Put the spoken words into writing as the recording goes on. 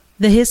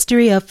The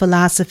History of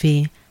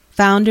Philosophy,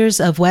 Founders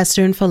of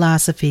Western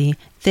Philosophy,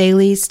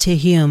 Thales to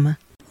Hume.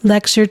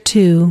 Lecture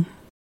 2.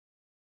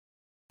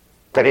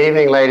 Good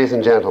evening, ladies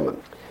and gentlemen.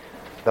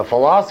 The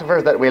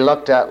philosophers that we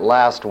looked at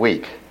last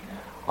week,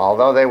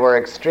 although they were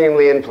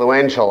extremely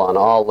influential on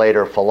all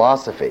later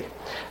philosophy,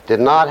 did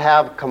not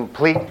have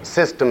complete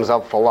systems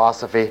of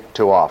philosophy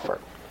to offer.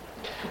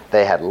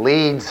 They had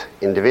leads,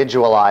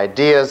 individual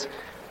ideas,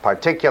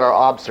 particular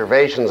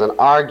observations and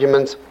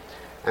arguments,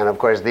 and of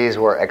course these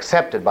were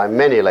accepted by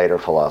many later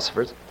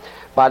philosophers.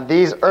 But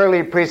these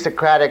early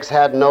pre-Socratics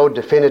had no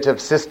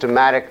definitive,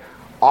 systematic,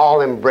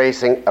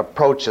 all-embracing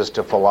approaches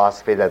to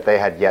philosophy that they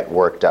had yet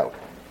worked out.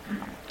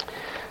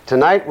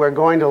 Tonight we're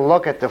going to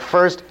look at the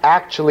first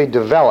actually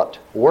developed,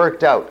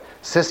 worked out,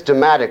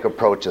 systematic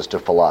approaches to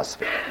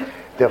philosophy.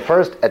 The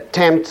first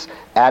attempts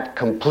at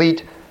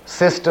complete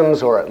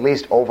systems, or at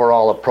least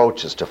overall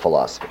approaches to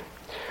philosophy.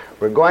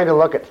 We're going to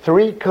look at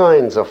three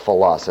kinds of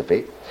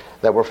philosophy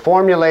that were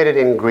formulated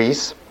in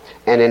Greece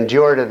and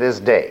endure to this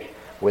day,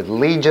 with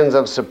legions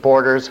of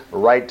supporters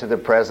right to the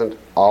present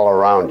all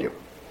around you,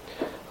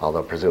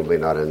 although presumably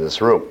not in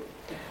this room.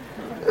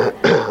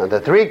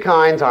 The three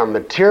kinds are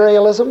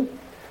materialism,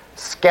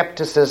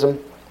 skepticism,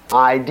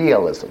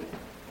 idealism.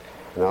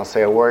 And I'll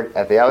say a word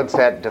at the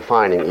outset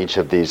defining each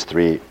of these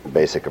three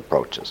basic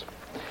approaches.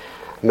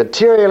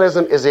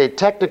 Materialism is a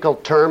technical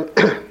term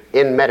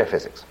in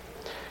metaphysics.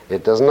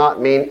 It does not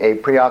mean a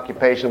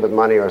preoccupation with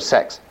money or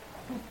sex.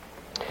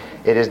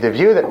 It is the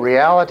view that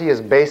reality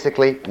is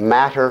basically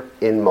matter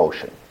in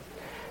motion,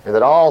 and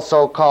that all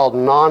so-called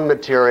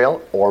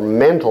non-material or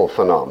mental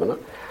phenomena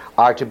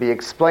are to be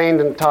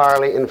explained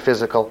entirely in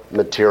physical,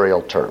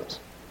 material terms.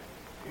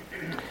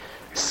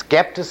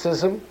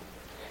 Skepticism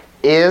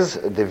is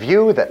the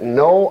view that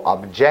no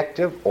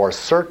objective or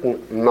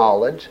certain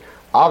knowledge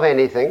of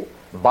anything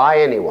by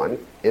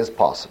anyone is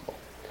possible.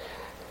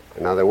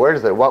 In other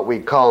words, that what we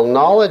call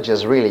knowledge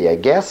is really a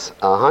guess,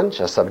 a hunch,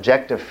 a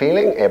subjective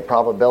feeling, a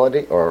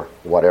probability, or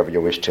whatever you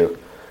wish to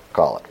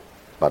call it,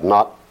 but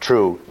not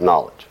true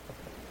knowledge.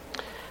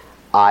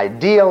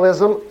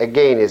 Idealism,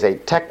 again, is a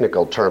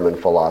technical term in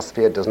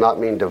philosophy. It does not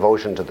mean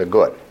devotion to the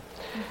good.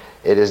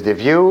 It is the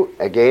view,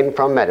 again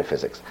from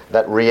metaphysics,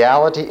 that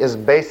reality is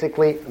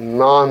basically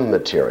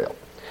non-material,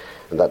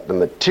 and that the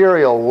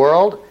material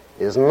world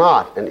is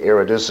not an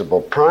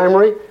irreducible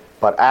primary,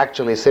 but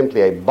actually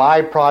simply a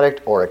byproduct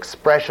or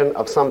expression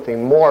of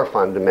something more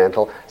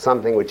fundamental,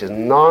 something which is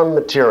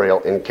non-material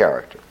in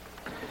character.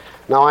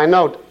 Now I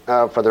note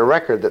for the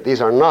record that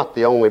these are not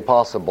the only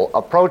possible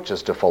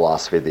approaches to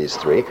philosophy, these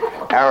three.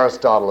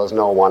 Aristotle is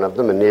no one of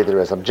them, and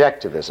neither is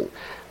objectivism,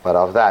 but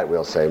of that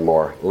we'll say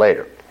more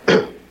later.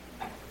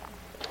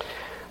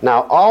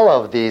 Now, all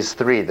of these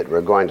three that we're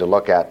going to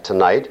look at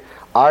tonight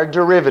are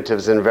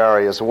derivatives in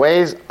various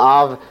ways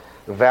of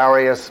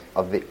various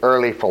of the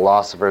early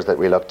philosophers that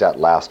we looked at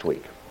last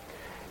week.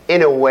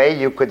 In a way,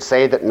 you could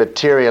say that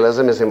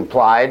materialism is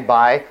implied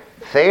by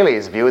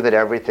Thales' view that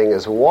everything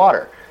is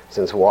water,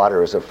 since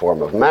water is a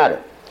form of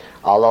matter.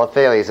 Although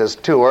Thales is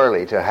too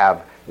early to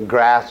have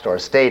grasped or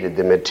stated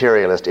the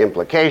materialist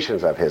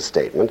implications of his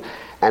statement,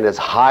 and it's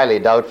highly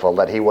doubtful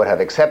that he would have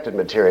accepted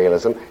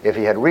materialism if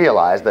he had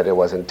realized that it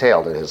was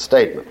entailed in his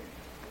statement.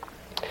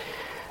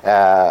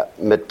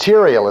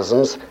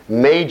 Materialism's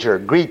major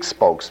Greek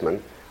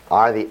spokesmen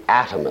are the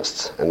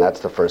atomists, and that's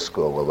the first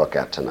school we'll look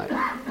at tonight.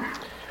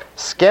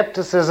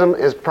 Skepticism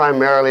is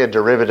primarily a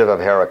derivative of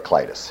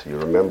Heraclitus. You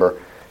remember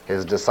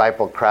his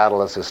disciple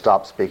Cratylus, who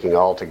stopped speaking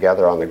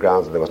altogether on the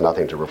grounds that there was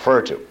nothing to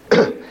refer to.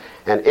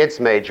 And its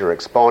major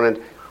exponent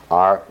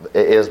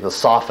is the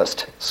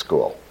Sophist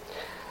school.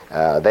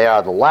 They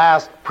are the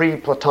last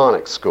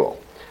pre-Platonic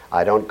school.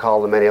 I don't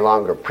call them any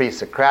longer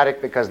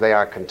pre-Socratic because they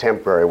are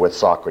contemporary with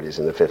Socrates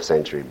in the 5th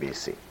century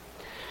BC.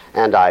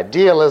 And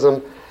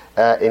idealism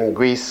in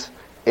Greece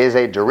is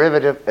a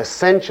derivative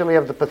essentially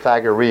of the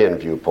Pythagorean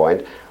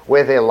viewpoint,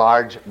 with a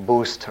large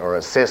boost or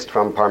assist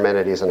from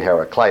Parmenides and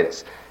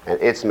Heraclitus. And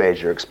its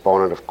major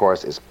exponent, of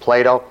course, is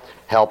Plato,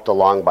 helped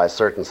along by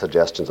certain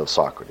suggestions of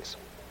Socrates.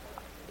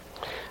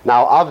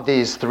 Now, of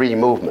these three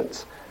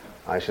movements,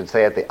 I should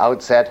say at the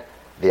outset,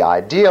 the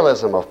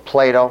idealism of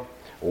Plato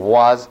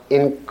was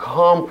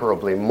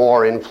incomparably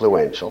more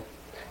influential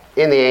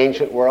in the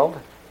ancient world,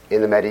 in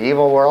the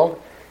medieval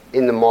world,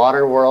 in the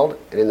modern world,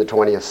 and in the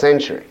 20th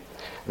century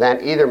than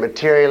either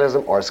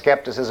materialism or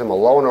skepticism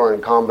alone or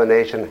in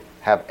combination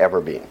have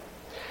ever been.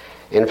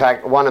 In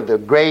fact, one of the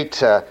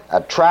great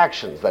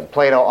attractions that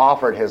Plato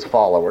offered his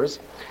followers,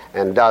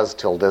 and does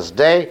till this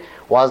day,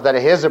 was that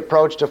his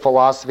approach to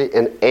philosophy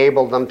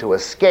enabled them to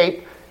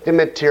escape the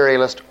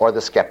materialist or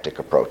the skeptic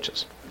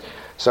approaches.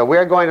 So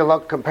we're going to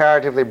look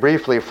comparatively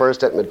briefly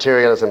first at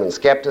materialism and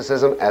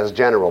skepticism as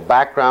general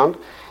background,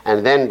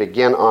 and then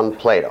begin on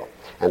Plato.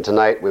 And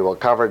tonight we will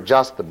cover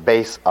just the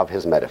base of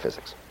his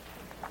metaphysics.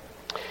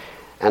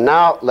 And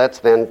now let's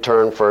then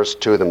turn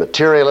first to the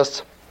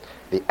materialists,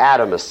 the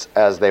atomists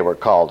as they were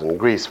called in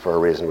Greece for a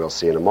reason we'll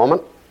see in a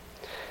moment.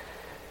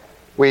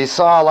 We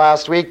saw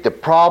last week the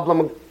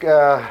problem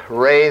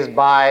raised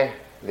by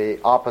the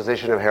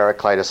opposition of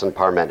Heraclitus and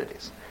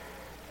Parmenides.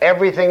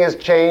 Everything is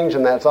change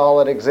and that's all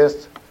that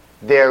exists.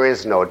 There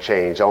is no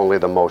change, only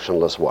the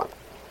motionless one.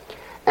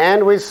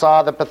 And we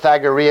saw the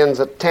Pythagoreans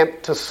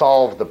attempt to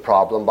solve the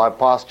problem by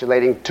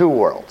postulating two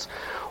worlds.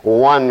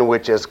 One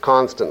which is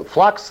constant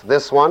flux,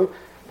 this one,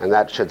 and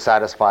that should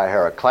satisfy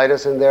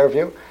Heraclitus in their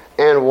view,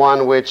 and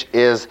one which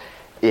is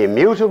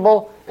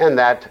immutable, and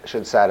that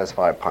should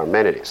satisfy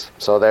Parmenides.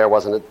 So there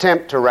was an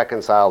attempt to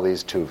reconcile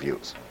these two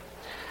views.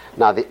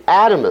 Now the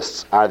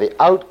atomists are the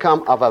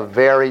outcome of a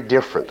very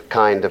different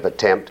kind of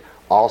attempt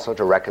also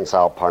to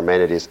reconcile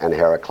Parmenides and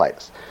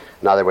Heraclitus.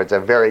 In other words, a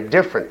very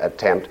different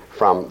attempt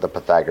from the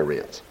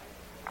Pythagoreans.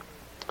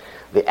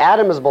 The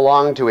atomists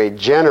belong to a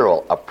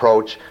general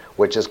approach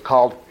which is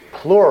called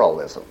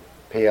pluralism,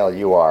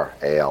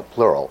 P-L-U-R-A-L,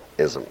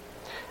 pluralism,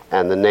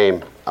 and the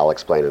name I'll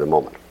explain in a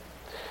moment.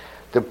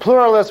 The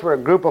pluralists were a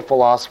group of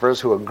philosophers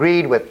who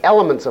agreed with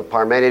elements of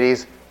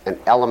Parmenides and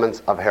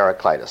elements of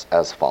Heraclitus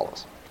as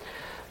follows.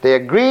 They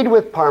agreed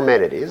with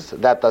Parmenides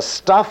that the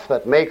stuff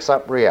that makes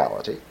up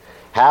reality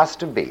has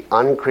to be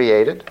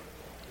uncreated,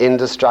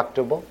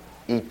 indestructible,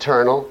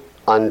 eternal,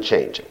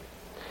 unchanging.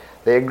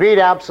 They agreed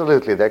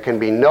absolutely there can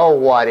be no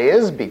what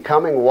is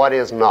becoming what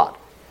is not,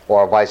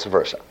 or vice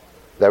versa.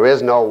 There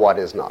is no what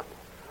is not.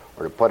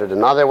 Or to put it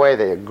another way,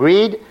 they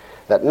agreed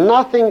that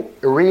nothing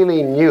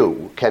really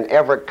new can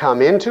ever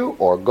come into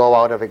or go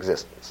out of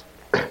existence.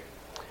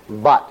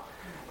 But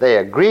they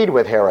agreed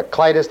with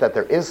Heraclitus that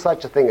there is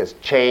such a thing as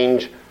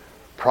change,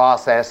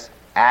 process,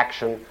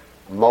 action,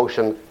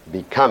 motion,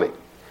 becoming.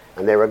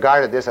 And they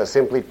regarded this as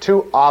simply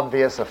too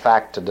obvious a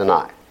fact to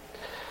deny.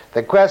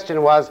 The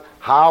question was,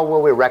 how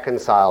will we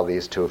reconcile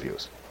these two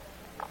views?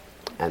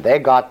 And they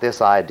got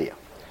this idea.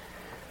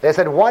 They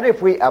said, what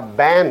if we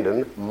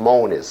abandon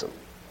monism?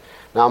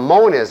 Now,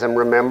 monism,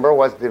 remember,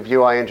 was the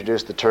view I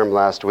introduced the term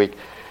last week.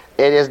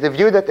 It is the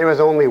view that there is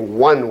only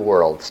one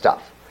world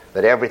stuff,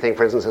 that everything,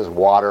 for instance, is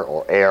water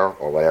or air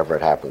or whatever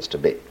it happens to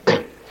be.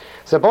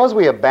 Suppose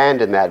we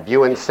abandon that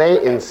view and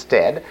say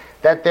instead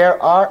that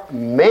there are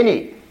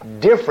many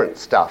different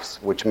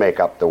stuffs which make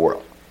up the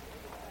world.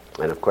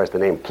 And of course the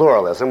name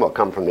pluralism will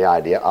come from the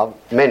idea of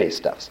many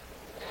stuffs.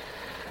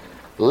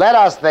 Let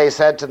us, they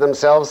said to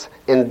themselves,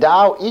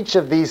 endow each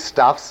of these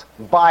stuffs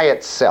by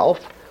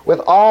itself with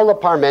all the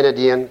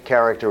Parmenidean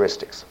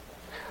characteristics,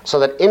 so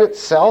that in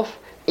itself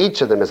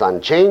each of them is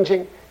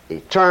unchanging,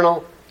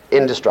 eternal,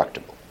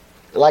 indestructible,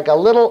 like a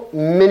little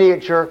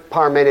miniature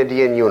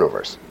Parmenidean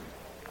universe.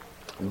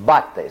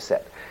 But, they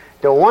said,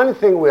 the one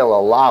thing we'll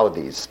allow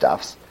these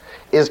stuffs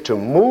is to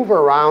move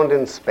around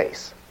in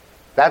space.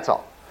 That's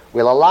all.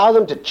 We'll allow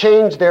them to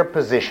change their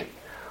position.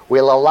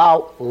 We'll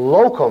allow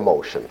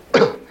locomotion,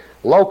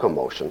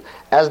 locomotion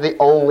as the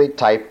only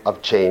type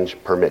of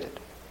change permitted.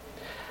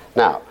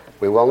 Now,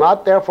 we will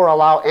not therefore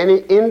allow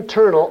any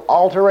internal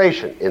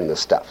alteration in the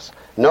stuffs.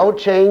 No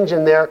change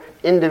in their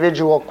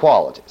individual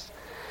qualities.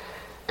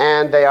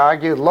 And they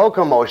argued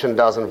locomotion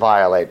doesn't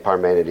violate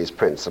Parmenides'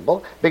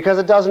 principle because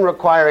it doesn't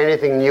require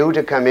anything new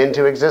to come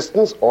into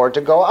existence or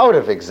to go out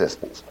of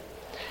existence.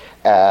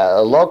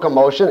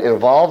 Locomotion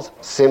involves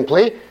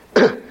simply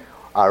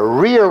a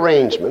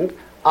rearrangement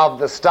of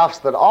the stuffs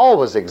that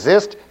always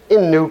exist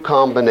in new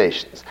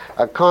combinations,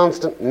 a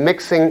constant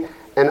mixing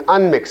and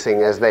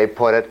unmixing, as they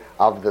put it,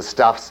 of the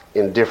stuffs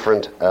in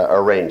different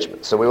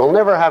arrangements. So we will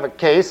never have a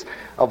case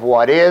of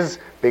what is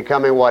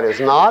becoming what is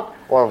not,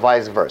 or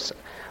vice versa.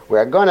 We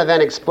are going to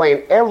then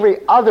explain every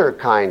other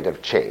kind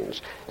of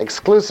change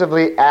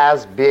exclusively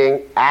as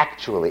being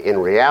actually, in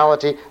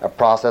reality, a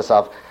process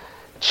of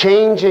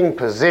changing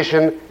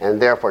position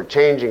and therefore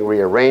changing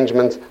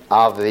rearrangements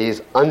of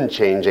these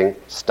unchanging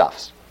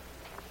stuffs.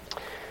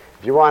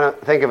 If you want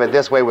to think of it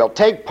this way, we'll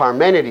take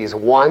Parmenides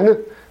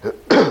 1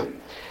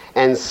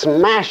 and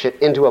smash it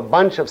into a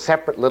bunch of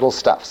separate little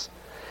stuffs.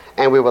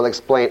 And we will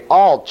explain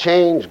all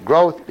change,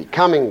 growth,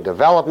 becoming,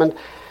 development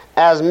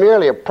as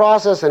merely a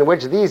process in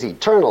which these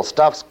eternal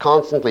stuffs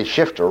constantly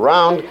shift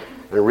around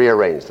and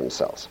rearrange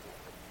themselves.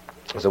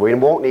 So we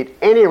won't need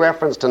any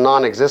reference to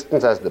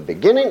non-existence as the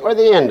beginning or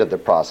the end of the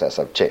process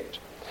of change.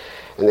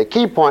 And the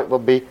key point will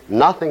be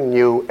nothing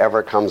new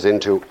ever comes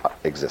into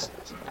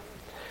existence.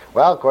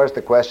 Well, of course,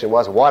 the question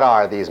was, what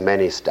are these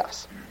many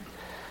stuffs?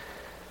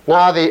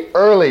 Now, the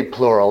early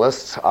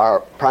pluralists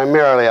are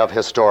primarily of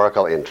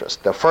historical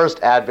interest. The first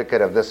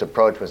advocate of this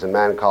approach was a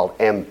man called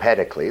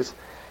Empedocles,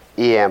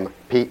 E-M-P-E-D-O-C-L-E-S,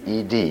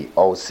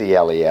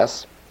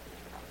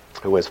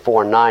 who was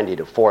 490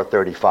 to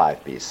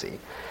 435 BC.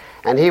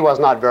 And he was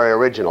not very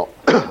original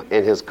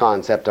in his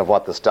concept of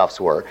what the stuffs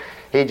were.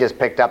 He just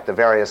picked up the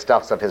various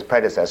stuffs of his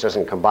predecessors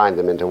and combined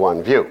them into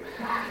one view.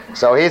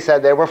 So he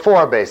said there were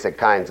four basic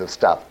kinds of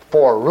stuff,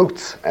 four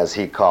roots, as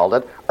he called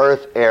it: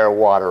 earth, air,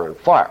 water, and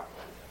fire.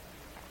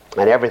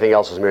 And everything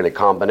else was merely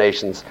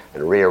combinations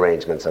and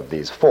rearrangements of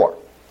these four.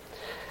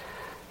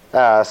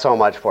 So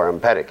much for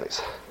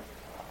Empedocles.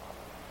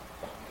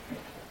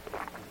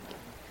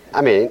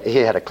 I mean, he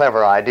had a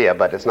clever idea,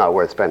 but it's not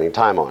worth spending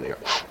time on here.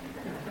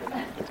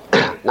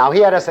 Now,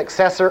 he had a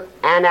successor,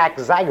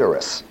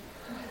 Anaxagoras,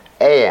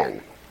 A-N,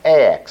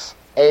 Agoras,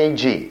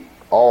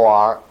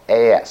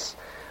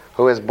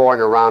 who was born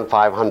around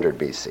 500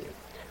 BC,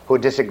 who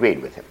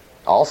disagreed with him.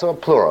 Also a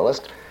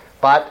pluralist,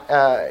 but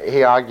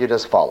he argued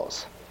as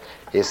follows.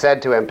 He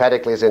said to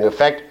Empedocles, in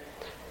effect,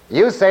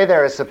 you say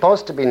there is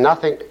supposed to be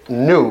nothing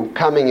new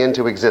coming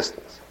into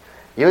existence.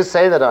 You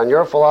say that on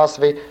your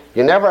philosophy,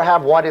 you never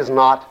have what is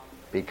not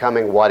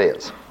becoming what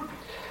is.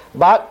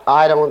 But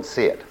I don't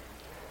see it.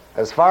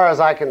 As far as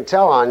I can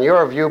tell, on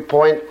your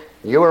viewpoint,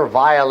 you are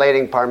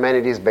violating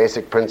Parmenides'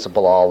 basic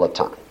principle all the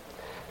time.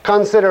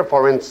 Consider,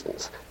 for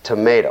instance,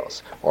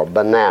 tomatoes, or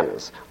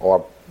bananas,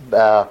 or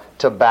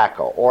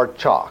tobacco, or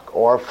chalk,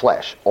 or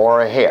flesh,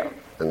 or hair,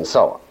 and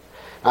so on.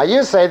 Now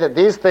you say that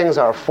these things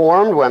are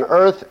formed when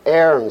earth,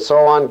 air, and so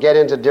on get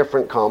into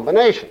different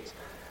combinations.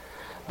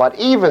 But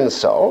even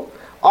so,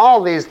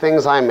 all these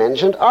things I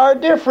mentioned are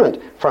different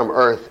from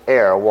earth,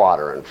 air,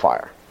 water, and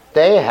fire.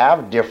 They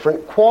have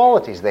different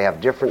qualities. They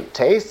have different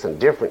tastes and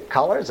different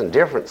colors and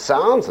different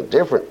sounds and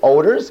different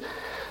odors.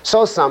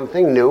 So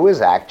something new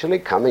is actually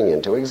coming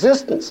into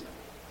existence.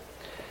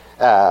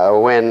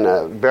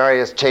 When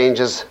various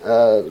changes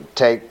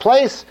take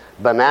place,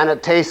 banana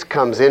taste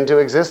comes into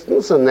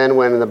existence, and then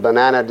when the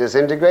banana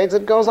disintegrates,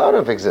 it goes out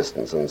of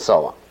existence, and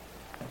so on.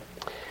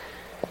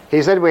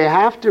 He said we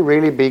have to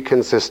really be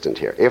consistent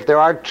here. If there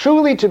are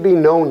truly to be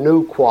no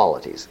new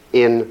qualities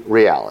in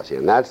reality,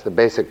 and that's the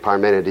basic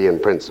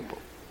Parmenidean principle,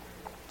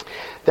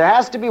 there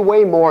has to be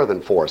way more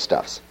than 4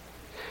 stuffs.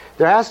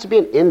 There has to be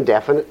an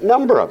indefinite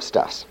number of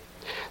stuffs.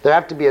 There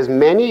have to be as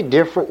many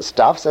different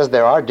stuffs as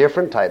there are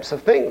different types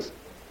of things.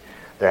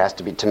 There has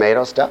to be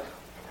tomato stuff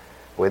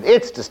with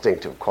its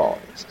distinctive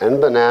qualities,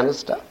 and banana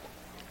stuff,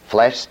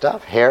 flesh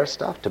stuff, hair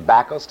stuff,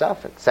 tobacco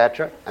stuff,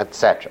 etc.,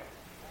 etc.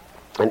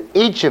 And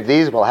each of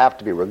these will have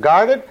to be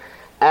regarded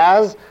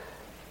as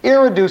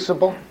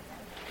irreducible,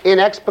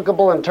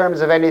 inexplicable in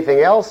terms of anything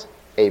else,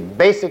 a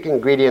basic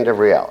ingredient of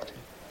reality.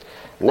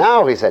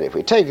 Now, he said, if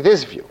we take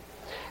this view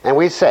and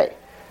we say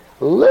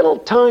little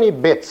tiny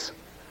bits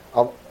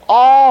of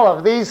all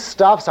of these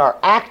stuffs are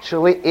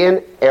actually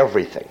in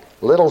everything,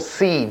 little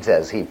seeds,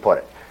 as he put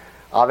it,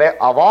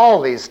 of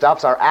all these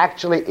stuffs are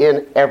actually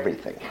in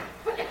everything.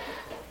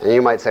 And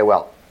you might say,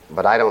 well,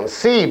 but I don't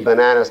see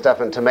banana stuff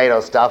and tomato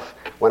stuff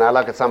when I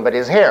look at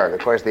somebody's hair. And of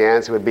course the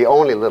answer would be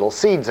only little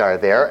seeds are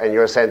there, and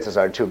your senses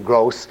are too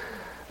gross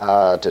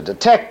to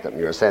detect them.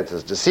 Your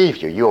senses deceive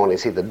you. You only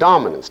see the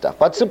dominant stuff.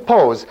 But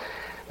suppose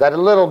that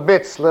little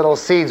bits, little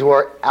seeds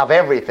were of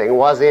everything,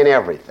 was in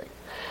everything.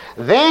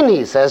 Then,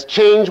 he says,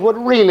 change would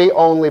really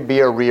only be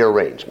a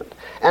rearrangement,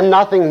 and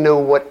nothing new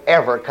would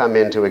ever come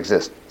into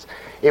existence.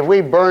 If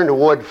we burned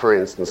wood, for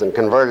instance, and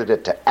converted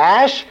it to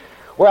ash,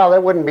 well, there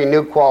wouldn't be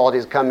new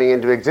qualities coming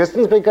into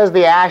existence because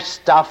the ash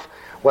stuff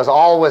was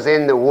always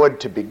in the wood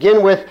to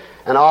begin with,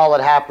 and all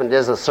that happened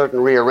is a certain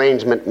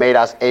rearrangement made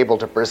us able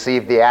to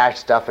perceive the ash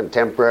stuff and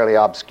temporarily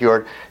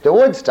obscured the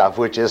wood stuff,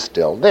 which is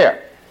still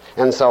there,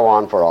 and so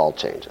on for all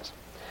changes.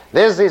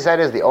 This, he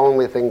said, is the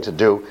only thing to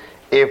do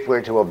if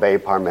we're to obey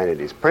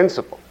Parmenides'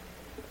 principle.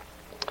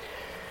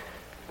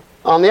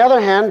 On the other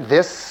hand,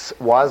 this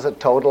was a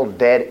total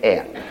dead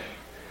end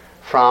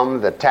from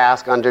the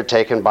task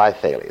undertaken by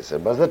Thales. It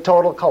was a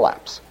total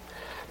collapse,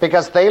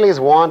 because Thales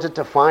wanted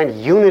to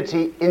find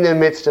unity in the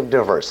midst of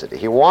diversity.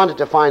 He wanted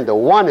to find the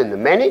one in the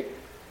many,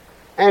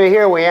 and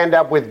here we end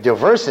up with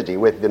diversity,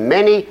 with the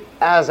many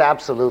as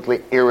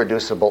absolutely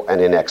irreducible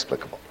and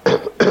inexplicable.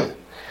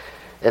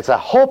 It's a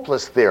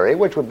hopeless theory,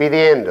 which would be the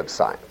end of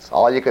science.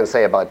 All you can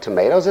say about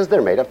tomatoes is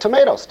they're made of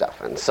tomato stuff,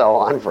 and so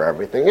on for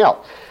everything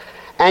else.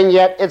 And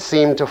yet it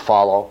seemed to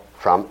follow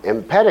from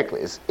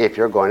Empedocles if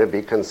you're going to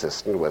be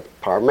consistent with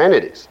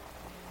Parmenides.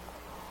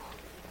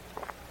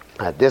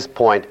 At this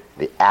point,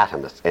 the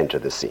atomists enter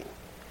the scene.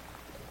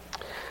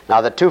 Now,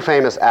 the 2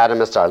 famous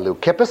atomists are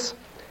Leucippus,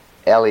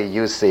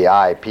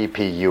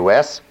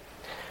 Leucippus,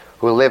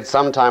 who lived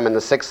sometime in the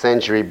 6th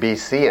century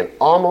BC, and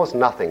almost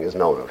nothing is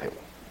known of him.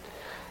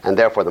 And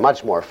therefore, the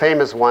much more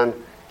famous one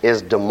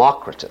is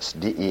Democritus,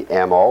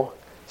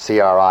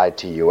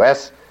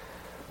 Democritus,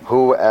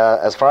 who,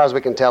 as far as we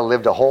can tell,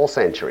 lived a whole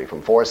century,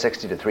 from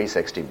 460 to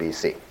 360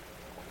 BC.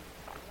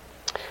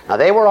 Now,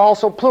 they were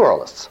also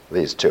pluralists,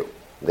 these two,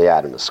 the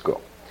atomist school.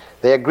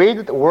 They agreed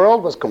that the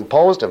world was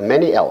composed of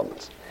many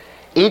elements,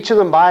 each of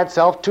them by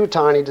itself too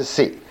tiny to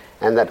see,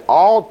 and that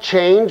all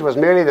change was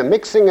merely the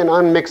mixing and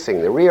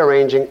unmixing, the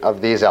rearranging of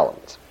these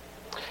elements.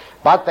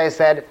 But they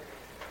said,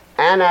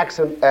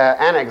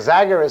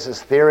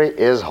 Anaxagoras' theory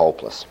is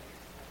hopeless.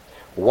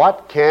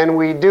 What can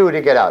we do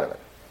to get out of it?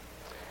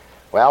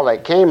 Well, they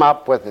came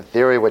up with a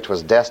theory which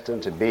was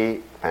destined to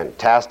be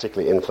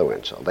fantastically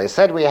influential. They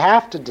said we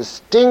have to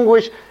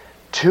distinguish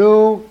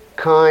 2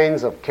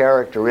 kinds of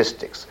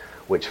characteristics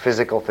which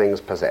physical things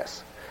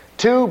possess.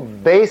 2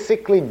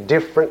 basically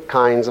different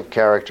kinds of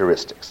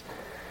characteristics.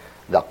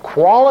 The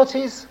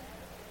qualities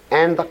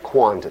and the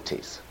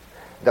quantities.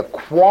 The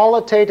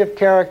qualitative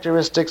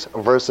characteristics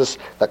versus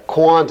the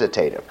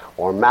quantitative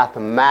or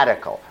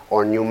mathematical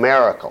or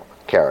numerical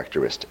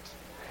characteristics.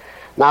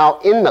 Now,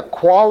 in the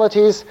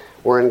qualities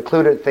were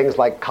included things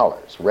like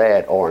colors,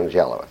 red, orange,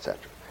 yellow, etc.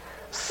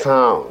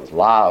 Sounds,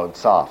 loud,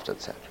 soft,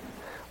 etc.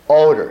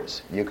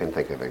 Odors, you can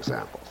think of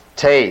examples.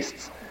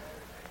 Tastes,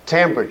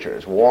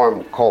 temperatures,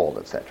 warm, cold,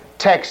 etc.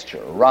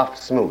 Texture, rough,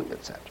 smooth,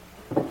 etc.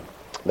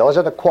 Those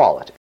are the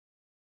qualities.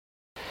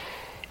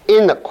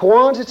 In the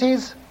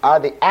quantities are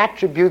the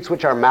attributes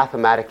which are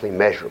mathematically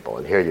measurable.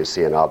 And here you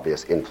see an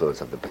obvious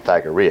influence of the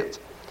Pythagoreans.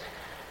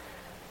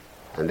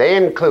 And they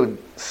include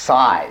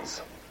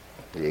size,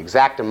 the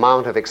exact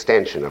amount of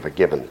extension of a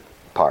given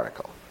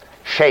particle.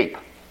 Shape,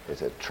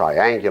 is it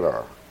triangular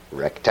or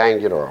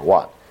rectangular or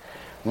what?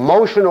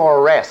 Motion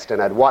or rest,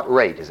 and at what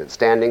rate? Is it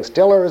standing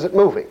still or is it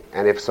moving?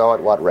 And if so,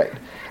 at what rate?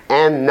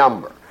 And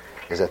number.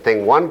 Is a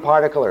thing one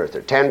particle or is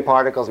there 10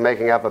 particles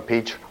making up a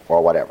peach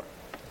or whatever?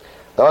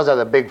 Those are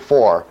the big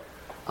four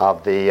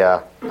of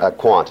the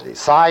quantities: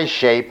 size,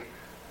 shape,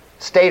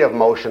 state of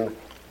motion,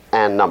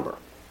 and number.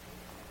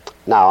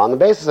 Now, on the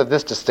basis of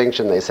this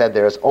distinction, they said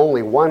there is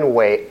only one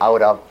way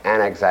out of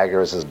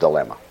Anaxagoras'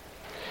 dilemma.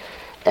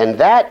 And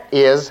that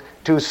is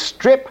to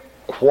strip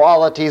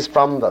qualities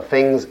from the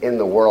things in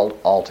the world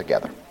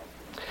altogether.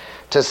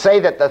 To say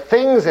that the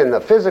things in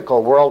the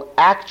physical world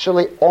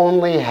actually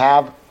only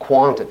have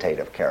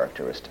quantitative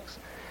characteristics,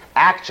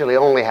 actually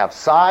only have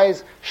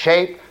size,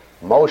 shape,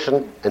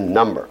 motion, and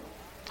number.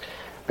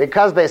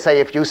 Because they say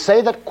if you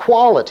say that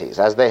qualities,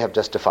 as they have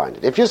just defined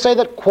it, if you say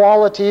that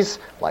qualities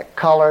like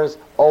colors,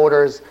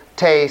 odors,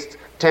 tastes,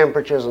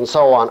 temperatures, and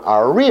so on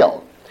are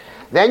real,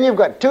 then you've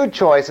got two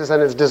choices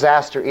and it's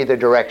disaster either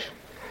direction.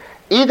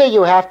 Either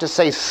you have to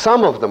say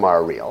some of them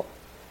are real,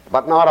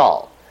 but not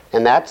all.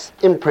 And that's,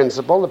 in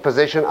principle, the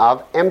position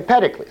of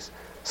Empedocles.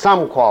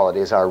 Some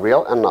qualities are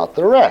real and not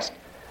the rest.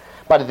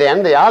 But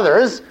then the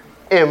others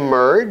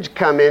emerge,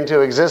 come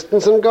into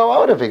existence, and go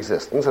out of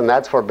existence, and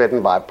that's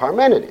forbidden by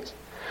Parmenides.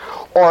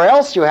 Or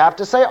else you have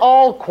to say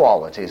all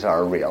qualities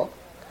are real.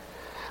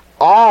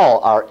 All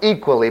are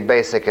equally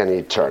basic and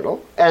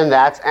eternal, and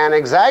that's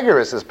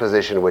Anaxagoras'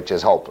 position, which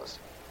is hopeless.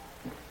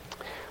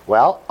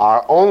 Well,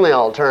 our only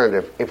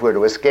alternative, if we're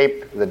to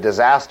escape the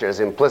disasters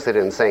implicit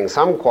in saying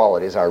some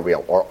qualities are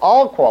real or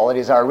all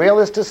qualities are real,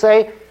 is to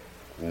say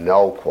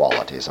no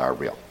qualities are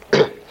real.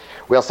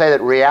 We'll say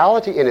that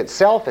reality in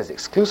itself is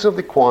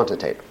exclusively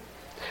quantitative.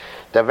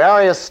 The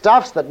various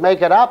stuffs that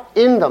make it up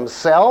in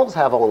themselves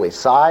have only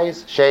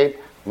size, shape,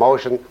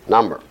 motion,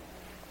 number.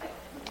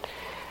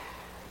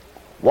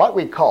 What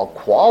we call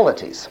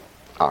qualities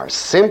are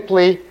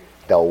simply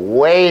the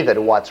way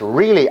that what's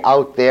really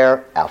out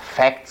there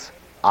affects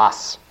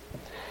us.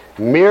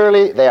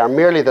 They are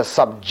merely the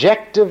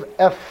subjective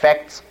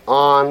effects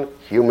on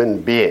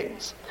human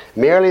beings,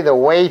 merely the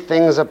way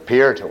things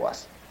appear to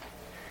us.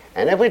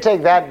 And if we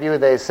take that view,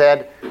 they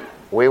said,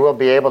 we will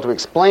be able to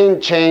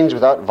explain change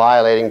without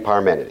violating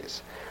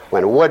Parmenides.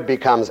 When wood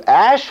becomes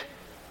ash,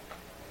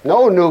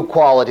 no new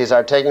qualities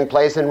are taking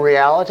place in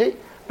reality,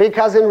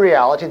 because in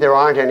reality there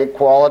aren't any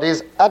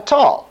qualities at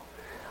all.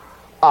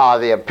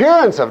 The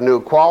appearance of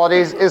new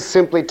qualities is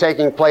simply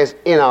taking place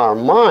in our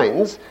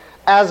minds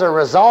as a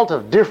result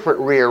of different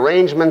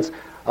rearrangements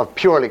of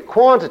purely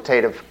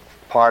quantitative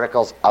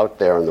particles out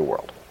there in the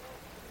world.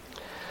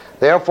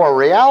 Therefore,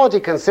 reality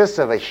consists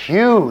of a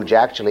huge,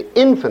 actually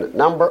infinite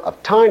number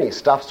of tiny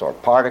stuffs or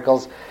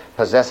particles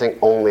possessing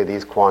only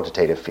these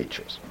quantitative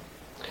features.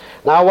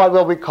 Now, what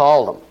will we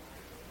call them,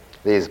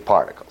 these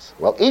particles?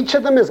 Well, each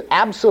of them is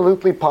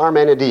absolutely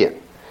Parmenidean.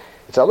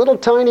 It's a little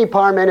tiny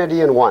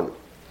Parmenidean one.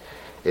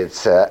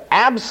 It's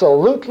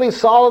absolutely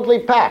solidly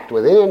packed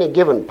within any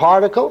given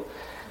particle.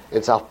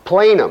 It's a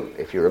plenum,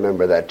 if you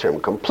remember that term,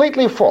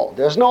 completely full.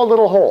 There's no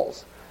little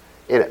holes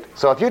in it.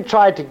 So if you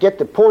tried to get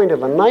the point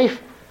of a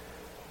knife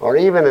or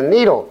even a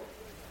needle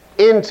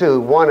into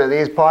one of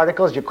these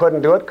particles, you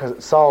couldn't do it because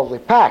it's solidly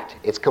packed.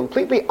 It's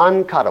completely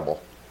uncuttable.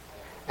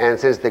 And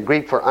since the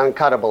Greek for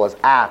uncuttable is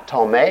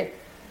atome,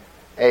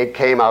 it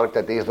came out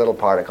that these little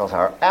particles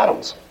are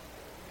atoms.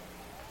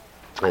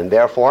 And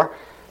therefore,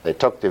 they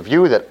took the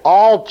view that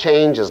all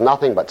change is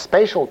nothing but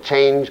spatial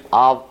change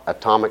of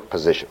atomic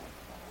position.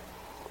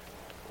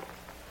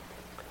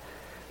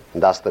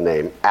 And thus the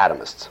name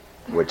atomists,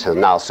 which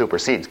now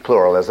supersedes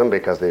pluralism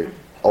because the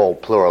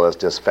old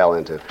pluralist just fell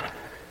into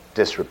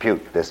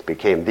disrepute. This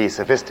became the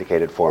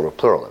sophisticated form of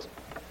pluralism.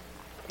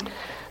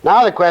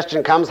 Now the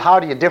question comes, how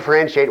do you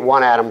differentiate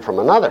one atom from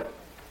another?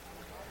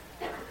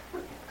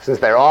 Since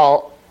they're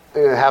all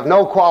have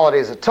no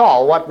qualities at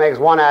all, what makes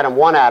one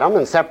atom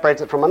and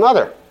separates it from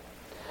another?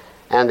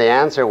 And the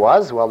answer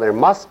was, well, there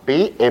must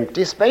be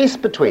empty space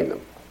between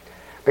them.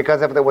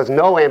 Because if there was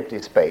no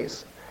empty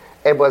space,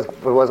 it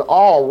was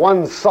all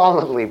one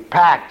solidly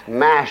packed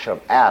mash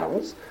of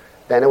atoms,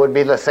 then it would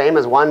be the same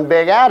as one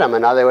big atom.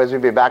 In other words,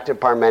 we'd be back to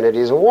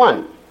Parmenides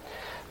 1.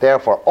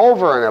 Therefore,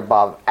 over and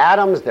above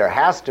atoms, there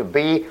has to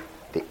be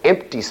the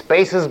empty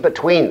spaces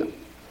between them.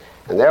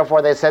 And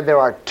therefore, they said there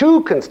are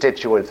two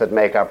constituents that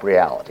make up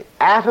reality: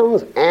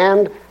 atoms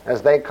and,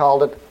 as they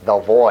called it, the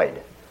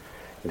void.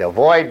 The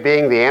void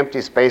being the empty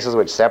spaces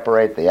which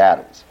separate the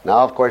atoms. Now,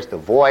 of course, the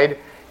void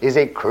is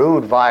a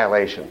crude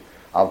violation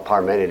of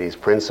Parmenides'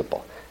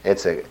 principle.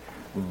 It's a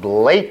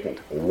blatant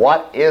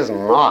what is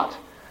not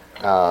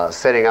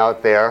sitting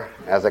out there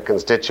as a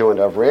constituent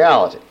of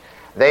reality.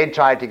 They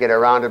tried to get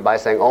around it by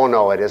saying, oh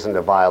no, it isn't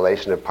a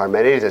violation of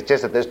Parmenides, it's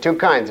just that there's two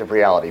kinds of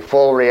reality,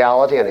 full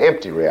reality and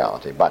empty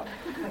reality. But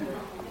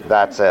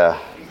that's a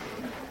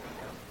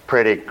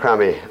pretty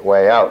crummy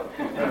way out.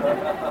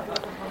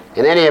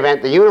 In any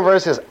event, the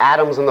universe is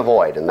atoms in the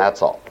void, and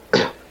that's all.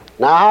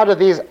 Now, how do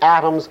these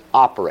atoms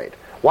operate?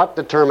 What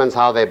determines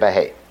how they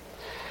behave?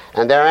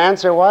 And their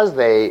answer was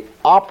they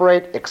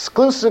operate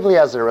exclusively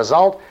as a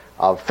result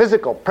of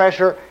physical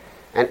pressure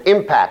and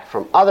impact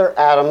from other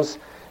atoms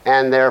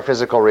and their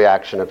physical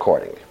reaction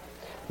accordingly.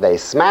 They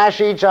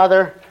smash each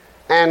other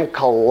and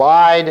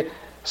collide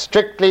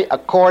strictly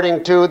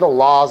according to the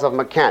laws of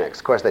mechanics.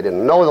 Of course, they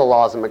didn't know the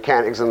laws of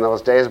mechanics in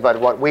those days, but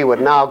what we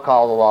would now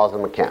call the laws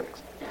of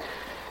mechanics.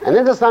 And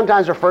this is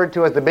sometimes referred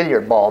to as the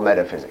billiard ball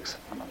metaphysics.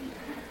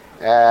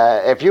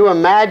 If you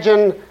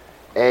imagine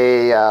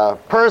a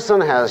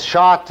person has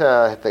shot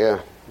the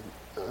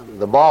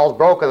balls,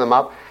 broken them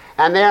up,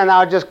 and they are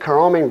now just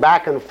caroming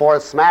back and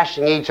forth,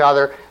 smashing each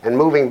other and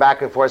moving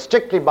back and forth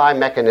strictly by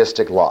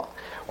mechanistic law.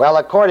 Well,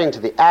 according to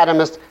the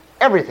atomists,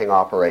 everything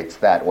operates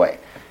that way.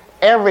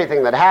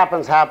 Everything that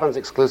happens, happens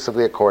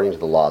exclusively according to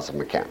the laws of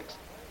mechanics.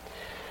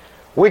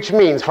 Which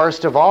means,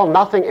 first of all,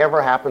 nothing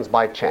ever happens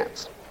by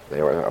chance.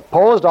 They were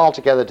opposed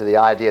altogether to the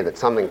idea that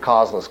something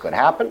causeless could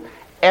happen.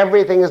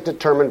 Everything is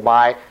determined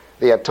by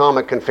the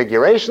atomic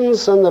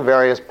configurations and the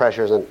various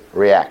pressures and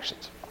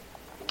reactions,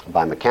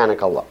 by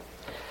mechanical law.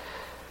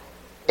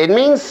 It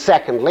means,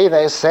 secondly,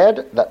 they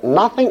said, that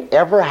nothing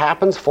ever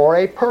happens for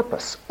a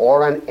purpose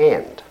or an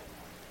end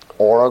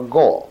or a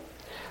goal.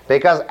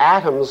 Because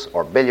atoms,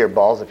 or billiard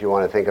balls, if you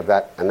want to think of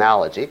that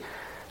analogy,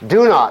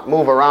 do not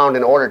move around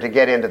in order to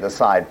get into the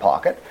side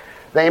pocket.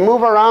 They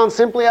move around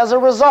simply as a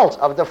result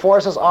of the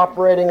forces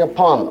operating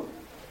upon them.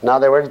 In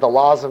other words, the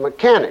laws of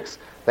mechanics.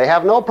 They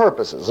have no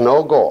purposes,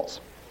 no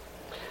goals.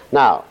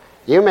 Now,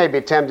 you may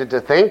be tempted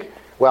to think,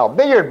 well,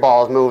 billiard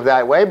balls move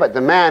that way, but the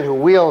man who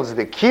wields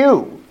the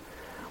cue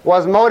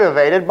was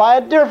motivated by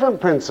a different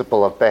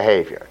principle of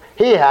behavior.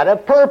 He had a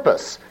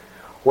purpose,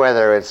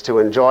 whether it's to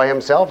enjoy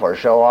himself or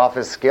show off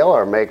his skill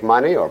or make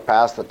money or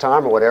pass the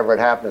time or whatever it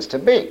happens to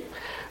be.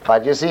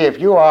 But you see, if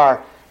you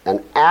are an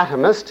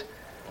atomist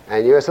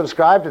and you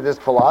subscribe to this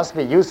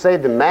philosophy, you say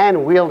the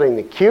man wielding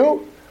the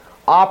cue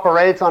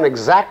operates on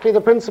exactly the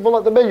principle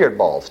that the billiard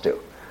balls do.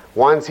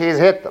 Once he's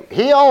hit them,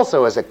 he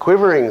also is a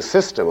quivering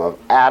system of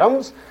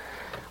atoms.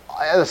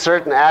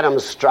 Certain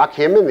atoms struck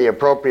him in the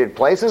appropriate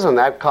places, and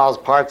that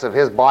caused parts of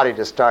his body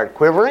to start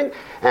quivering,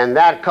 and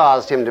that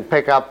caused him to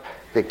pick up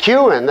the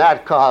cue, and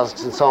that caused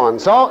so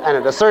and so, and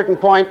at a certain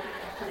point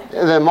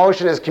the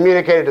motion is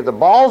communicated to the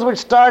balls, which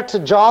start to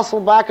jostle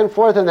back and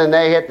forth, and then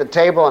they hit the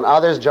table and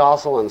others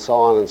jostle, and so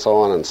on and so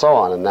on and so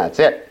on, and that's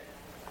it.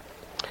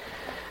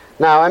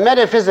 Now, a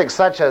metaphysics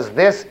such as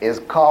this is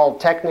called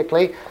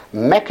technically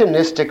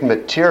mechanistic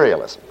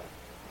materialism.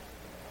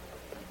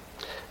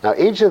 Now,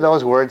 each of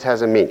those words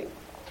has a meaning.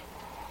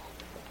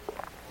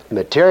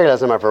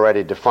 Materialism I've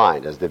already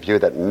defined as the view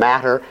that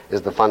matter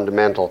is the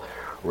fundamental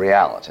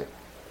reality,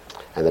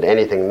 and that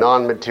anything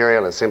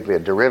non-material is simply a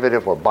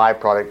derivative or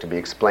byproduct to be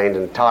explained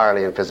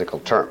entirely in physical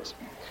terms.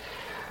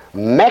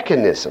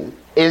 Mechanism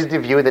is the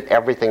view that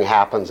everything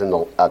happens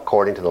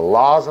according to the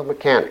laws of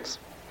mechanics.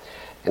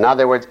 In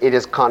other words, it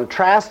is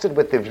contrasted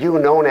with the view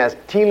known as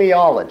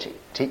teleology,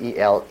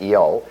 T-E-L-E-O-L-O-G-Y.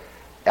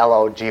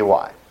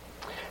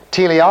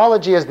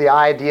 Teleology is the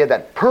idea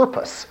that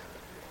purpose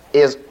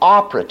is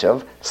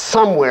operative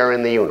somewhere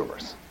in the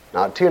universe.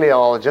 Now,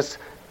 teleologists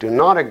do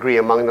not agree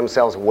among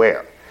themselves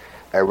where.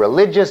 A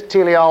religious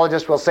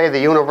teleologist will say the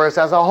universe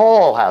as a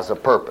whole has a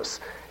purpose,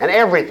 and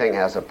everything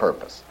has a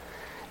purpose.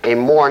 A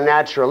more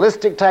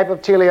naturalistic type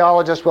of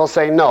teleologist will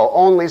say no,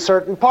 only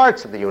certain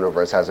parts of the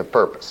universe has a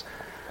purpose.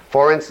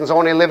 For instance,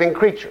 only living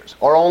creatures,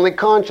 or only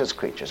conscious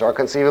creatures, or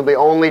conceivably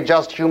only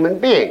just human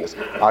beings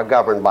are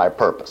governed by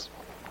purpose.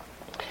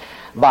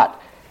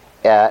 But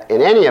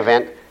in any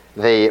event,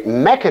 the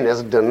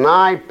mechanists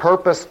deny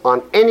purpose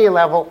on any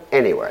level,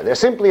 anywhere. There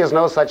simply is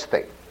no such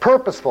thing.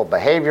 Purposeful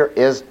behavior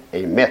is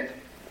a myth.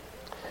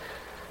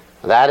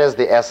 That is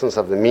the essence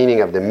of the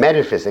meaning of the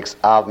metaphysics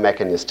of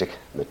mechanistic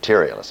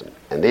materialism.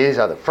 And these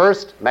are the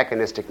first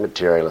mechanistic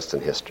materialists in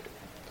history.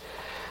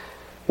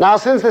 Now,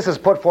 since this is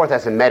put forth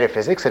as a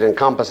metaphysics, it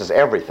encompasses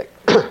everything,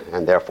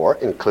 and therefore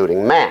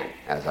including man,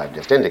 as I've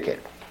just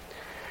indicated.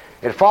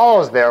 It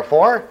follows,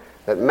 therefore,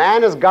 that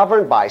man is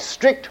governed by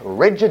strict,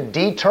 rigid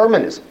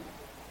determinism.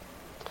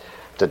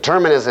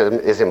 Determinism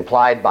is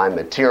implied by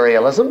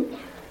materialism,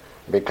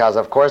 because,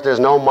 of course, there's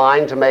no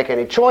mind to make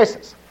any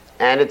choices.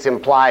 And it's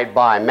implied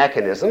by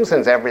mechanism,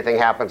 since everything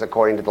happens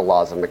according to the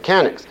laws of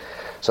mechanics.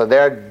 So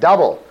they're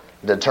double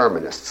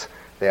determinists.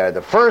 They are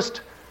the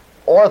first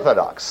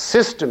orthodox,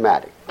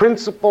 systematic,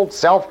 principled,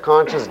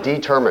 self-conscious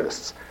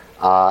determinists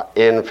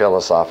in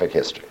philosophic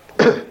history.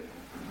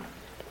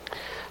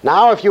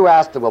 Now, if you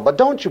ask them, well, but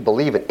don't you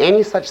believe in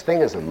any such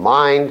thing as a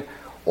mind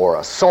or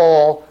a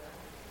soul?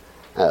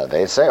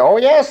 They say, oh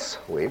yes,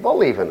 we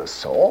believe in a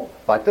soul,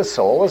 but the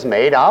soul is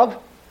made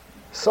of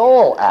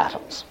soul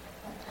atoms.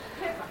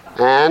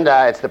 And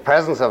it's the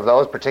presence of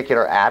those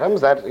particular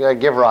atoms that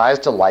give rise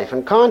to life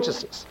and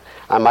consciousness.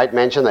 I might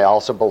mention they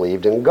also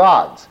believed in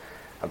gods.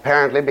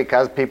 Apparently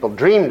because people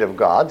dreamed of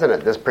gods, and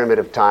at this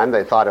primitive time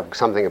they thought if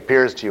something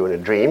appears to you in a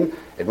dream,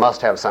 it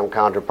must have some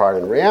counterpart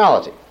in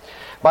reality.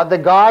 But the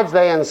gods,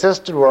 they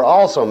insisted, were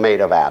also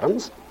made of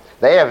atoms.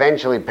 They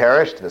eventually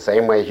perished the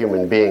same way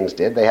human beings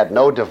did. They had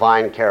no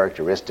divine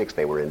characteristics.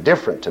 They were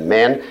indifferent to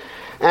men.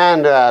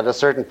 And at a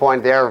certain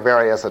point, their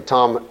various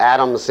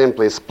atoms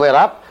simply split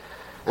up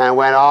and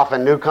went off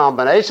in new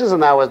combinations,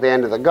 and that was the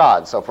end of the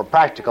gods. So for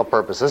practical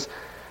purposes,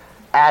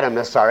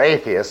 atomists are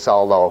atheists,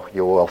 although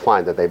you will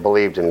find that they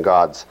believed in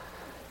gods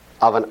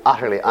of an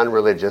utterly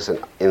unreligious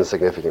and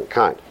insignificant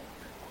kind.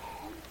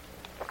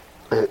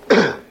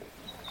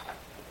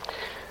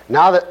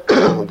 Now that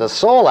the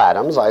soul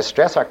atoms, I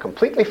stress, are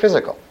completely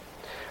physical.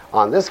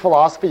 On this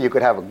philosophy, you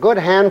could have a good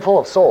handful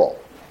of soul.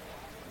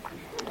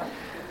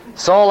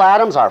 Soul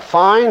atoms are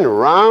fine,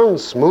 round,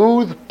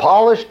 smooth,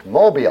 polished,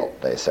 mobile,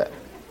 they said.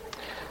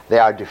 They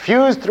are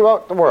diffused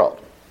throughout the world.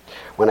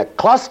 When a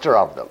cluster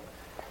of them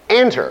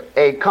enter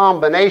a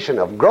combination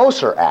of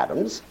grosser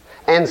atoms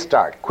and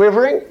start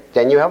quivering,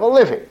 then you have a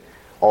living,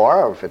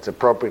 or, if it's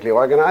appropriately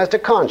organized, a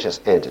conscious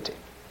entity.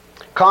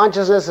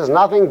 Consciousness is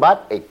nothing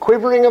but a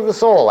quivering of the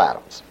soul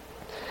atoms.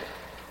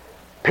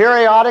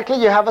 Periodically,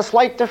 you have a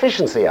slight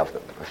deficiency of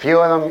them. A few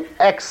of them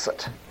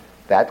exit.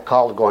 That's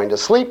called going to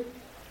sleep.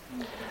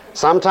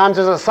 Sometimes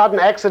there's a sudden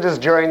exodus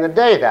during the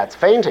day. That's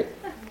fainting.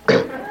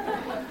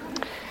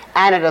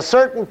 And at a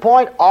certain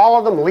point, all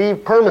of them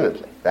leave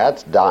permanently.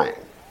 That's dying.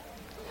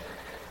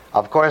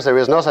 Of course, there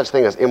is no such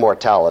thing as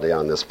immortality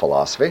on this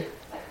philosophy.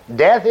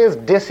 Death is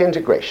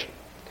disintegration,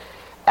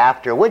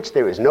 after which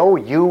there is no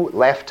you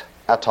left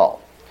at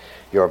all.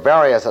 Your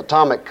various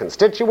atomic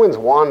constituents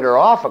wander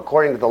off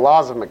according to the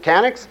laws of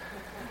mechanics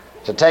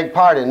to take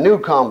part in new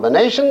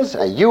combinations,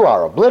 and you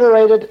are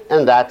obliterated,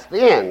 and that's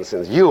the end,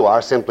 since you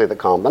are simply the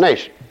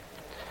combination.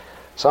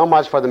 So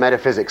much for the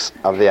metaphysics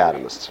of the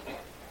atomists.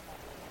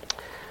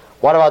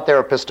 What about their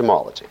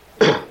epistemology?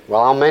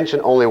 Well, I'll mention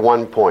only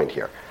one point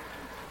here,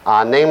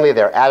 namely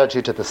their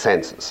attitude to the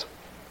senses.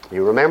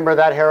 You remember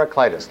that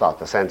Heraclitus thought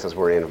the senses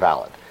were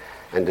invalid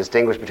and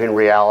distinguished between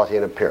reality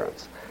and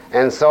appearance.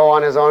 And so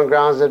on his own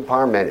grounds did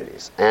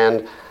Parmenides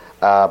and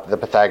the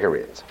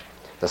Pythagoreans.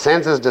 The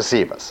senses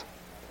deceive us.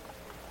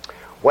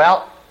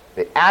 Well,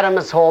 the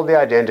atomists hold the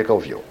identical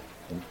view.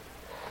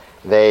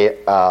 They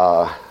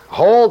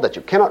hold that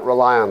you cannot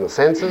rely on the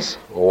senses.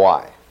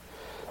 Why?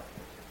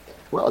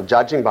 Well,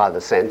 judging by the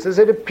senses,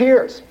 it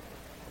appears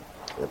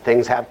that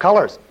things have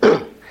colors.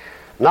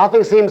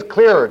 Nothing seems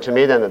clearer to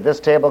me than that this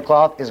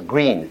tablecloth is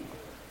green.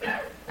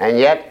 And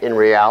yet, in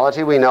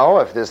reality, we know,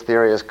 if this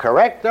theory is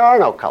correct, there are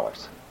no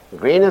colors.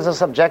 Green is a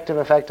subjective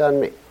effect on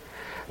me.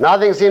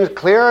 Nothing seems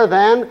clearer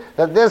than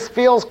that this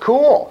feels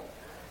cool.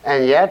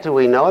 And yet,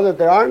 we know that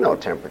there are no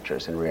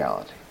temperatures in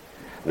reality.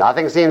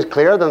 Nothing seems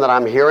clearer than that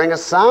I'm hearing a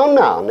sound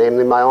now,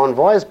 namely my own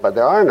voice, but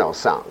there are no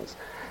sounds.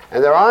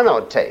 And there are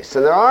no tastes,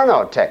 and there are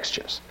no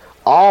textures.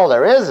 All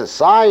there is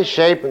size,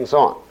 shape, and so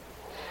on.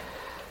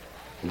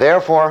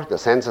 Therefore, the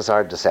senses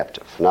are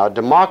deceptive. Now,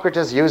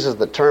 Democritus uses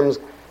the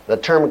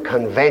term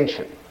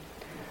convention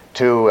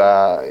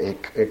to,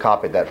 he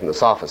copied that from the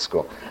Sophist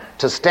school,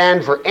 to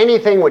stand for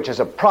anything which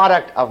is a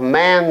product of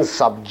man's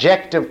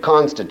subjective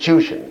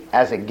constitution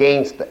as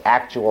against the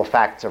actual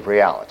facts of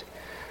reality.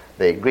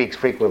 The Greeks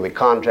frequently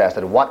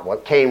contrasted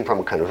what came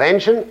from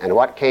convention and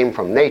what came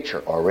from nature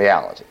or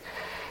reality.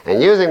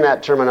 And using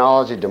that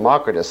terminology,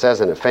 Democritus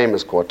says in a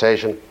famous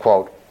quotation,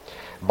 quote,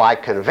 "By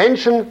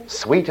convention,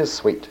 sweet is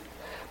sweet.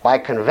 By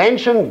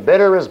convention,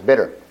 bitter is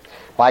bitter.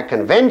 By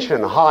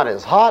convention, hot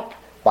is hot.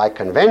 By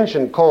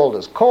convention, cold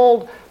is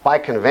cold. By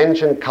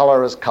convention,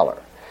 color is color.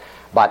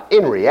 But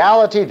in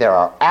reality, there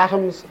are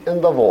atoms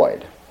in the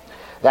void.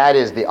 That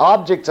is, the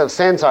objects of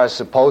sense are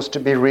supposed to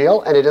be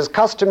real, and it is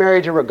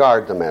customary to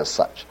regard them as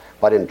such.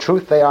 But in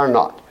truth, they are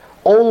not.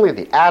 Only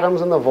the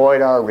atoms in the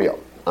void are real,"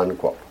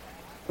 unquote.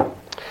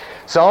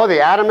 So the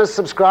atomists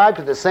subscribe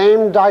to the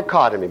same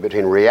dichotomy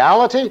between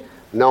reality,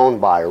 known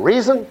by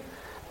reason,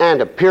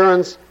 and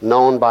appearance,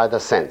 known by the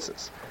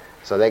senses.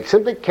 So they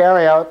simply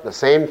carry out the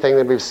same thing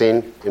that we've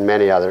seen in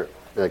many other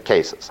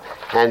cases.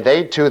 And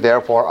they too,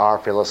 therefore, are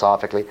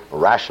philosophically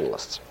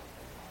rationalists.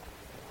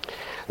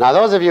 Now,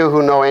 those of you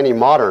who know any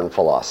modern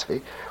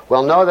philosophy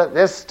will know that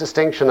this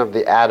distinction of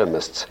the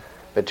atomists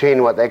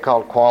between what they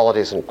call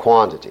qualities and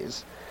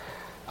quantities,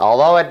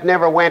 although it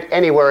never went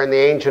anywhere in the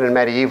ancient and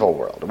medieval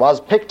world, was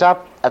picked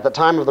up at the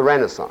time of the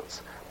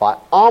Renaissance by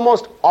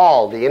almost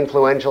all the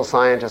influential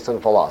scientists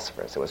and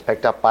philosophers. It was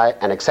picked up by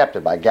and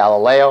accepted by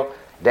Galileo,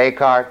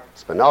 Descartes,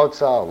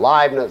 Spinoza,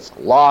 Leibniz,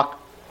 Locke.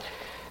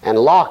 And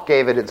Locke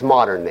gave it its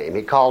modern name.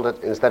 He called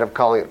it, instead of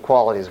calling it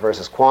qualities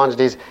versus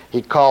quantities,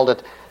 he called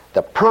it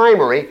the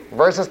primary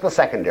versus the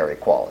secondary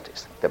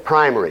qualities. The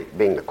primary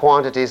being the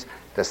quantities,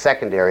 the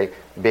secondary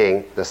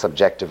being the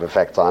subjective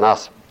effects on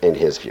us, in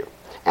his view.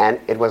 And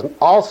it was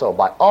also,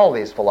 by all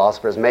these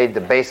philosophers, made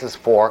the basis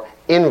for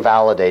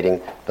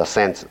invalidating the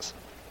senses.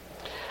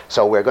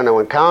 So we're going to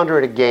encounter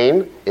it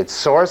again. Its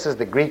source is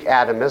the Greek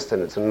atomists,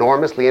 and it's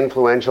enormously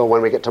influential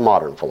when we get to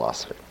modern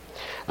philosophy.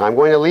 And I'm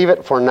going to leave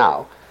it for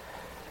now.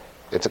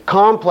 It's a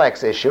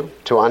complex issue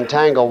to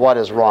untangle what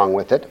is wrong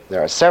with it.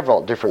 There are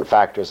several different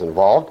factors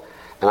involved,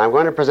 and I'm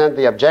going to present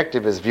the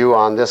objectivist view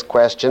on this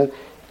question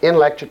in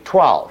Lecture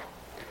 12,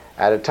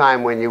 at a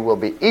time when you will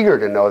be eager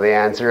to know the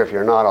answer if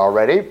you're not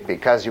already,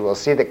 because you will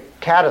see the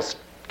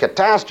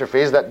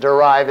catastrophes that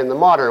derive in the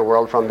modern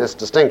world from this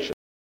distinction.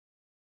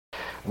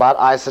 But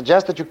I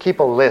suggest that you keep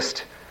a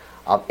list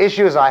of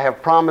issues I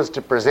have promised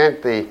to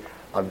present the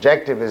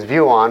objectivist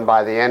view on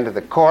by the end of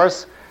the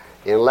course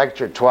in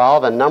Lecture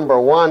 12, and number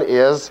 1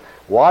 is,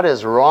 what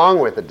is wrong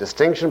with the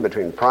distinction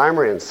between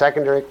primary and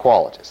secondary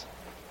qualities?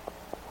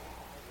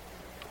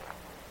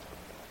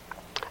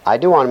 I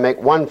do want to make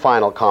one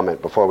final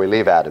comment before we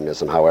leave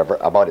atomism, however,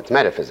 about its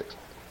metaphysics.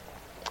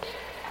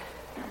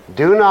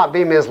 Do not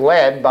be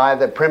misled by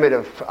the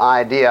primitive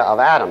idea of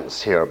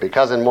atoms here,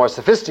 because in more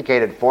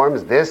sophisticated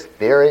forms, this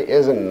theory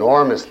is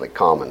enormously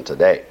common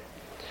today.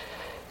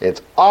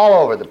 It's all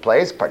over the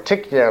place,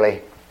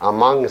 particularly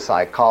among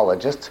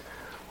psychologists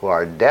who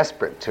are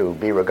desperate to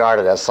be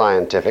regarded as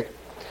scientific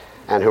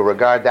and who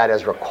regard that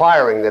as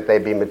requiring that they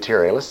be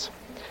materialists.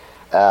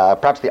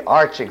 Perhaps the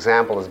arch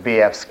example is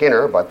B.F.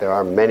 Skinner, but there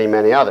are many,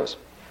 many others.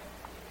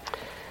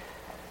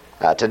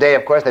 Today,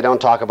 of course, they don't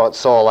talk about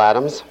soul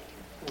atoms,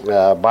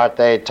 but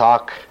they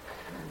talk,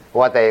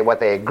 what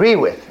they agree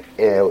with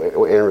in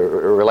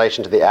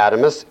relation to the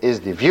atomists is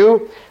the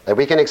view that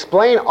we can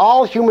explain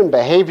all human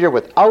behavior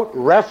without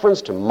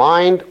reference to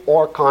mind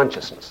or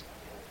consciousness.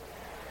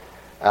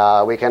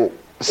 We can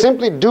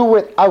simply do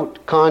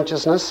without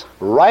consciousness,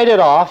 write it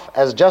off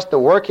as just the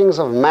workings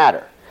of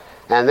matter.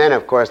 And then,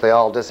 of course, they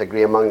all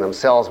disagree among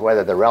themselves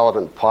whether the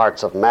relevant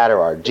parts of matter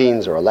are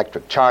genes or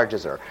electric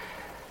charges or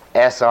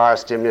SR,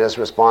 stimulus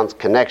response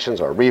connections,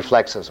 or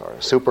reflexes or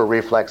super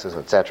reflexes,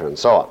 etc., and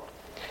so on.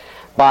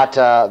 But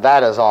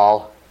that is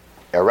all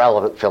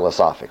irrelevant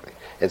philosophically.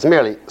 It's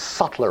merely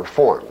subtler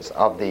forms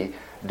of the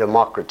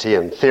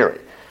Democritean theory.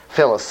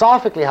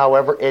 Philosophically,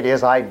 however, it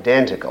is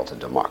identical to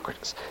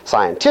Democritus.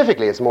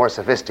 Scientifically, it's more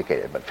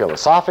sophisticated, but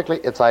philosophically,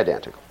 it's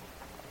identical.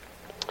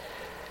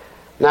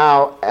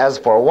 Now, as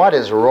for what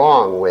is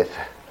wrong with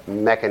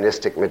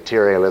mechanistic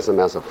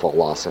materialism as a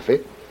philosophy,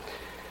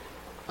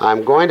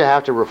 I'm going to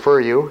have to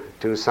refer you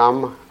to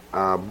some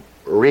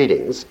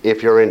readings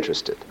if you're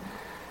interested.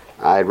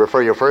 I'd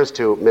refer you first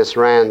to Miss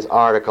Rand's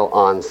article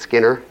on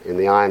Skinner in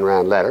the Ayn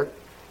Rand letter.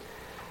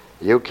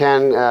 You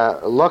can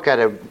look at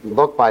a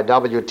book by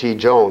W.T.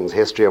 Jones,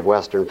 History of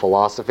Western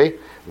Philosophy,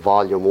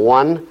 Volume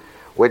 1,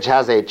 which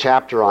has a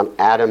chapter on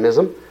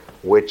atomism,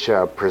 which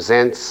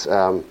presents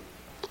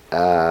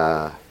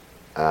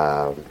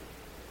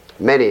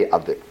many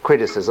of the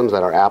criticisms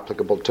that are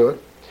applicable to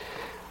it.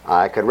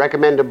 I could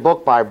recommend a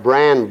book by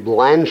Bran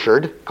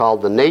Blanchard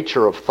called The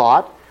Nature of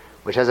Thought,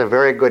 which has a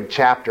very good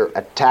chapter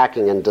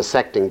attacking and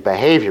dissecting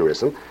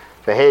behaviorism,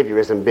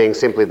 behaviorism being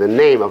simply the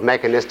name of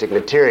mechanistic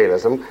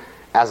materialism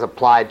as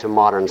applied to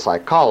modern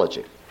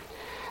psychology.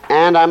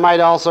 And I might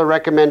also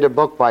recommend a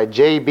book by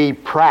J.B.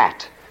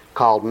 Pratt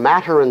called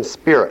Matter and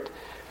Spirit,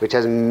 which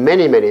has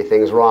many, many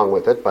things wrong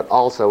with it, but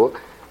also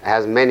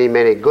has many,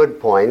 many good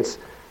points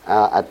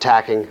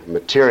attacking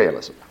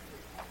materialism.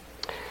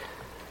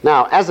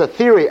 Now, as a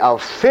theory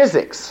of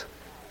physics,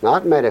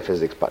 not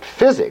metaphysics, but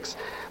physics,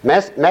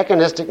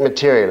 mechanistic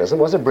materialism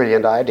was a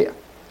brilliant idea.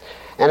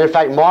 And in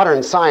fact,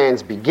 modern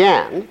science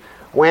began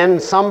when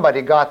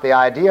somebody got the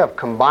idea of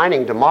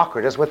combining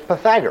Democritus with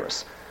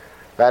Pythagoras.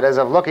 That is,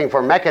 of looking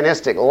for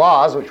mechanistic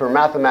laws which were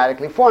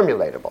mathematically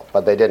formulatable.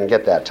 But they didn't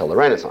get that till the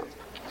Renaissance,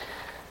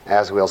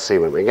 as we'll see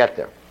when we get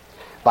there.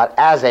 But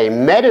as a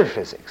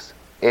metaphysics,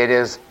 it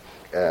is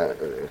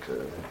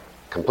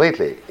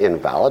completely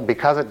invalid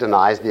because it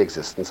denies the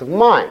existence of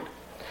mind.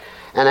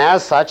 And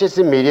as such, it's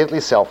immediately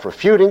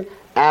self-refuting,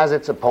 as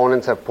its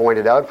opponents have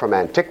pointed out from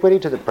antiquity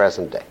to the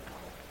present day.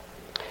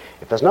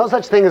 If there's no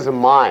such thing as a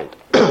mind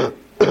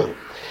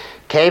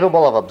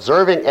capable of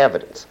observing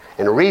evidence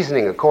and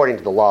reasoning according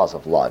to the laws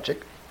of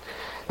logic,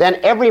 then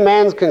every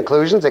man's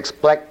conclusions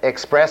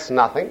express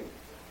nothing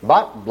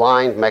but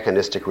blind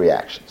mechanistic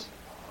reactions.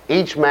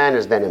 Each man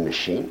is then a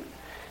machine.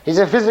 He's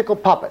a physical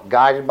puppet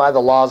guided by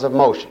the laws of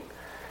motion.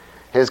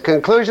 His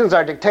conclusions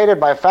are dictated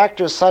by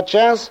factors such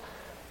as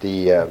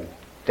the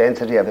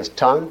density of his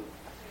tongue,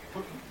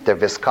 the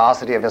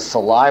viscosity of his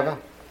saliva,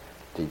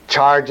 the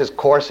charges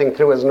coursing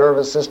through his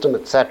nervous system,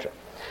 etc.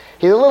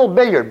 He's a little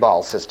billiard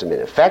ball system,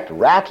 in effect,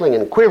 rattling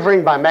and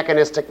quivering by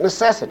mechanistic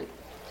necessity.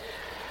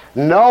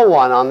 No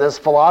one on this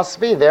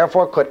philosophy,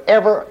 therefore, could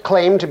ever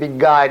claim to be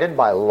guided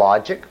by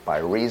logic, by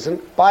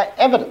reason, by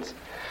evidence,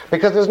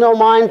 because there's no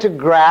mind to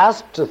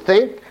grasp, to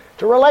think,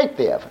 to relate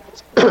the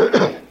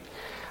evidence.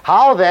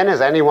 How, then,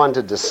 is anyone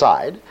to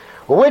decide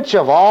which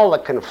of all the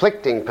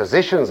conflicting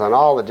positions on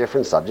all the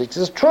different subjects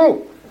is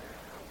true?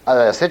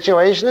 The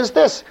situation is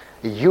this.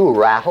 You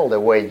rattle the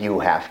way you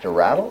have to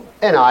rattle,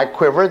 and I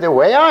quiver the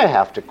way I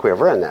have to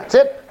quiver, and that's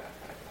it.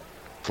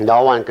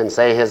 No one can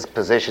say his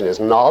position is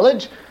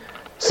knowledge,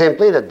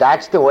 simply that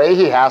that's the way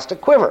he has to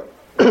quiver.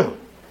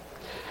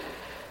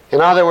 In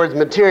other words,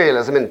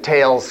 materialism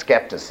entails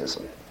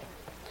skepticism,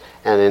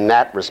 and in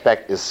that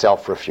respect is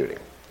self-refuting.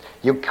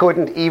 You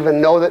couldn't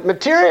even know that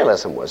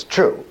materialism was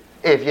true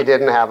if you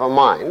didn't have a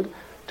mind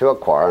to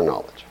acquire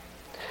knowledge.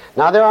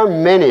 Now, there are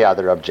many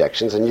other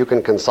objections, and you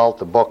can consult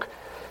the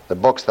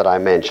books that I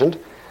mentioned.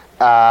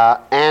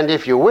 And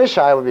if you wish,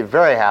 I would be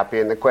very happy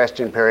in the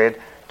question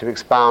period to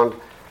expound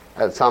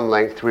at some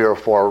length 3 or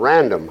 4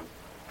 random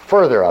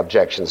further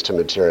objections to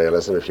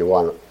materialism if you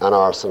want an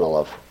arsenal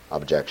of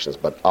objections.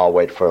 But I'll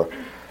wait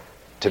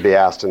to be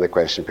asked in the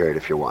question period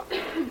if you want.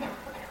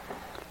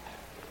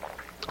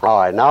 All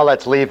right, now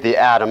let's leave the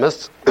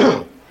atomists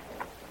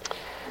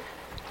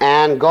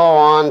and go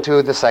on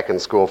to the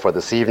second school for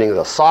this evening,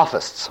 the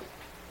sophists.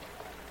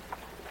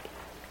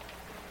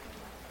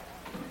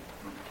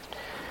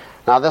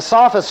 Now, the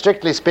sophists,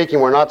 strictly speaking,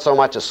 were not so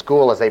much a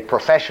school as a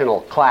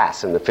professional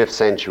class in the 5th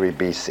century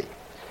BC.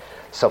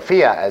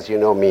 Sophia, as you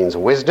know, means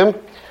wisdom.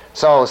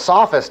 So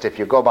sophist, if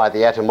you go by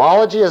the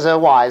etymology, is a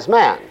wise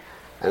man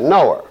and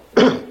knower.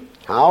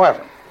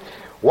 However,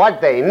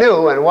 what they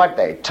knew and what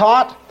they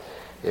taught,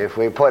 if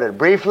we put it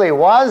briefly,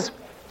 was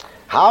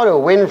how to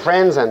win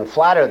friends and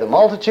flatter the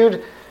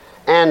multitude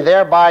and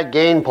thereby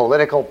gain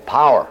political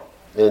power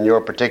in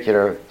your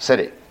particular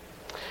city.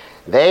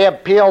 They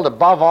appealed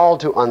above all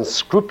to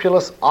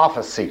unscrupulous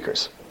office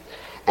seekers,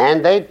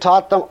 and they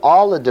taught them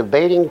all the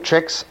debating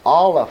tricks,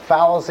 all the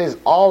fallacies,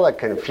 all the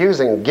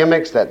confusing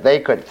gimmicks that they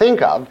could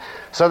think of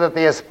so that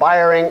the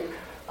aspiring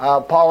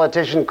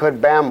politician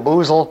could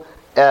bamboozle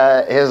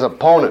his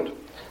opponent.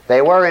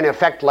 They were, in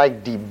effect,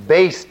 like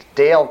debased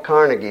Dale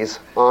Carnegies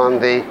on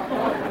the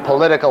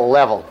political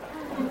level.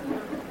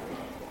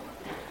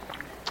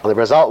 The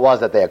result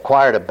was that they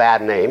acquired a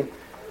bad name,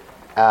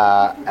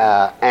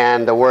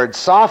 and the word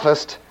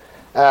sophist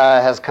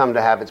has come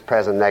to have its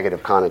present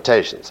negative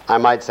connotations. I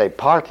might say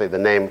partly the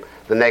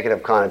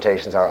negative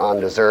connotations are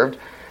undeserved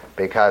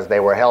because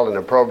they were held in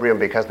opprobrium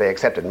because they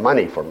accepted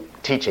money for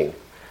teaching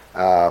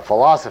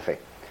philosophy,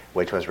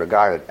 which was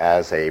regarded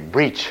as a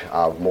breach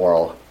of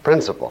moral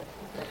principle.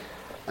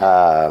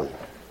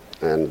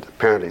 And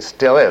apparently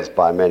still is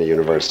by many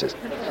universities.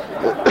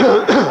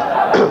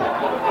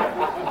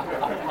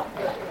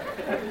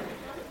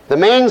 The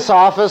main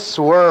sophists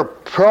were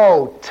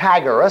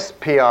Protagoras,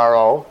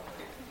 Protagoras.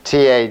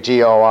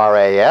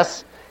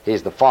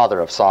 He's the father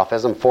of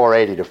sophism,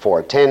 480 to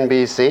 410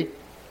 BC.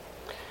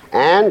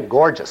 And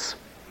Gorgias,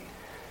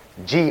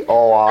 Gorgias,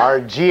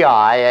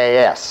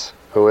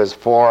 who is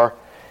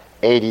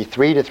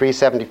 483 to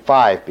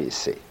 375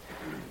 BC.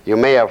 You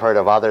may have heard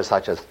of others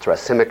such as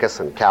Thrasymachus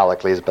and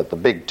Callicles, but the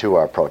big two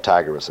are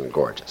Protagoras and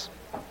Gorgias.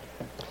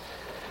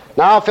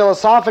 Now,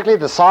 philosophically,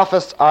 the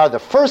sophists are the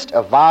first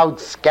avowed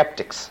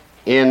skeptics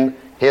in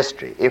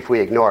history, if we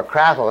ignore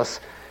Cratylus,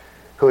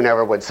 who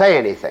never would say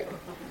anything.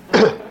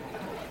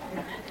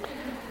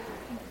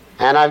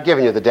 And I've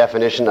given you the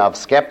definition of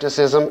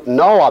skepticism.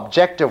 No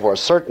objective or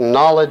certain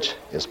knowledge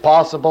is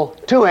possible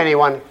to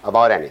anyone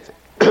about anything.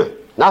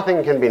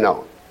 Nothing can be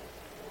known.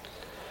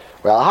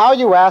 Well, how,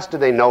 you ask, do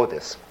they know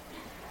this?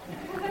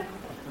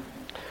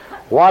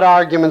 What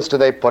arguments do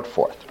they put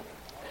forth?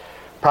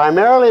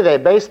 Primarily, they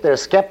base their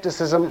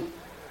skepticism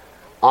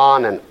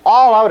on an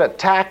all-out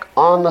attack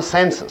on the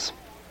senses.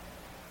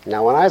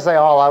 Now, when I say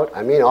all-out,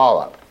 I mean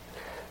all-out.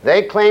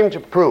 They claim to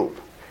prove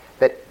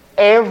that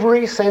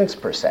every sense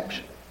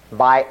perception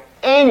by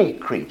any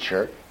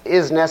creature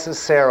is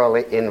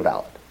necessarily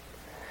invalid.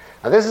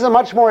 Now, this is a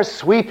much more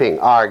sweeping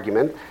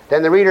argument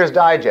than the Reader's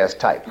Digest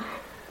type.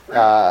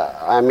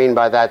 I mean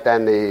by that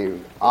than the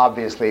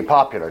obviously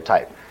popular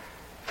type.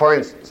 For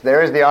instance,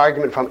 there is the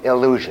argument from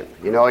illusion.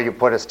 You know, you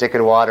put a stick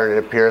in water and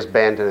it appears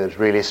bent and it's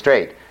really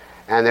straight.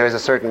 And there is a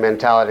certain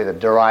mentality that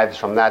derives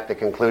from that the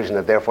conclusion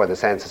that therefore the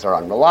senses are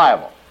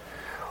unreliable.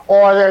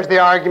 Or there's the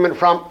argument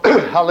from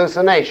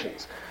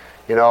hallucinations.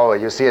 You know,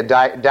 you see a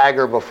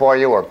dagger before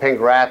you or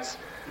pink rats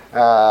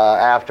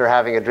after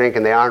having a drink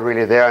and they aren't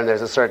really there, and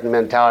there's a certain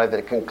mentality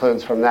that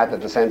concludes from that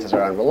the senses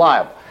are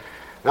unreliable.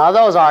 Now,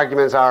 those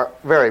arguments are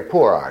very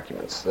poor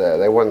arguments.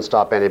 They wouldn't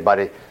stop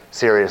anybody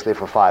seriously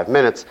for 5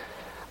 minutes.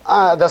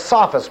 The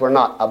sophists were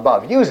not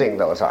above using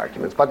those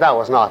arguments, but that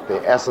was not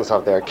the essence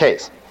of their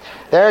case.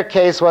 Their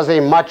case was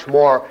a much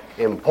more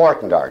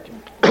important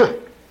argument.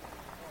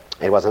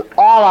 It was an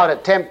all-out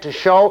attempt to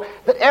show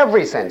that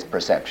every sense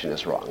perception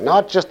is wrong.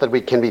 Not just that we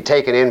can be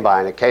taken in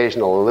by an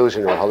occasional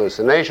illusion or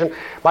hallucination,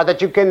 but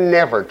that you can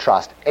never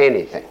trust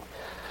anything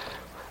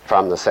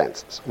from the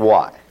senses.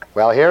 Why?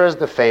 Well, here is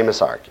the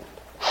famous argument.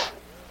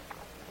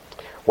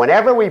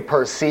 Whenever we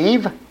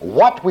perceive,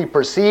 what we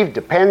perceive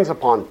depends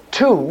upon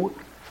 2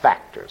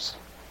 factors.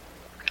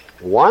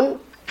 1,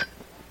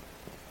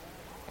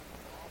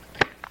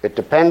 it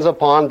depends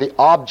upon the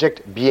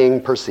object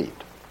being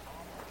perceived.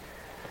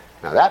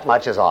 Now, that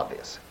much is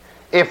obvious.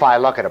 If I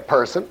look at a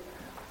person,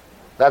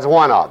 That's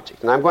one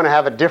object. And I'm going to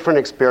have a different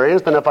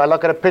experience than if I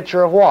look at a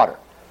pitcher of water,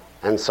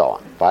 and so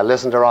on. If I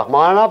listen to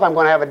Rachmaninoff, I'm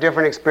going to have a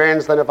different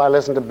experience than if I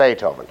listen to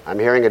Beethoven. I'm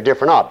hearing a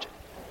different object.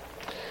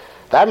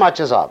 That much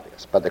is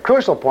obvious. But the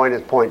crucial point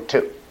is point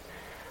 2.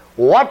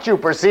 What you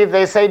perceive,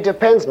 they say,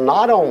 depends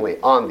not only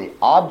on the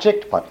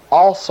object, but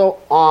also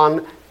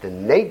on the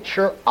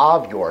nature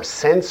of your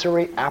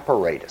sensory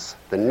apparatus,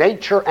 the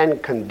nature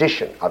and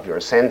condition of your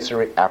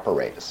sensory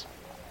apparatus.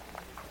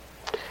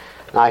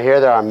 Now here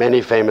there are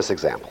many famous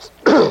examples.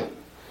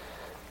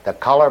 The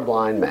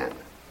colorblind man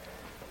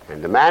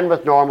and the man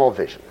with normal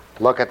vision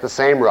look at the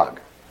same rug,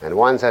 and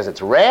one says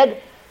it's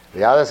red,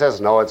 the other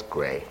says no, it's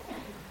gray.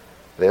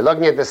 They're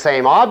looking at the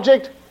same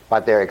object,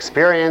 but their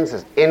experience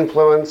is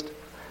influenced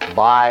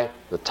by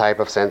the type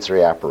of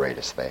sensory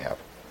apparatus they have.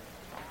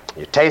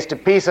 You taste a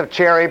piece of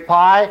cherry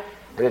pie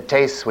and it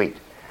tastes sweet.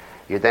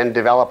 You then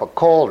develop a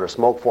cold or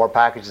smoke 4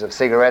 packages of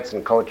cigarettes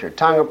and coat your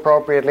tongue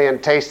appropriately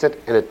and taste it,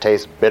 and it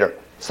tastes bitter.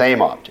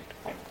 Same object.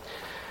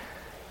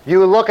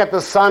 You look at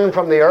the sun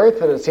from the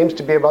earth and it seems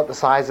to be about the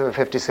size of a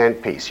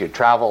 50-cent piece. You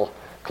travel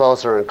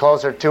closer and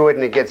closer to it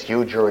and it gets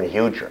huger and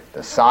huger.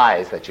 The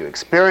size that you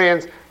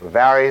experience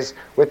varies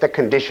with the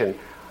condition,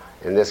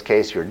 in this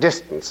case your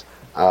distance,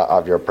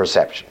 of your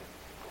perception.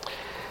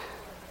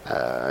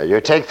 You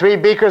take 3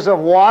 beakers of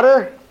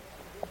water,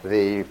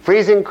 the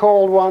freezing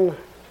cold one,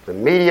 the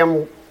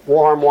medium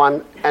warm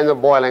one, and the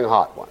boiling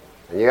hot one.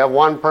 And you have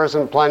one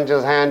person plunge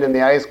his hand in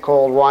the ice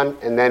cold one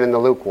and then in the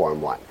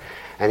lukewarm one.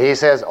 And he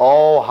says,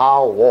 oh,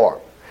 how warm.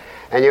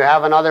 And you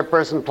have another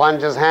person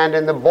plunge his hand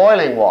in the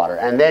boiling water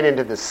and then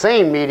into the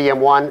same medium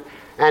one,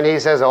 and he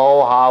says,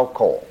 oh, how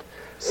cold.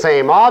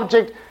 Same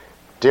object,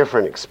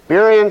 different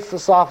experience, the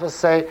sophists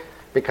say,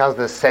 because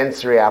the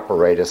sensory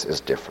apparatus is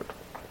different.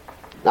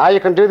 Now you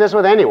can do this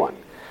with anyone,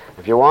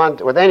 if you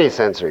want, with any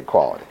sensory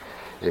quality.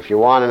 If you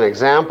want an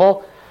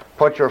example,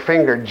 put your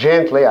finger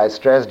gently, I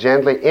stress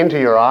gently, into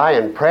your eye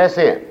and press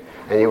in,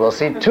 and you will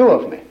see 2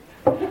 of me.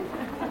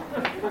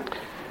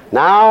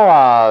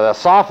 Now, the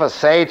sophists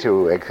say,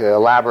 to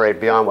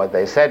elaborate beyond what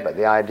they said, but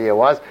the idea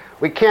was,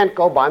 we can't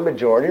go by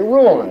majority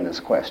rule in this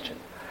question.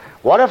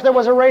 What if there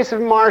was a race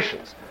of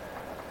Martians,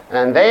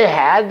 and they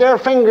had their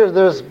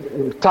fingers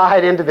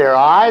tied into their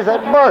eyes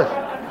at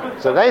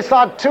birth, so they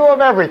saw 2 of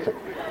everything?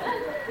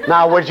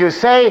 Now, would you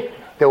say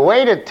the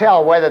way to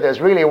tell whether there's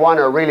really 1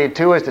 or really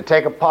 2 is to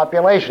take a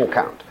population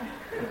count?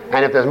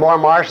 And if there's more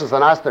Martians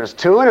than us, there's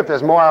 2, and if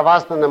there's more of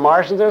us than the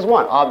Martians, there's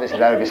 1. Obviously,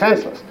 that would be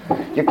senseless.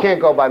 You can't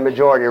go by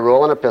majority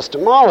rule in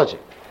epistemology.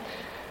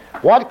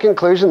 What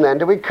conclusion, then,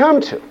 do we come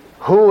to?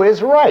 Who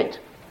is right?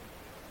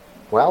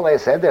 Well, they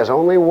said there's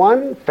only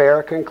one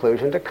fair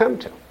conclusion to come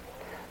to.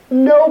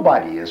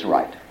 Nobody is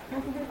right.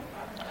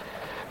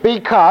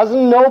 Because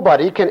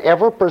nobody can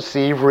ever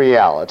perceive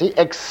reality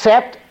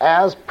except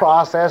as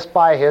processed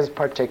by his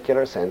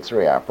particular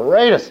sensory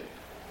apparatus.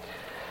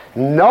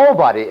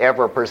 Nobody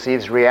ever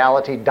perceives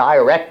reality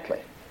directly.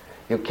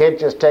 You can't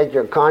just take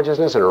your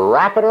consciousness and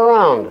wrap it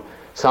around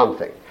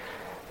something.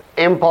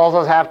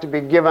 Impulses have to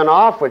be given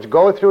off which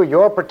go through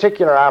your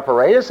particular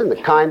apparatus, and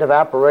the kind of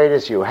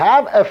apparatus you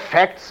have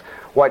affects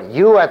what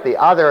you at the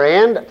other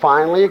end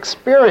finally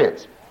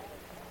experience.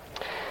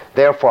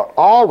 Therefore,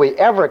 all we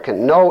ever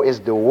can know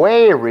is the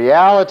way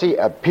reality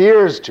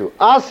appears to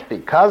us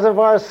because of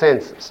our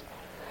senses.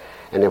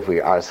 And if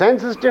our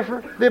senses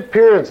differ, the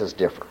appearances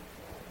differ.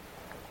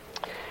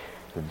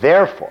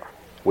 Therefore,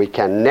 we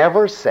can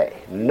never say,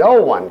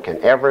 no one can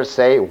ever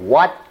say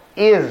what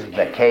is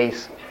the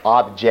case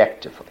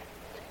objectively,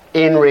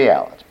 in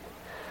reality.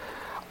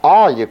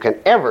 All you can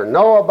ever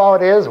know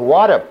about is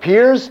what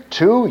appears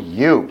to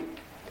you.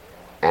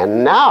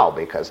 And now,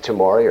 because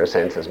tomorrow your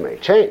senses may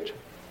change.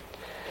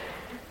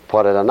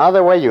 Put it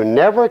another way, you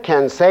never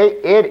can say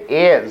it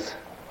is.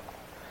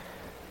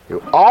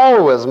 You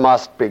always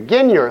must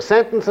begin your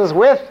sentences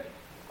with,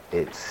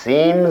 it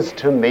seems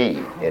to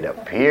me, it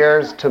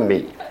appears to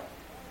me.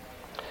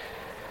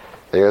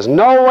 There is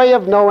no way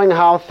of knowing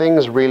how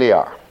things really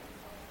are.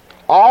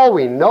 All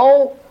we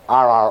know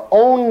are our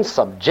own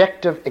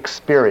subjective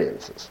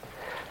experiences,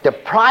 the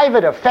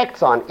private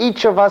effects on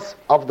each of us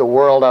of the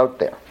world out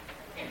there.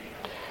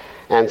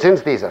 And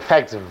since these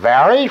effects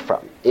vary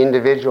from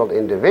individual to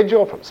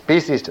individual, from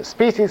species to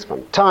species,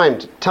 from time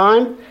to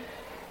time,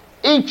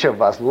 each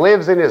of us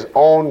lives in his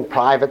own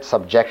private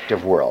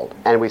subjective world,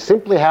 and we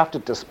simply have to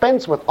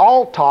dispense with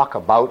all talk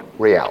about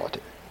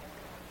reality.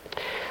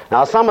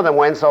 Now, some of them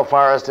went so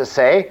far as to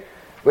say,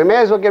 we may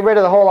as well get rid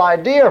of the whole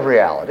idea of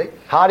reality.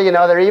 How do you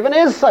know there even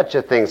is such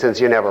a thing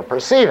since you never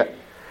perceive it?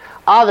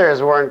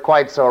 Others weren't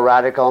quite so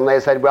radical, and they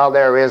said, well,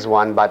 there is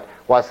one, but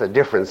what's the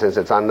difference since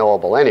it's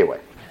unknowable anyway?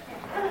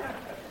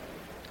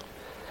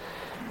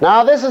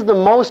 Now, this is the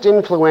most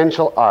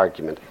influential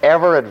argument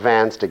ever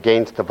advanced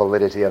against the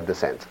validity of the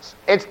senses.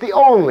 It's the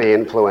only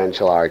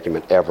influential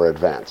argument ever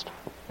advanced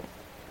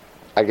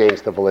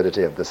against the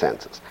validity of the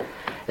senses.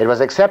 It was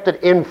accepted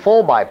in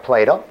full by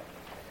Plato,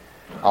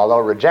 although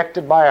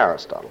rejected by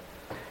Aristotle.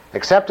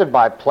 Accepted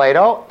by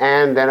Plato,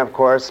 and then, of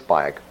course,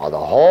 by the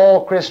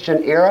whole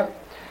Christian era,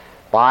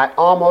 by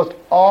almost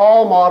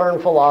all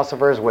modern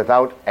philosophers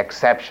without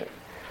exception.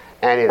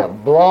 And in a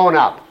blown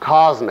up,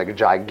 cosmic,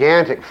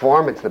 gigantic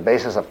form, it's the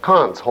basis of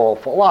Kant's whole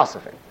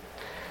philosophy.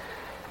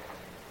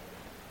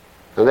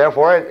 And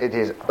therefore, it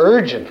is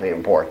urgently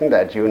important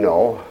that you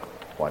know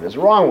what is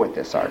wrong with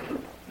this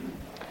argument.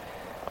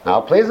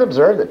 Now, please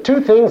observe that two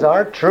things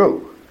are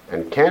true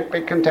and can't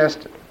be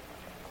contested.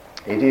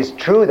 It is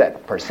true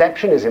that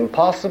perception is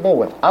impossible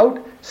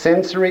without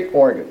sensory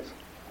organs.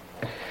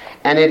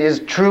 And it is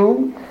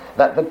true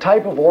that the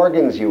type of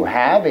organs you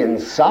have in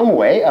some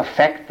way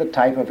affect the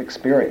type of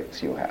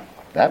experience you have.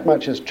 That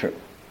much is true.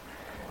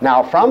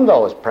 Now, from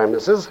those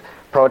premises,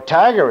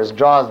 Protagoras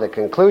draws the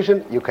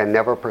conclusion you can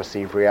never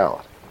perceive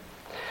reality.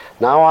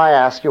 Now I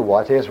ask you,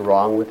 what is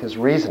wrong with his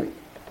reasoning?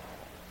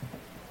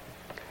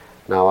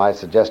 Now I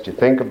suggest you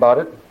think about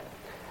it.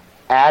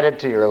 Add it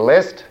to your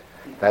list.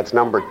 That's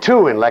number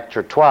 2 in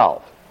lecture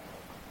 12.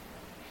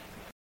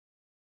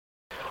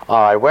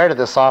 All right, where did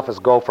the sophists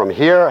go from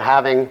here,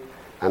 having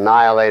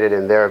annihilated,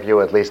 in their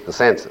view, at least the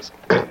senses?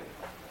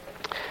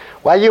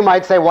 Well, you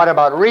might say, what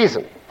about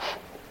reason?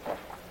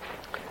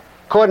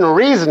 Couldn't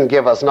reason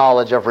give us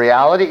knowledge of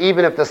reality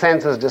even if the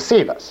senses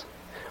deceive us?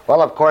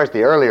 Well, of course,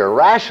 the earlier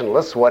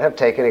rationalists would have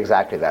taken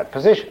exactly that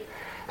position.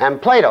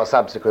 And Plato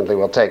subsequently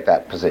will take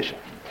that position.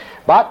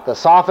 But the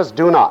sophists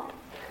do not.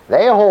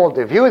 They hold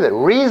the view that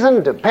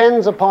reason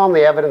depends upon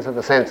the evidence of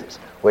the senses,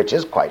 which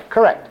is quite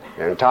correct.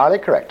 They're entirely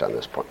correct on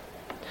this point.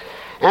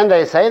 And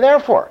they say,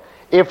 therefore,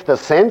 if the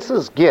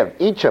senses give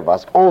each of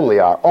us only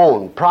our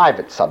own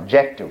private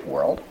subjective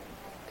world,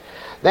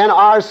 then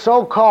our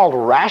so-called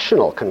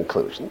rational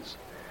conclusions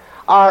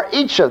are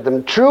each of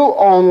them true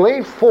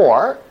only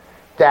for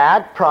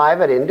that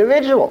private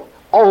individual,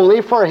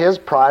 only for his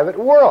private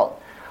world,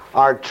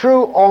 are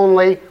true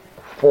only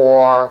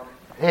for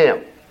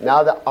him.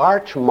 Now, the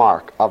arch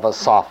mark of a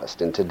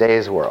sophist in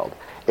today's world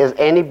is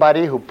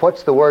anybody who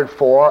puts the word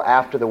for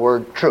after the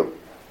word true.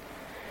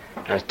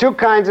 There's two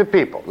kinds of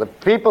people. The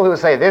people who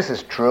say this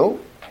is true,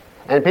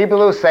 and people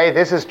who say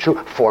this is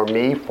true for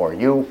me, for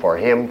you, for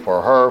him,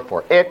 for her,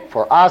 for it,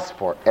 for us,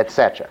 for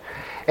etc.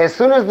 As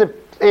soon as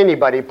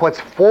anybody puts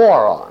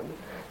for on,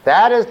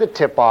 that is the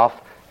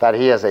tip-off that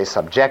he is a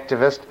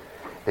subjectivist,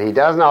 that he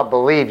does not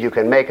believe you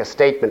can make a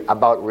statement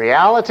about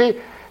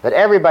reality, that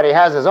everybody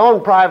has his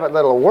own private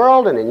little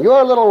world, and in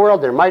your little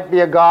world there might be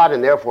a God,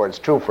 and therefore it's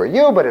true for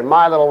you, but in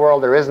my little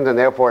world there isn't, and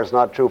therefore it's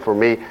not true for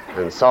me,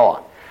 and so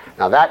on.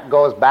 Now that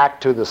goes back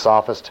to the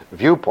sophist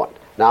viewpoint.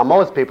 Now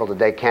most people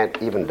today can't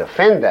even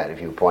defend that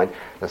viewpoint.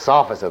 The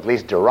sophists at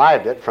least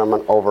derived it from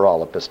an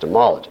overall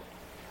epistemology.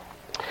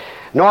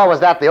 Nor was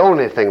that the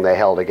only thing they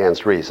held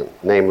against reason,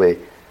 namely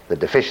the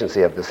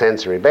deficiency of the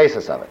sensory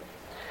basis of it.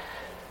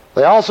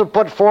 They also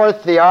put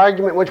forth the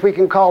argument which we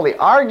can call the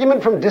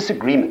argument from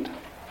disagreement.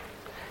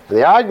 And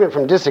the argument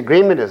from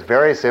disagreement is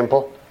very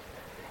simple.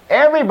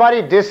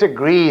 Everybody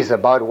disagrees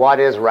about what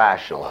is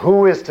rational.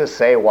 Who is to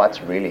say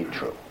what's really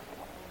true?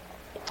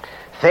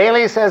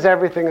 Thales says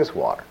everything is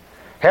water.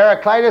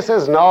 Heraclitus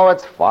says, no,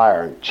 it's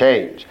fire and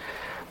change.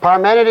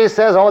 Parmenides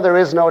says, oh, there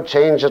is no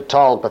change at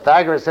all. And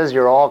Pythagoras says,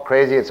 you're all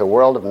crazy, it's a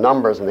world of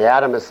numbers. And the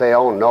atomists say,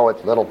 oh, no,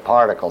 it's little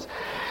particles.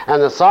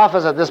 And the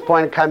sophists at this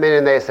point come in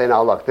and they say,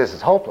 now look, this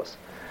is hopeless.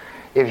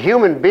 If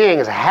human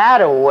beings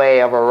had a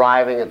way of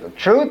arriving at the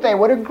truth, they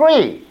would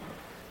agree.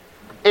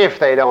 If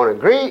they don't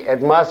agree,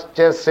 it must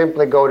just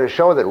simply go to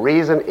show that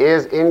reason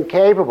is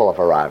incapable of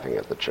arriving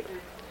at the truth.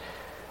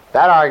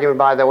 That argument,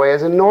 by the way,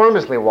 is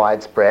enormously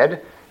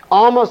widespread,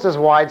 almost as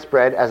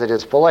widespread as it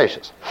is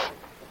fallacious.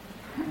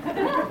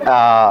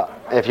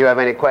 If you have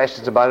any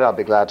questions about it, I'll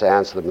be glad to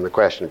answer them in the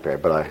question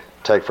period, but I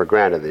take for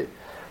granted the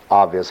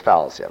obvious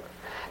fallacy of it.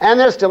 And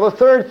there's still a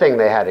third thing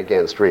they had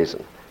against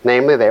reason.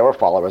 Namely, they were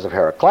followers of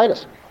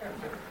Heraclitus.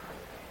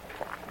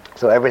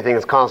 So everything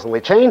is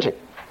constantly changing.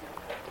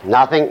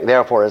 Nothing,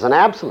 therefore, is an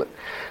absolute.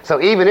 So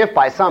even if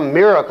by some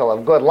miracle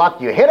of good luck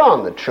you hit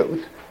on the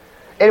truth,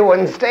 it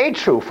wouldn't stay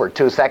true for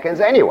 2 seconds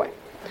anyway.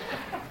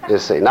 You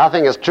see,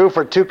 nothing is true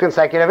for 2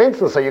 consecutive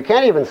instants, so you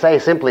can't even say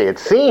simply it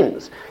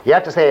seems. You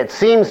have to say it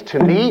seems to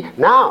me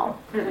now.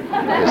 You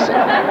see.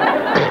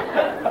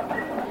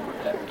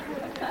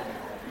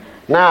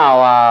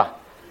 Now,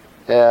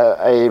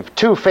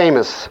 two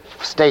famous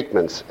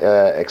statements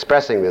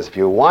expressing this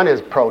view. One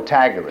is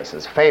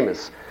Protagoras'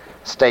 famous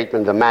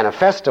statement, the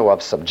Manifesto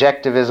of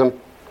Subjectivism.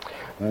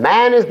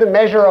 Man is the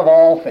measure of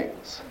all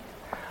things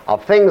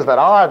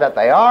that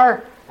they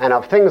are, and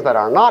of things that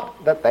are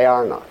not, that they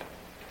are not.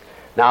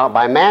 Now,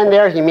 by man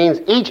there, he means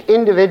each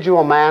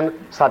individual man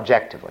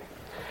subjectively.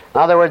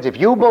 In other words, if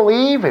you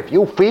believe, if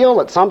you feel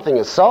that something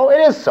is so, it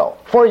is so,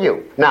 for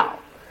you, now.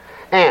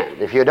 And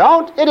if you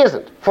don't, it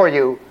isn't, for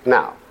you,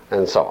 now,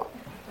 and so on.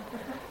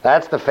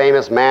 That's the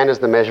famous man is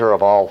the measure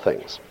of all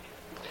things.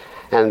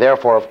 And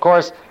therefore, of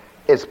course,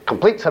 it's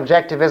complete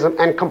subjectivism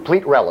and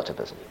complete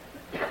relativism.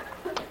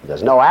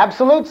 There's no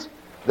absolutes,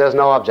 there's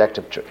no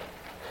objective truth.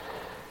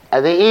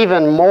 And the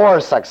even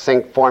more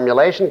succinct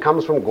formulation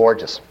comes from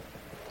Gorgias,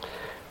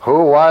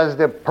 who was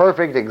the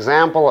perfect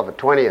example of a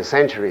 20th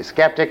century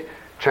skeptic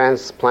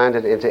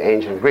transplanted into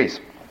ancient Greece.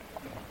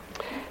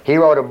 He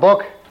wrote a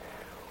book.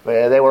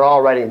 They were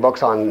all writing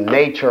books on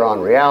nature,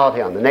 on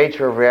reality, on the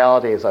nature of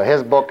reality. So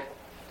his book,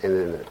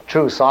 in the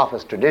true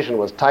sophist tradition,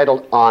 was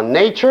titled On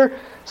Nature,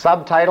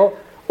 subtitle,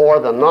 or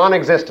the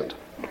Non-Existent.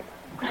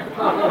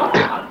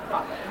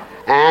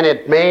 And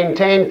it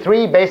maintained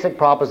three basic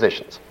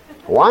propositions.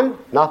 One,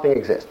 nothing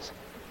exists.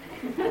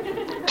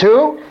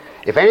 Two,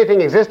 if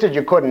anything existed,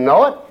 you couldn't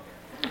know it.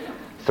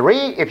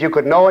 Three, if you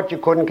could know it, you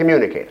couldn't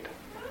communicate it.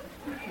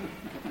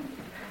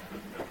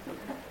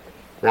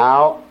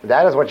 Now,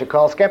 that is what you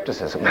call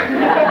skepticism.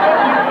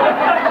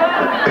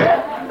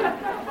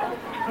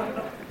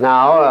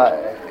 Now,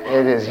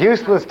 it is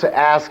useless to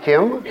ask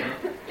him,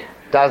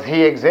 does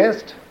he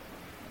exist?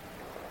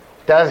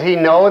 Does he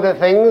know the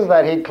things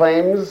that he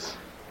claims?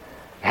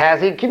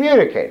 Has he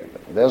communicated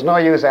them? There's no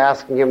use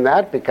asking him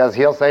that, because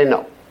he'll say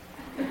no.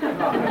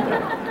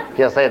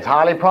 He'll say it's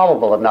highly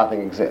probable that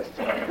nothing exists.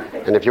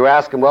 And if you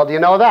ask him, well, do you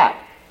know that?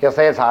 He'll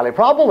say it's highly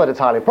probable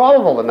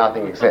that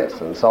nothing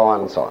exists, and so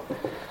on and so on.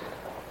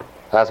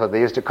 That's what they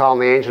used to call in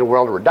the ancient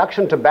world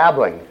reduction to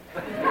babbling.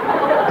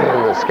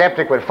 And the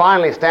skeptic would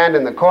finally stand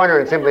in the corner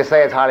and simply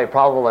say it's highly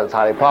probable, and it's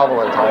highly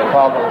probable, and it's highly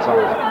probable, and so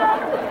on.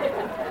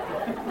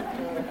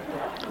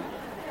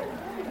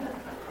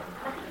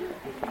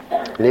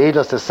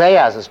 Needless to say,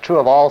 as is true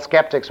of all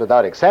skeptics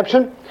without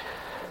exception,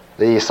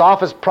 the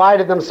sophists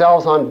prided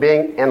themselves on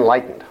being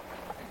enlightened,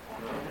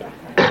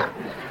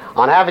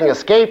 on having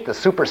escaped the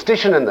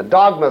superstition and the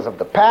dogmas of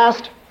the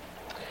past.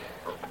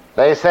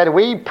 They said,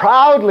 we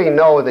proudly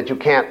know that you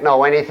can't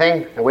know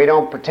anything, and we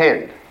don't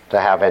pretend to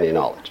have any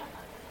knowledge.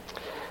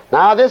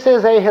 Now, this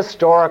is a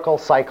historical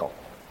cycle.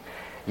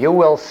 You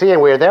will see,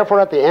 and we are therefore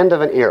at the end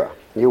of an era,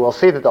 you will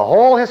see that the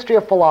whole history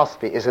of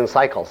philosophy is in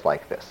cycles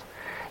like this.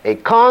 A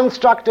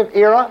constructive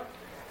era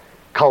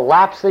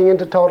collapsing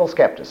into total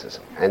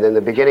skepticism, and then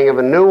the beginning of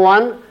a new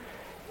one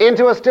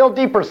into a still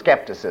deeper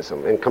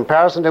skepticism, in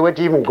comparison to which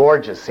even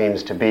Gorgias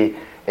seems to be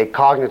a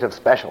cognitive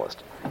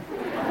specialist.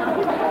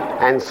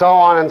 And so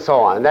on and so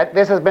on.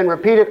 This has been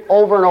repeated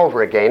over and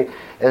over again.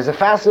 There's a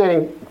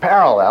fascinating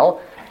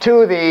parallel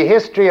to the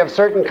history of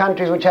certain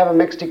countries which have a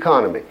mixed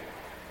economy.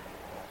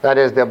 That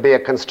is, there'll be a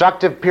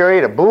constructive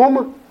period, a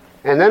boom,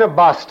 and then a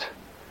bust,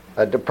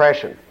 a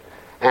depression.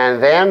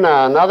 And then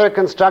another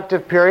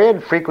constructive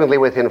period, frequently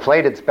with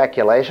inflated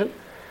speculation,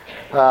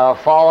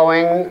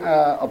 following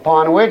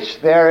upon which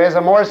there is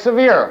a more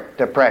severe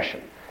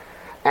depression.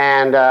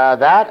 And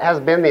that has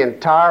been the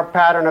entire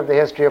pattern of the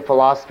history of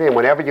philosophy. And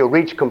whenever you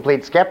reach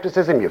complete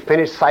skepticism, you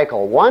finish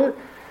cycle one.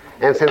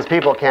 And since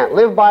people can't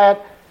live by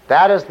it,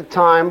 that is the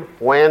time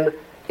when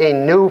a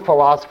new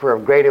philosopher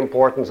of great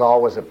importance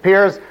always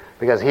appears,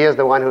 because he is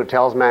the one who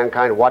tells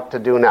mankind what to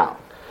do now.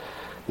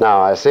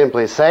 Now, I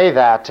simply say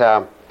that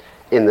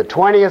in the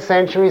 20th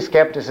century,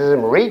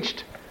 skepticism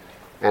reached,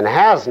 and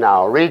has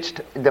now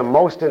reached, the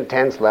most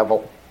intense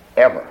level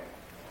ever,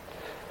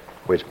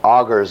 which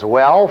augurs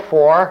well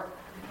for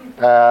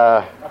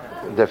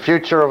the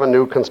future of a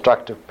new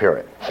constructive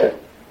period.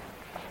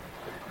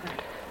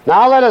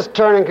 Now let us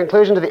turn in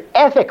conclusion to the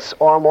ethics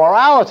or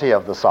morality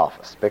of the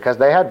sophists, because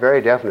they had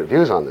very definite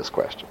views on this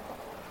question.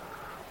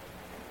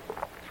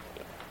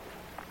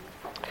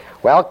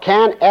 Well,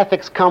 can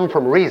ethics come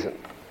from reason?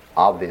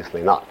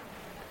 Obviously not.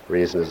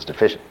 Reason is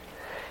deficient.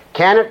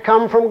 Can it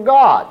come from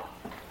God?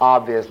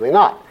 Obviously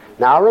not.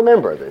 Now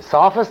remember, the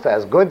sophists,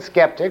 as good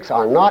skeptics,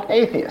 are not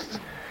atheists.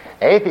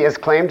 Atheists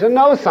claim to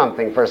know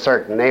something for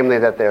certain, namely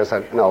that there's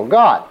no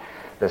God.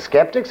 The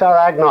skeptics are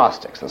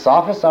agnostics. The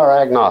sophists are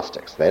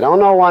agnostics. They don't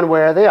know one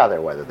way or the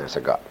other whether there's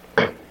a God.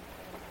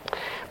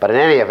 But in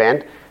any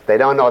event, they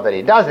don't know that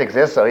he does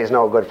exist, so he's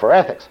no good for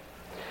ethics.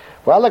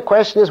 Well, the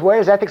question is, where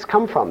does ethics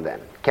come from then?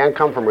 It can't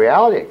come from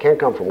reality. It can't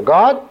come from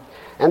God.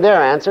 And their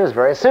answer is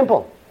very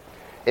simple.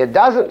 It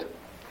doesn't.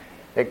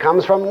 It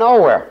comes from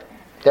nowhere.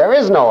 There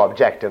is no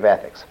objective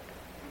ethics.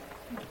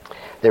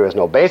 There is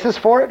no basis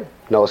for it,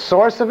 no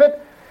source of it,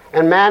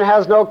 and man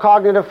has no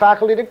cognitive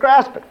faculty to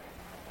grasp it.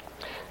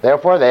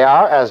 Therefore, they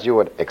are, as you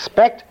would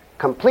expect,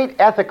 complete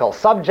ethical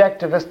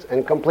subjectivists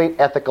and complete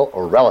ethical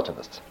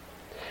relativists.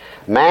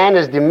 Man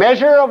is the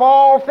measure of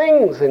all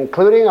things,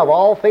 including of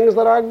all things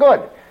that are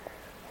good.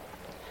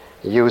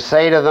 You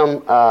say to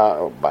them,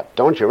 but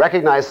don't you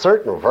recognize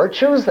certain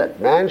virtues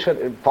that man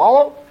should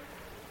follow?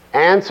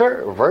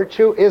 Answer,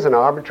 virtue is an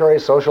arbitrary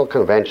social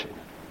convention.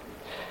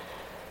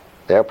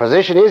 Their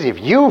position is, if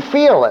you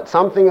feel that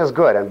something is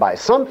good, and by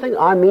something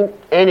I mean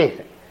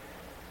anything,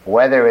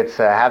 whether it's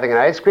having an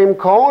ice cream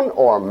cone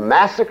or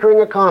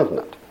massacring a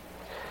continent,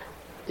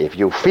 if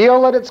you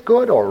feel that it's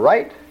good or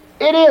right,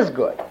 it is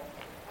good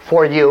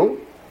for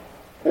you.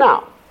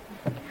 Now,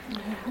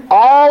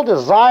 all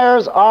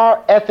desires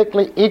are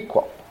ethically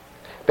equal,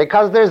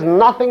 because there's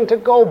nothing to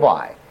go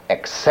by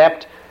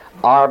except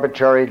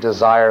arbitrary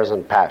desires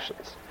and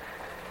passions.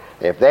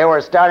 If they were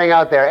starting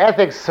out their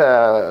ethics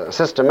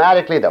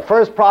systematically, the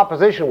first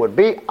proposition would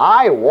be,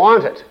 I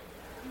want it,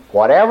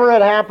 whatever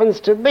it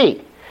happens to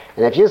be.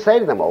 And if you say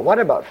to them, well, what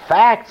about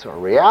facts or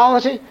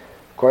reality?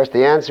 Of course,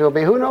 the answer will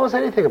be, who knows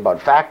anything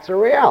about facts or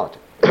reality?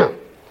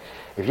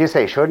 If you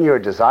say, shouldn't your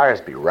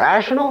desires be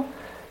rational?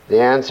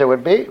 The answer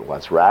would be,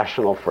 what's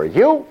rational for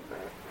you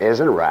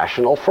isn't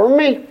rational for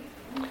me.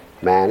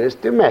 Man is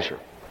to measure.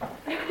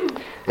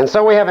 And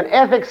so we have an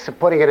ethics,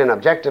 putting it in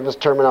objectivist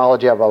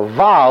terminology, of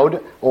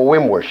avowed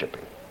whim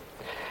worshipping.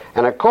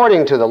 And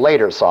according to the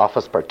later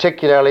sophists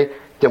particularly,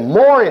 the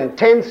more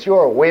intense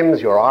your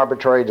whims, your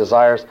arbitrary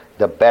desires,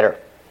 the better.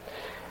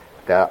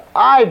 The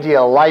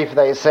ideal life,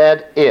 they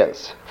said,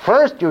 is,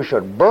 first you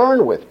should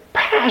burn with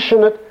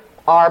passionate,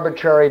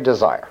 arbitrary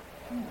desire,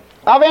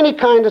 of any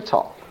kind at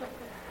all,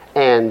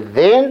 and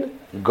then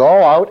go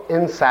out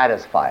and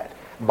satisfy it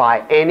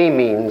by any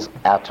means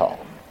at all.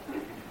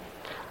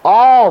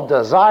 All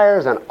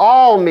desires and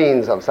all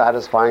means of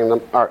satisfying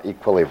them are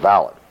equally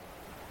valid.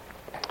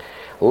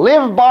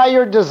 Live by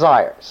your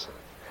desires.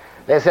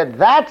 They said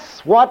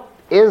that's what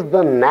is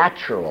the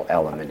natural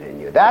element in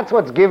you. That's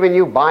what's given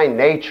you by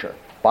nature,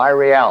 by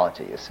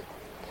reality, you see.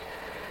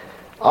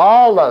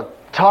 All the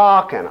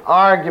talk and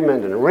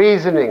argument and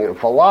reasoning and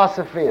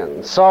philosophy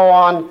and so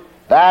on,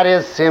 that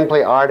is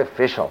simply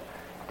artificial.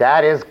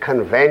 That is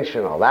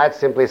conventional. That's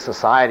simply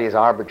society's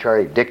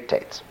arbitrary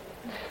dictates.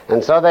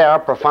 And so they are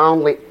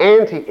profoundly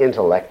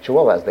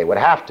anti-intellectual, as they would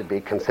have to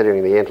be,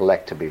 considering the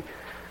intellect to be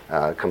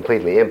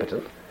completely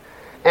impotent.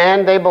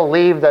 And they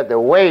believe that the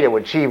way to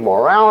achieve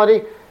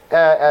morality,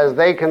 as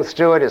they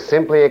construe it, is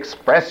simply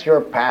express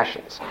your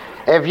passions,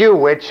 a view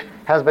which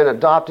has been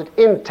adopted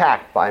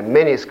intact by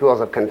many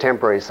schools of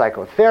contemporary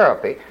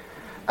psychotherapy.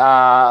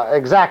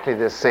 Exactly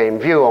this same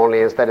view,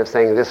 only instead of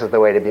saying this is the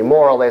way to be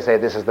moral, they say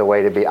this is the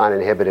way to be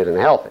uninhibited and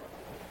healthy.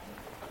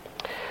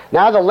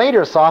 Now the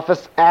later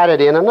sophists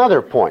added in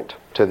another point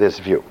to this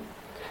view.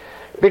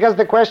 Because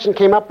the question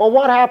came up, well,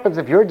 what happens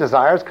if your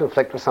desires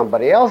conflict with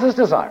somebody else's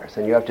desires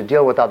and you have to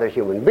deal with other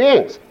human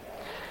beings?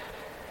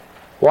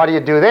 What do you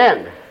do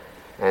then?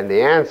 And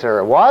the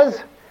answer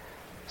was,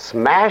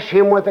 smash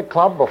him with a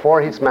club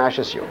before he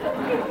smashes you.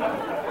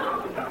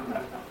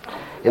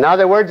 In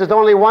other words, there's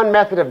only one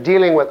method of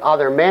dealing with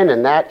other men,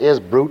 and that is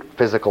brute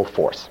physical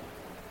force.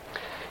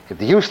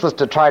 It's useless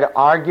to try to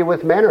argue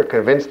with men or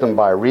convince them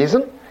by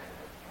reason,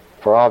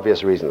 for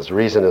obvious reasons.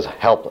 Reason is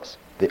helpless.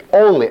 The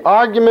only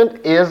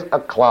argument is a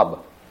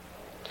club.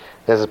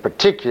 This is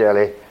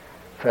particularly,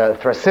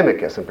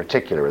 Thrasymachus in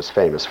particular is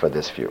famous for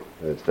this view.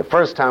 It's the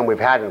first time we've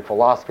had in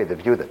philosophy the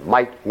view that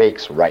might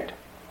makes right.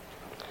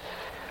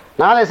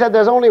 Now they said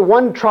there's only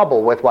one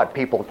trouble with what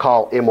people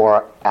call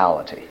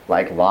immorality,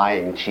 like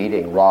lying,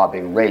 cheating,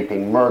 robbing,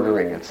 raping,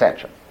 murdering,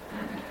 etc.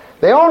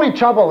 The only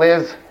trouble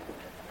is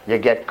you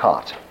get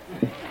caught.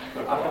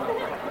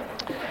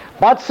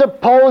 But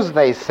suppose,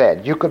 they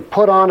said, you could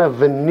put on a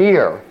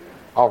veneer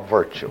of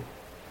virtue.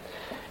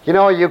 You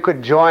know, you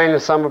could join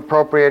some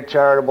appropriate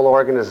charitable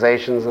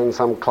organizations and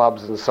some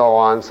clubs and so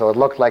on, so it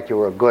looked like you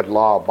were a good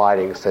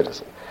law-abiding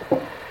citizen.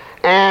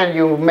 And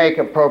you make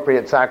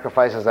appropriate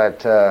sacrifices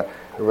at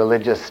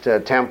religious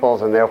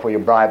temples, and therefore you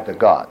bribe the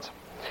gods.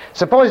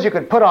 Suppose you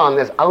could put on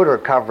this outer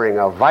covering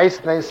of vice,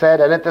 they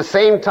said, and at the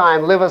same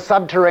time live a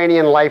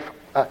subterranean life,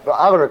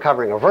 outer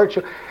covering of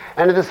virtue,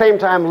 and at the same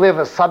time live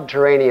a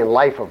subterranean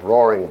life of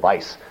roaring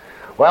vice.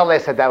 Well, they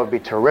said that would be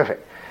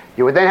terrific.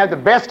 You would then have the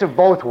best of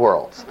both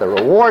worlds, the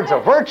rewards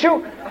of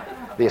virtue,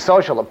 the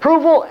social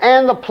approval,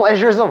 and the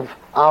pleasures of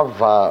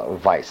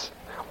vice.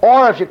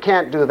 Or if you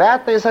can't do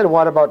that, they said,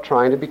 what about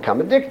trying to become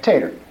a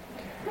dictator?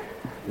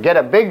 Get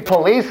a big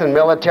police and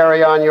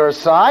military on your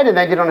side, and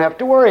then you don't have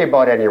to worry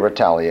about any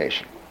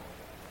retaliation.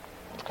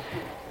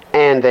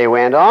 And they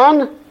went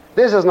on,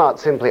 this is not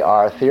simply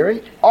our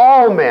theory.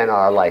 All men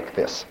are like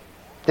this.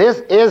 This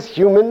is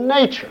human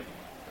nature.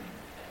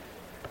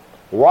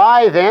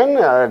 Why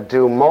then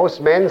do most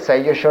men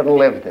say you shouldn't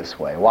live this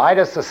way? Why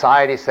does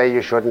society say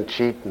you shouldn't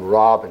cheat and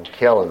rob and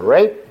kill and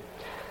rape?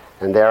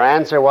 And their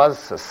answer was,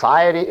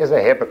 society is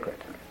a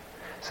hypocrite.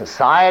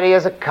 Society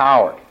is a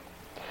coward.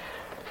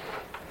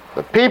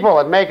 The people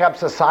that make up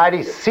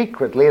society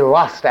secretly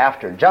lust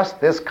after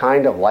just this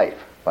kind of life,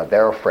 but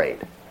they're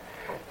afraid.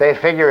 They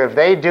figure if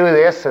they do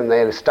this and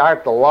they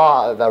start the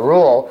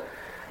rule,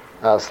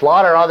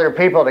 slaughter other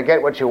people to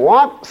get what you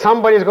want,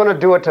 somebody's going to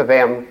do it to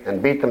them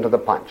and beat them to the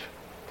punch.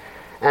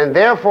 And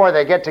therefore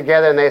they get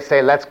together and they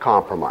say, let's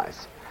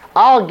compromise.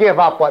 I'll give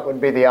up what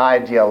would be the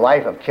ideal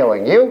life of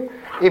killing you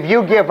if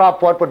you give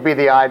up what would be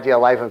the ideal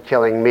life of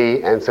killing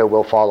me, and so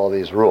we'll follow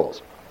these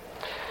rules.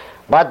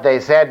 But they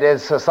said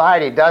as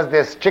society does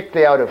this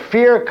strictly out of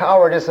fear,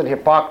 cowardice, and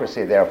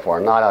hypocrisy, therefore,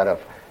 not out of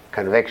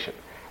conviction.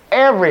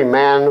 Every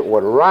man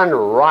would run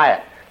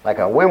riot like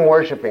a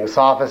whim-worshipping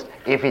sophist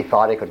if he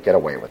thought he could get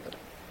away with it.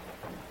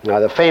 Now,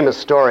 the famous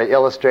story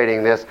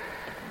illustrating this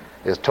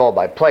is told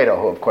by Plato,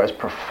 who, of course,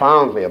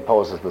 profoundly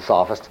opposes the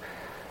sophists.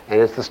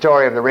 And it's the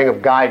story of the ring of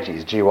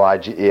Gyges,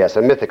 G-Y-G-E-S,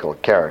 a mythical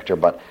character,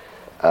 but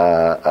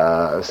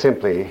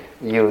simply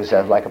used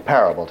as like a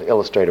parable to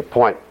illustrate a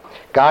point.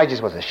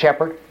 Gyges was a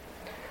shepherd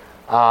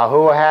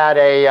who had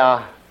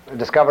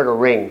discovered a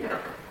ring.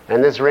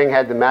 And this ring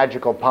had the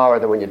magical power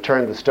that when you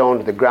turned the stone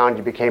to the ground,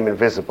 you became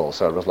invisible.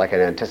 So it was like an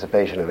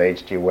anticipation of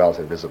H.G. Wells'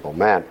 Invisible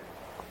Man.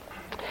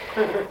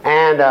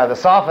 And the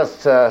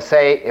sophists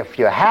say if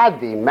you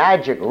had the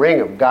magic ring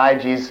of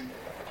Gyges,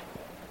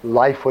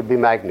 life would be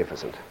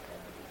magnificent.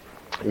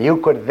 You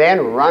could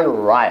then run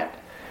riot.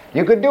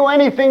 You could do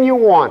anything you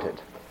wanted,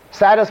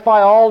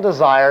 satisfy all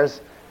desires,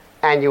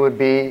 and you would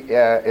be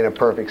in a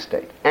perfect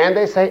state. And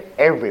they say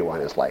everyone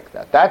is like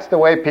that. That's the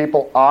way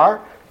people are.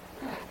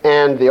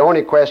 And the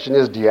only question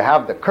is, do you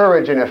have the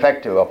courage, in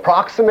effect, to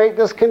approximate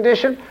this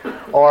condition,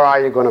 or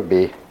are you going to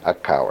be a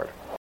coward?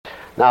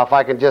 Now, if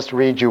I can just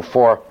read you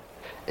for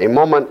a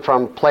moment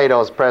from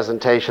Plato's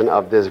presentation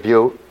of this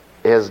view.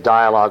 His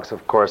dialogues,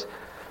 of course,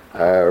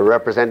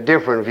 represent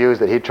different views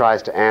that he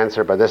tries to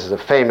answer, but this is a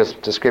famous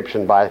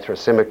description by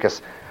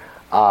Thrasymachus,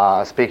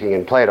 speaking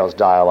in Plato's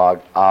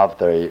dialogue, of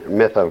the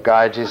myth of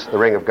Gyges, the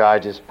ring of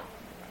Gyges.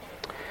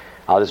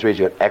 I'll just read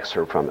you an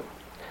excerpt from it.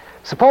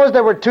 Suppose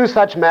there were two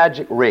such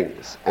magic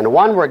rings, and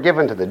one were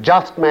given to the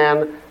just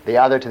man, the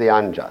other to the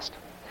unjust.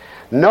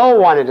 No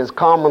one, it is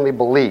commonly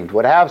believed,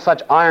 would have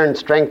such iron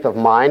strength of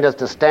mind as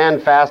to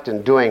stand fast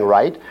in doing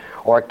right,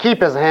 or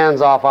keep his hands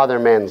off other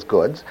men's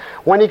goods,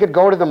 when he could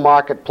go to the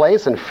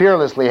marketplace and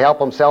fearlessly help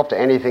himself to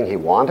anything he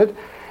wanted,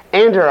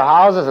 enter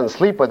houses and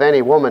sleep with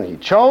any woman he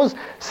chose,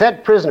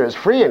 set prisoners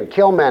free and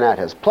kill men at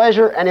his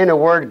pleasure, and in a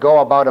word, go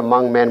about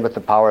among men with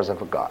the powers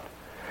of a god.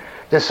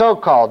 The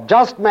so-called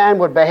just man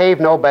would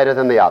behave no better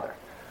than the other.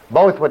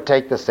 Both would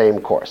take the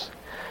same course.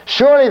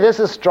 Surely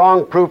this is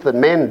strong proof that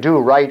men do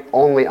right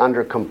only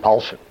under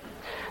compulsion.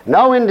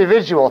 No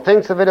individual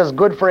thinks of it as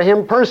good for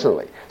him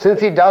personally, since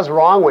he does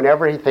wrong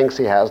whenever he thinks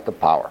he has the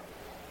power.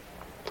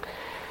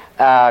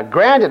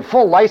 Granted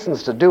full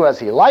license to do as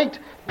he liked,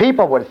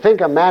 people would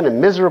think a man a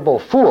miserable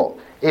fool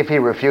if he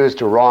refused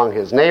to wrong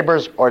his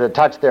neighbors or to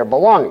touch their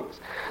belongings,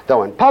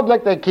 though in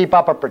public they keep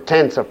up a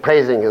pretense of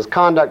praising his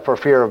conduct for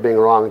fear of being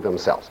wronged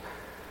themselves.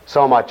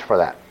 So much for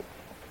that.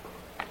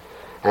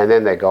 And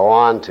then they go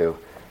on to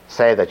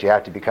say that you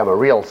have to become a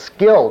real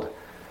skilled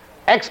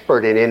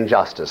expert in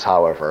injustice,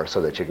 however, so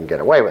that you can get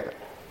away with it.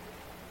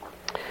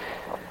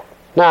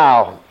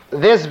 Now,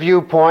 this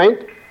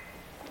viewpoint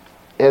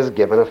is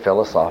given a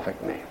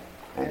philosophic name,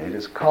 and it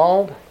is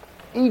called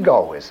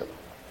egoism.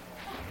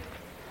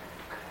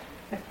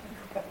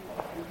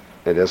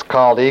 It is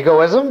called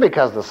egoism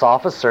because the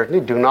sophists certainly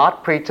do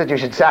not preach that you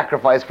should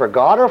sacrifice for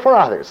God or for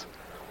others.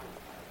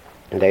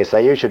 And they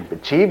say you should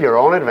achieve your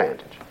own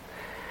advantage.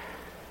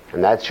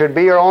 And that should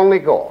be your only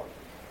goal.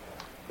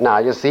 Now,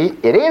 you see,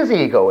 it is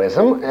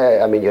egoism.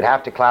 You'd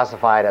have to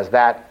classify it as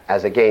that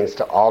as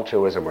against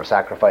altruism or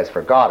sacrifice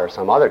for God or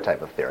some other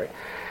type of theory.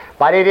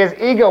 But it is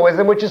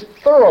egoism which is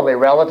thoroughly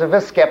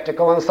relativist,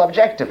 skeptical, and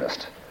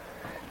subjectivist.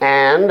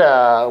 And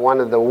one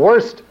of the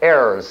worst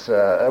errors,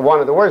 one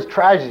of the worst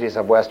tragedies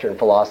of Western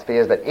philosophy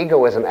is that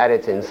egoism at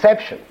its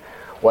inception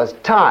was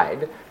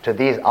tied to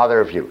these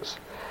other views.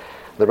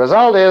 The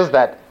result is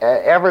that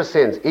ever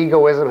since,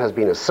 egoism has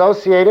been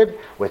associated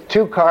with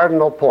two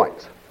cardinal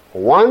points.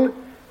 One,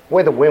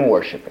 with whim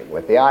worshipping,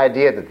 with the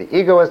idea that the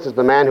egoist is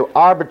the man who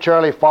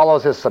arbitrarily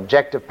follows his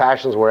subjective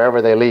passions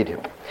wherever they lead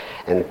him.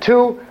 And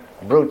two,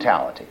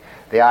 brutality,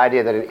 the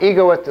idea that an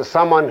egoist is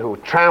someone who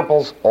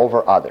tramples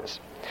over others.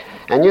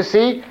 And you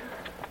see,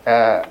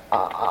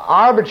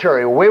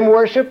 arbitrary whim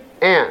worship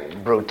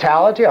and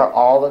brutality are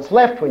all that's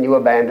left when you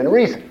abandon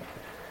reason.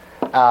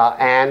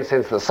 And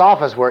since the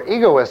sophists were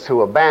egoists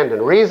who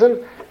abandoned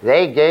reason,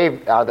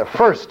 they are the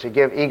first to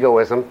give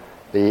egoism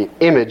the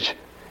image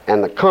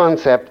and the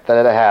concept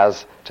that it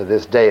has to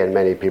this day in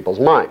many people's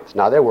minds.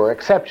 Now, there were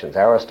exceptions.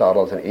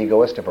 Aristotle is an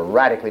egoist of a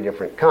radically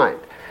different kind.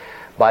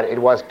 But it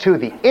was to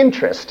the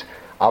interest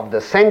of the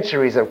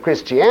centuries of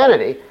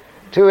Christianity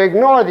to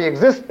ignore the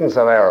existence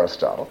of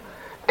Aristotle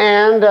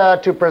and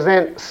to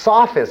present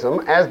sophism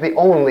as the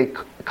only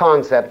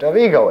concept of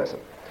egoism.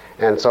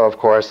 And so, of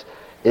course,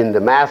 in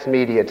the mass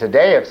media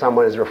today, if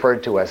someone is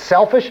referred to as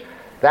selfish,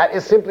 that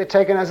is simply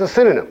taken as a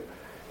synonym,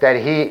 that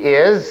he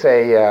is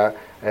a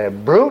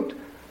brute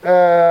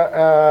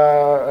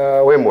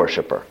whim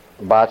worshipper.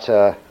 But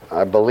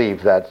I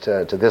believe that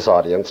to this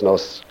audience, no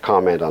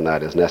comment on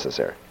that is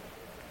necessary.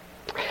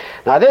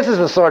 Now, this is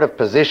the sort of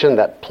position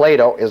that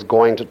Plato is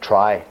going to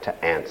try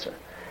to answer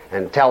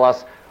and tell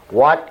us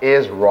what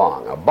is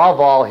wrong. Above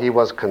all, he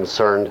was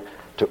concerned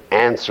to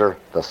answer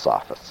the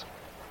sophists.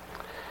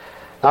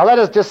 Now, let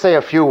us just say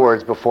a few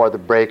words before the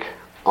break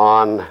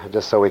on,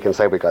 just so we can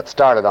say we got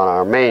started on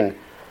our main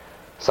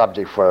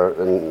subject for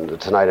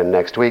tonight and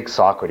next week,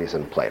 Socrates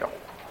and Plato.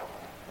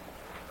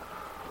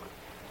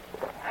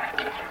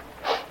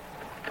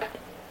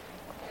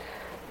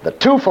 The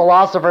two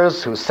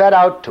philosophers who set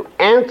out to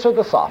answer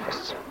the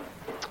sophists,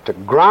 to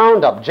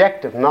ground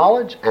objective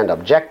knowledge and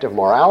objective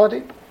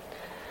morality.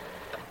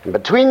 And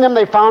between them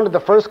they founded the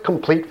first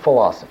complete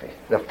philosophy,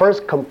 the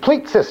first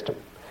complete system,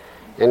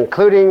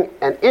 including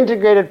an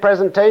integrated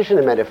presentation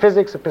in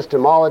metaphysics,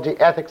 epistemology,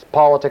 ethics,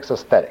 politics,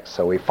 aesthetics.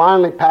 So we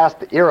finally passed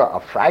the era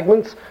of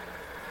fragments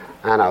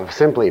and of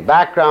simply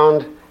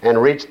background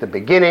and reached the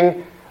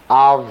beginning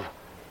of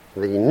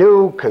the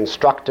new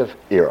constructive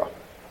era.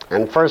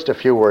 And first, a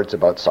few words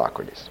about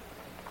Socrates.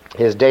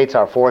 His dates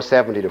are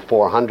 470 to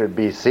 400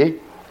 BC.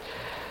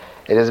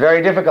 It is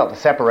very difficult to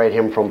separate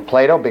him from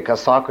Plato because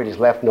Socrates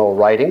left no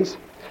writings.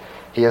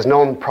 He is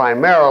known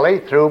primarily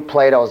through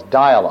Plato's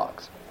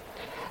dialogues.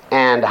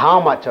 And how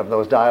much of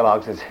those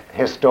dialogues is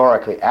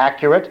historically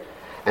accurate,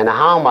 and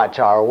how much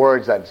are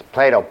words that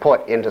Plato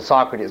put into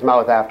Socrates'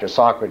 mouth after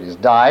Socrates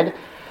died,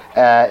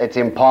 it's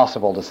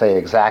impossible to say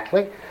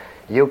exactly.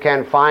 You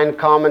can find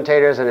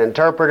commentators and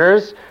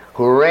interpreters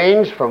who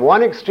range from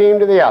one extreme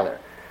to the other,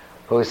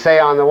 who say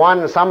on the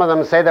one, some of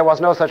them say there was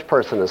no such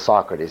person as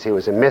Socrates. He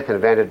was a myth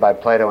invented by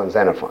Plato and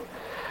Xenophon.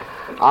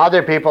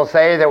 Other people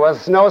say there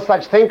was no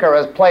such thinker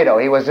as Plato.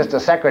 He was just a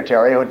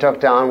secretary who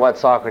took down what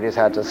Socrates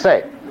had to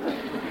say.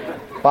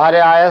 But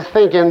I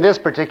think in this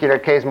particular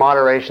case,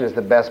 moderation is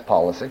the best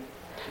policy.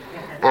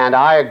 And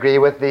I agree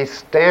with the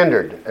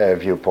standard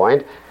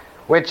viewpoint,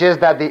 which is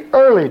that the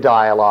early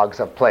dialogues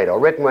of Plato,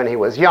 written when he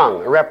was young,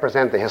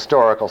 represent the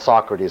historical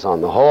Socrates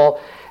on the whole,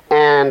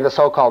 and the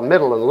so-called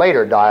middle and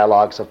later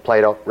dialogues of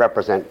Plato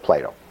represent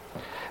Plato.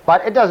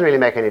 But it doesn't really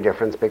make any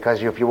difference,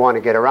 because if you want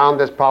to get around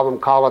this problem,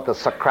 call it the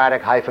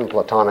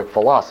Socratic-Platonic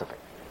philosophy.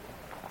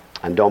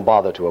 And don't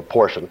bother to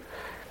apportion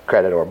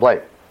credit or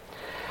blame.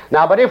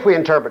 Now, but if we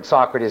interpret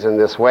Socrates in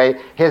this way,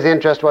 his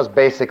interest was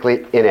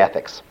basically in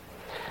ethics,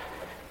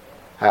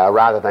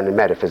 rather than in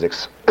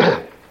metaphysics.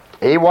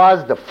 He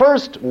was the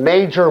first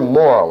major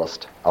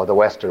moralist of the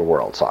Western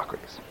world,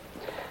 Socrates.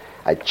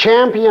 A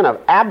champion of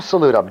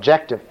absolute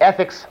objective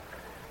ethics,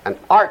 an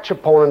arch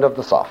opponent of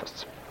the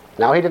sophists.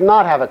 Now, he did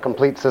not have a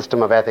complete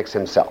system of ethics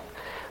himself,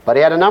 but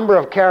he had a number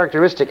of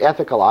characteristic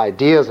ethical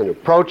ideas and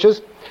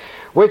approaches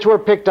which were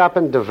picked up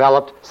and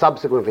developed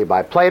subsequently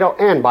by Plato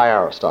and by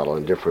Aristotle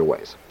in different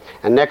ways.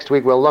 And next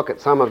week we'll look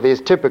at some of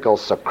these typical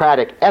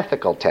Socratic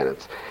ethical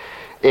tenets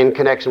in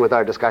connection with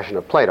our discussion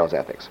of Plato's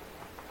ethics.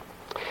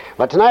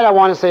 But tonight I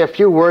want to say a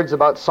few words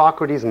about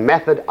Socrates'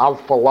 method of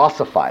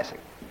philosophizing,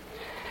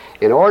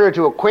 in order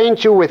to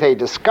acquaint you with a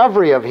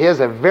discovery of his,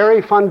 a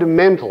very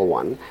fundamental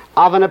one,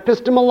 of an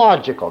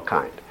epistemological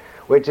kind,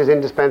 which is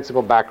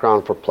indispensable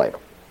background for Plato.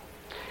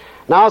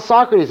 Now,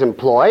 Socrates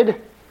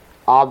employed,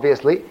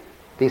 obviously,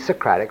 the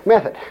Socratic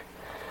method.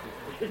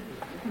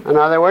 In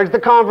other words, the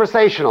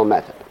conversational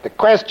method, the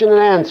question and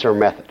answer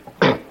method.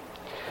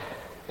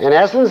 In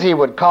essence, he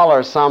would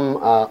collar some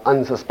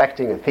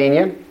unsuspecting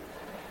Athenian,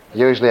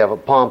 usually of a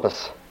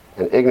pompous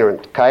and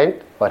ignorant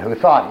kind, but who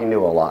thought he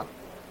knew a lot.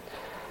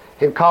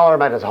 He'd collar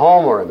him at his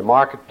home or in the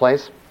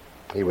marketplace.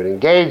 He would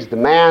engage the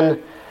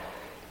man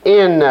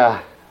in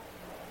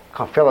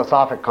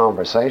philosophic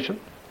conversation.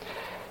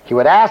 He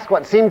would ask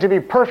what seemed to be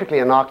perfectly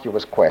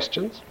innocuous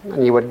questions,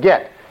 and he would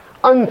get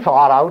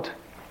unthought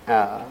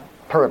out,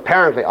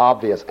 apparently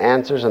obvious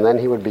answers, and then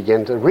he would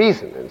begin to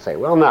reason and say,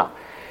 well, now,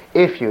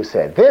 if you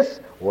said this,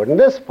 wouldn't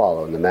this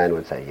follow? And the man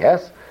would say,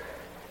 yes.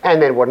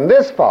 And then wouldn't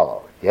this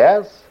follow?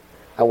 Yes.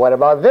 And what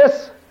about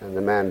this? And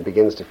the man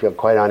begins to feel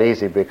quite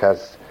uneasy,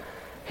 because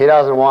he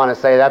doesn't want to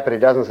say that, but he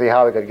doesn't see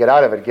how he could get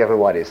out of it given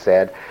what he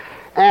said.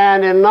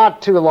 And in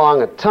not too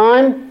long a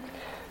time,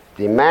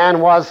 the man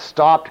was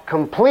stopped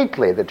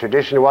completely. The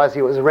tradition was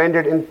he was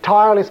rendered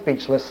entirely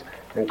speechless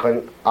and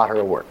couldn't utter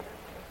a word.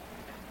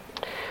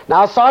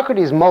 Now,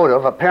 Socrates'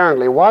 motive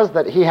apparently was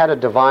that he had a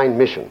divine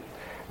mission.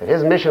 And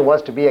his mission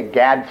was to be a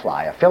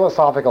gadfly, a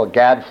philosophical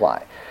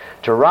gadfly,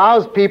 to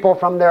rouse people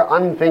from their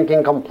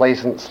unthinking,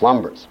 complacent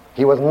slumbers.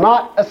 He was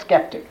not a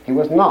skeptic. He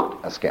was not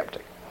a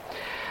skeptic.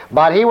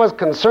 But he was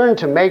concerned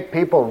to make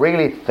people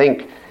really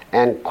think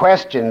and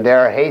question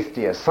their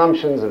hasty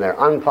assumptions and their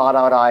unthought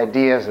out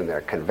ideas and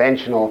their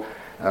conventional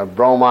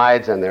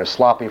bromides and their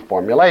sloppy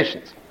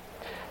formulations.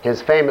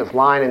 His famous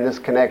line in this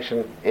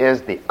connection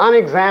is, "The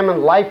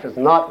unexamined life is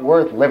not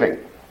worth living."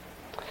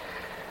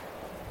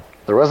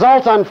 The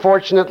result,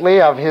 unfortunately,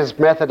 of his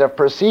method of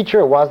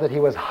procedure was that he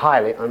was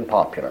highly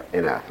unpopular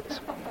in Athens.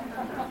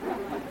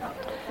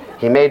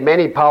 He made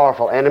many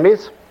powerful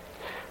enemies,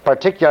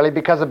 particularly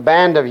because a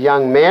band of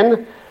young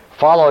men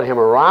followed him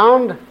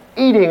around,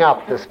 eating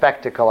up the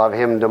spectacle of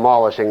him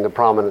demolishing the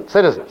prominent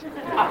citizens.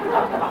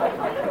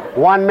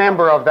 One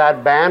member of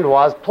that band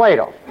was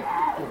Plato.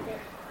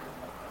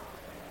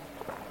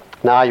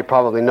 Now, you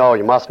probably know,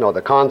 you must know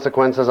the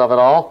consequences of it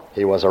all.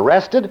 He was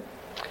arrested,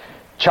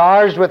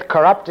 charged with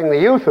corrupting the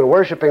youth and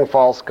worshiping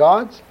false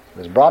gods. He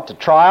was brought to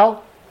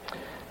trial,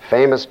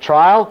 famous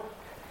trial.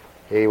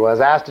 He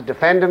was asked to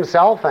defend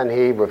himself, and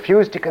he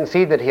refused to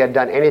concede that he had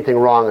done anything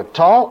wrong at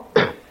all.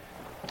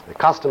 The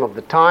custom of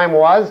the time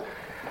was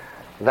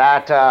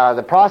that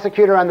the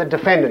prosecutor and the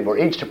defendant were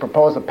each to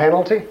propose a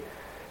penalty,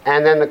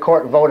 and then the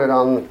court voted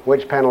on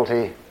which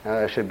penalty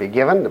should be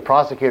given. The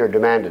prosecutor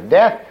demanded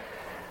death.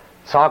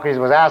 Socrates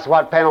was asked,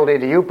 "What penalty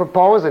do you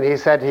propose?" And he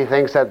said he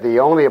thinks that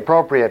the only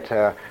appropriate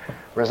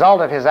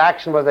result of his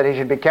action was that he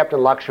should be kept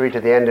in luxury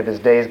to the end of his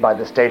days by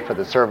the state for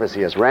the service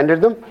he has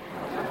rendered them.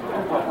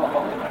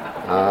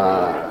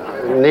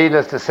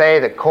 Needless to say,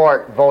 the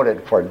court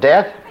voted for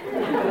death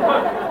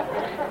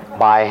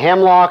by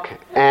hemlock,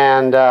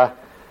 and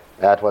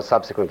that was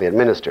subsequently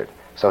administered.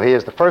 So he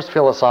is the first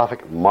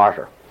philosophic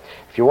martyr.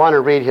 If you want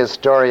to read his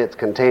story, it's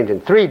contained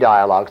in 3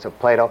 dialogues of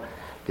Plato: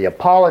 the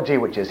Apology,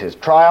 which is his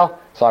trial,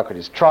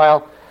 Socrates'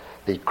 trial;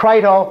 the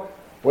Crito,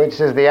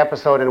 which is the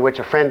episode in which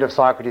a friend of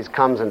Socrates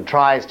comes and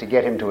tries to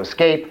get him to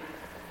escape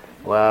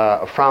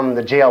from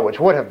the jail, which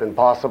would have been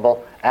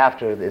possible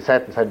after the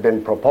sentence had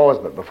been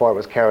proposed but before it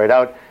was carried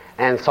out.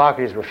 And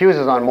Socrates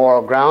refuses on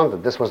moral grounds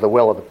that this was the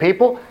will of the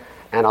people,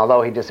 and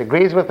although he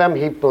disagrees with them,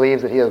 he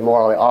believes that he is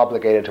morally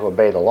obligated to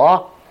obey the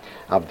law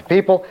of the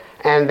people.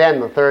 And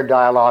then the 3rd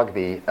dialogue,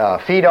 the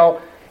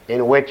Phaedo,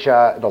 in which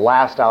the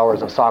last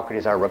hours of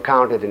Socrates are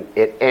recounted, and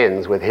it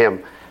ends with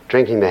him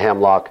drinking the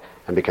hemlock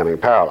and becoming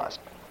paralyzed.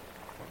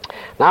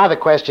 Now the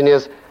question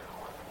is,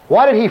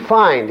 what did he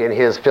find in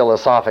his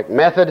philosophic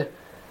method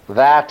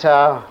that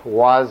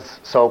was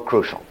so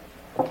crucial?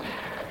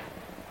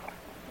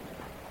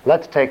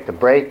 Let's take the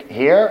break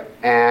here,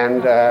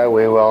 and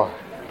we will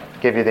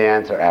give you the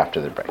answer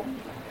after the break.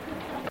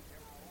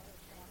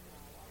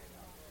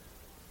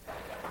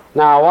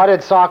 Now, what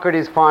did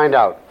Socrates find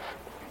out?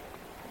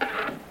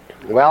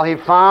 Well, he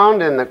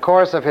found in the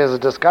course of his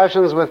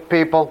discussions with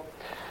people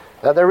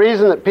that the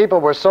reason that people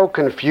were so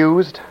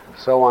confused,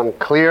 so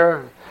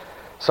unclear,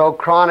 so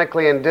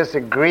chronically in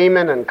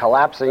disagreement and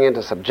collapsing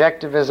into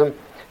subjectivism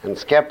and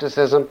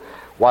skepticism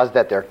was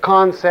that their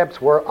concepts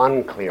were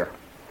unclear,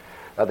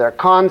 that their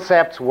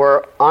concepts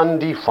were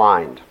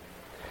undefined.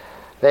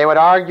 They would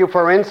argue,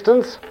 for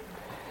instance,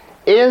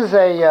 is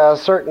a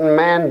certain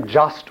man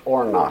just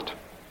or not?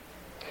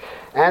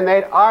 And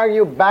they'd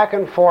argue back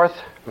and forth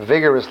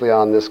vigorously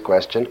on this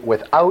question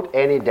without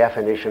any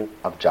definition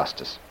of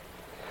justice.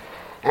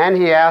 And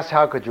he asked,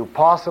 how could you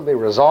possibly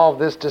resolve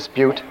this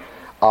dispute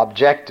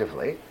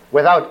objectively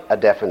without a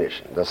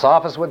definition? The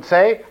sophist would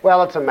say,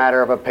 well, it's a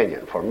matter of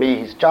opinion. For me,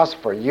 he's just;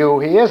 for you,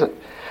 he isn't.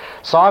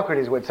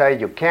 Socrates would say,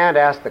 you can't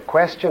ask the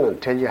question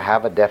until you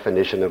have a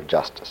definition of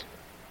justice.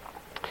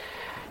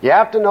 You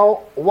have to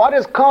know what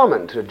is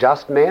common to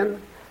just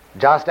men,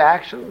 just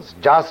actions,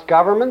 just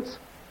governments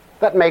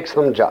that makes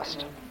them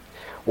just.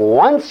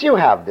 Once you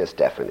have this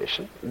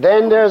definition,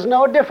 then there's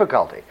no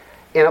difficulty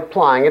in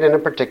applying it in a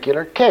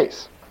particular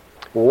case.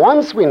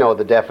 Once we know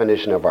the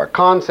definition of our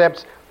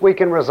concepts, we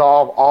can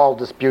resolve all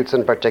disputes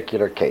in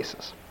particular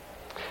cases.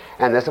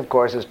 And this, of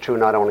course, is true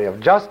not only of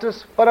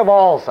justice, but of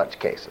all such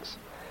cases.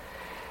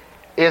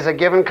 Is a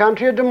given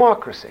country a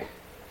democracy?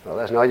 Well,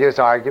 there's no use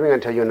arguing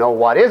until you know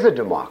what is a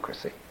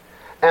democracy.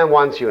 And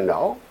once you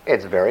know,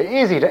 it's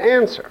very easy to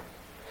answer.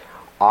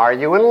 Are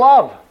you in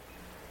love?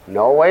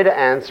 No way to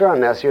answer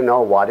unless you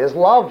know what is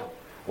love,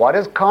 what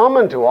is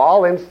common to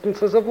all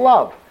instances of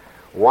love.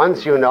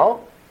 Once you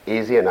know,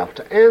 easy enough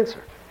to answer.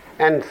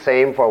 And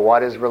same for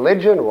what is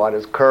religion, what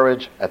is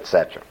courage,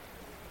 etc.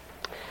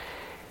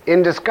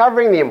 In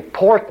discovering the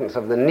importance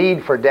of the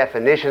need for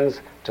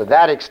definitions, to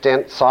that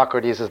extent,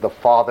 Socrates is the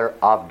father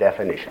of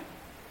definition.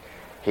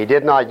 He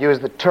did not use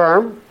the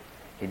term,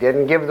 he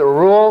didn't give the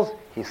rules,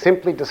 he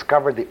simply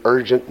discovered the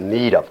urgent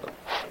need of them.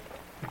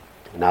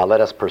 Now let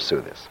us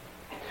pursue this.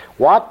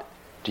 What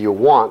do you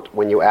want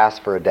when you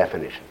ask for a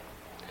definition?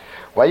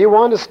 Well, you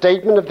want a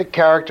statement of the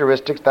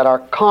characteristics that are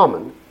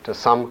common to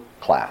some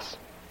class.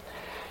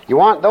 You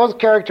want those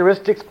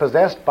characteristics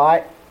possessed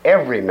by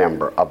every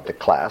member of the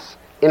class,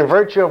 in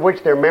virtue of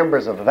which they're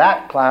members of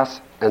that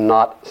class and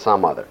not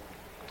some other.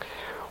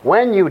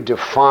 When you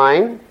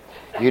define,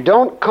 you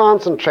don't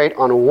concentrate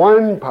on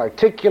one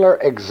particular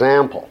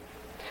example.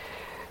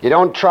 You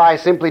don't try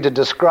simply to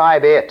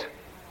describe it.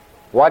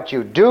 What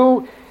you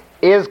do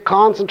is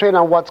concentrate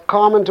on what's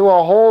common to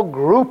a whole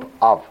group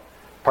of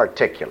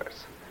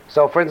particulars.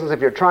 So, for instance,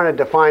 if you're trying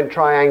to define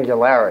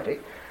triangularity,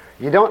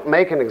 you don't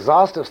make an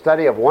exhaustive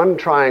study of one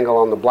triangle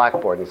on the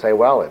blackboard and say,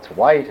 well, it's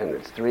white and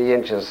it's 3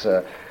 inches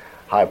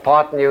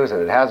hypotenuse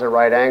and it has a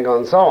right angle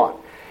and so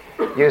on.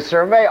 You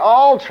survey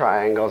all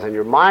triangles in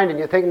your mind and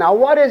you think, now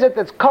what is it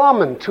that's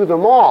common to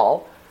them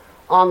all,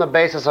 on the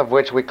basis of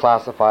which we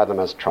classify them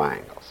as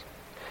triangles?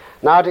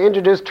 Now, to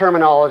introduce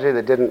terminology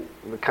that didn't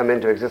come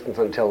into existence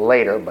until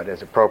later, but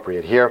is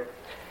appropriate here,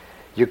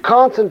 you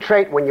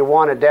concentrate when you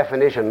want a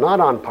definition not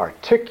on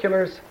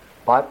particulars,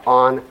 but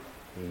on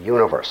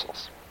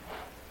universals.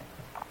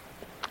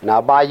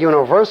 Now, by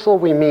universal,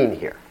 we mean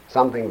here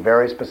something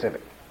very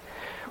specific.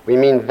 We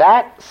mean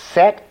that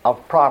set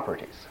of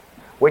properties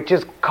which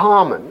is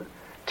common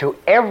to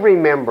every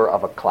member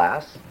of a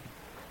class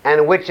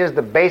and which is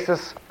the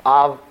basis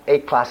of a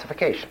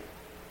classification.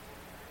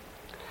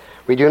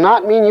 We do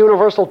not mean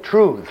universal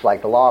truths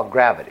like the law of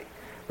gravity.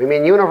 We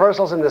mean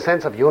universals in the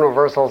sense of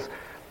universals,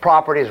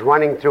 properties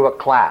running through a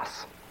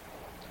class.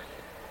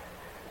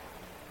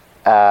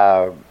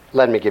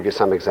 Let me give you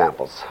some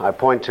examples. I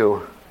point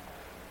to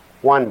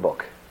one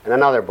book, and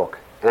another book,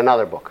 and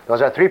another book.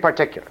 Those are 3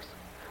 particulars.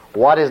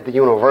 What is the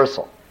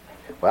universal?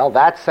 Well,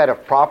 that set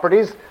of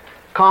properties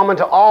common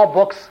to all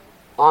books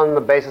on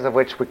the basis of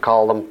which we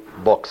call them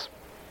books.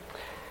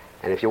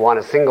 And if you want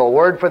a single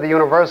word for the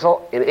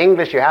universal, in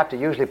English you have to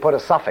usually put a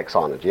suffix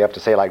on it. You have to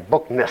say like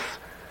bookness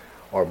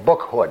or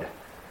bookhood,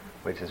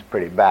 which is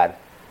pretty bad.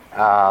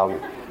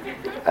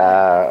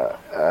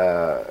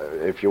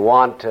 If you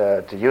want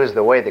to use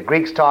the way the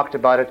Greeks talked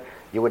about it,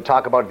 you would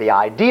talk about the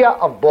idea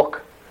of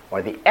book,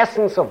 or the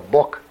essence of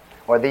book,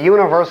 or the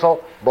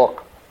universal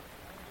book.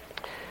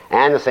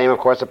 And the same, of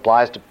course,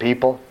 applies to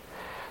people.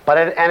 But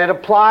it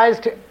applies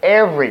to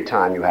every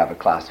time you have a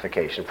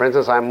classification. For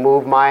instance, I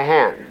move my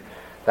hand.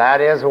 That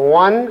is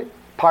one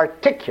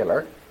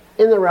particular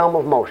in the realm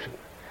of motion.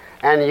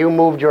 And you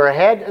moved your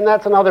head, and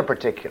that's another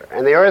particular.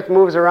 And the earth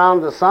moves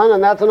around the sun,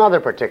 and that's another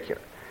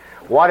particular.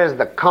 What is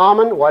the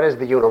common? What is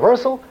the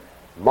universal?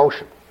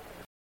 Motion.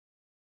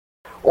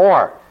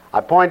 Or,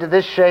 I point to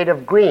this shade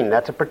of green,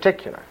 that's a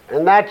particular.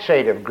 And that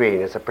shade of green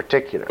is a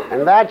particular.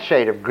 And that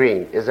shade of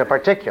green is a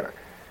particular.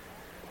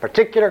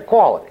 Particular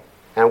quality.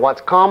 And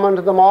what's common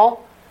to them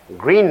all?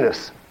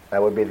 Greenness.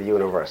 That would be the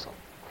universal.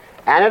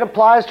 And it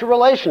applies to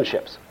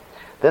relationships.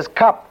 This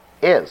cup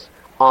is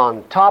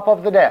on top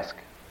of the desk.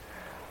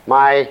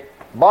 My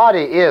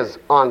body is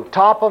on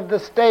top of the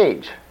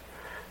stage.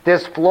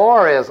 This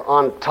floor is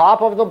on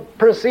top of the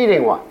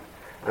preceding one.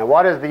 And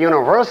what is the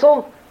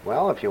universal?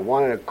 Well, if you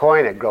wanted to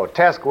coin a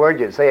grotesque word,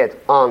 you'd say it's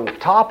on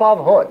top of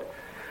hood.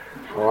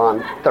 Or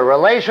on the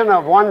relation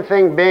of one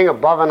thing being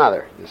above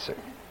another, you see.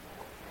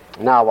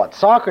 Now, what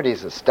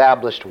Socrates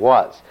established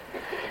was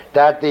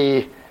that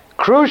the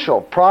crucial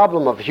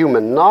problem of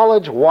human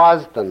knowledge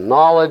was the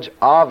knowledge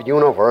of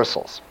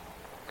universals.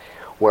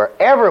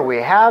 Wherever we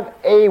have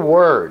a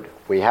word,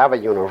 we have a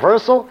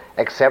universal,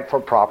 except for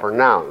proper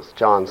nouns.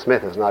 John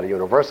Smith is not a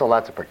universal,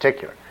 that's a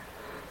particular.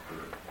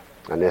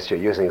 Unless you're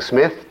using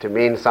Smith to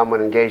mean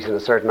someone engaged in a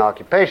certain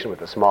occupation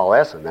with a small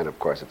s, and then, of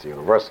course, it's a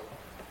universal.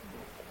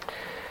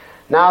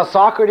 Now,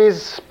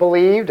 Socrates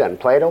believed, and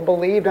Plato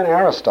believed, and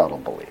Aristotle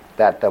believed,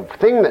 that the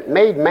thing that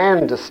made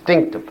man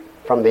distinctive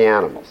from the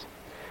animals,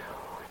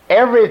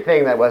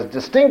 everything that was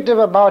distinctive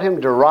about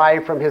him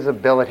derived from his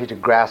ability to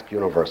grasp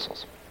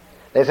universals.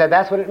 They said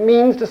that's what it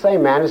means to say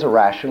man is a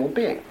rational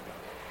being.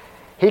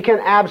 He can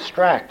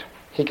abstract.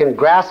 He can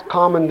grasp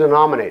common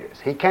denominators.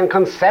 He can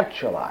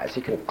conceptualize.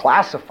 He can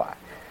classify.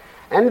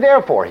 And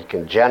therefore, he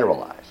can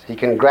generalize. He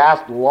can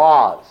grasp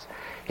laws.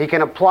 He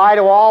can apply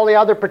to all the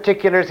other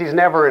particulars he's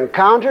never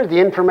encountered the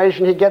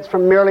information he gets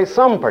from merely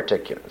some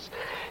particulars.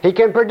 He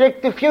can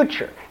predict the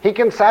future. He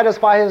can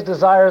satisfy his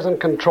desires and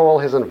control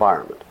his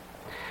environment.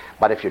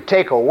 But if you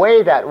take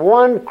away that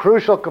one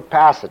crucial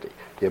capacity,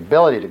 the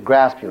ability to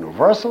grasp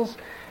universals,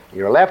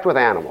 you're left with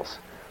animals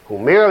who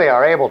merely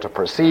are able to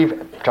perceive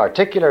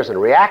particulars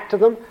and react to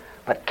them,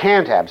 but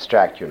can't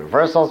abstract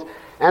universals,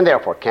 and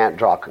therefore can't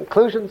draw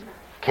conclusions,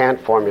 can't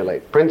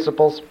formulate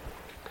principles,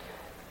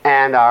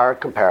 and are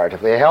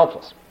comparatively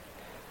helpless.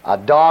 A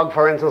dog,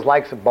 for instance,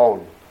 likes a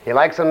bone. He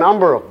likes a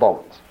number of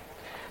bones.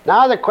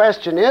 Now the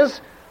question is,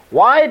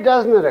 why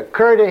doesn't it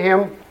occur to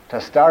him to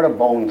start a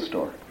bone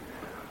store?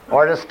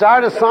 Or to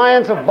start a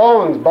science of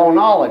bones,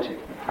 bonology,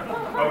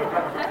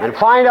 and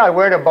find out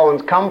where the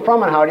bones come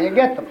from and how do you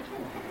get them.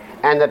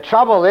 And the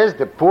trouble is,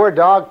 the poor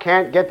dog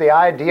can't get the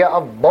idea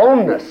of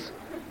boneness,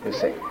 you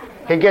see.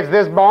 He gets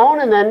this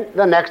bone, and then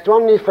the next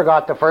one, he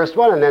forgot the first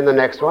one, and then the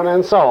next one,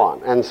 and so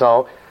on. And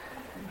so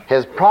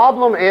his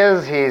problem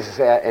is he's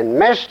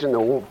enmeshed in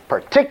the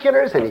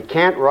particulars, and he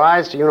can't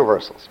rise to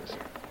universals, you see.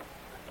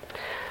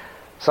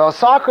 So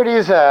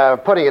Socrates,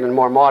 putting it in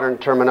more modern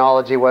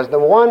terminology, was the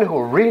one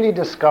who really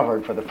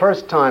discovered for the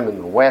first time in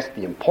the West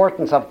the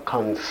importance of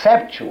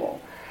conceptual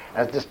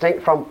as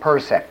distinct from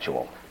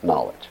perceptual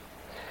knowledge.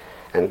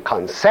 And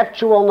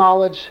conceptual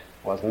knowledge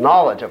was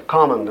knowledge of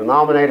common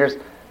denominators,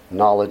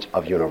 knowledge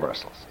of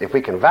universals. If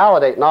we can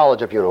validate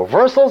knowledge of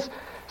universals,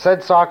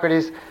 said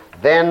Socrates,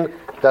 then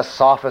the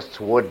sophists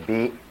would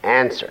be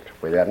answered.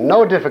 We'd have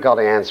no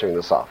difficulty answering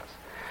the sophists.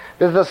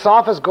 Because the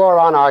sophists go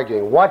around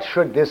arguing, what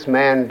should this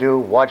man do,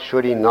 what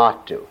should he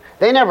not do?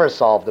 They never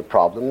solve the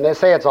problem. They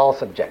say it's all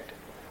subjective.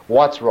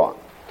 What's wrong?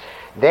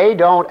 They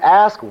don't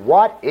ask,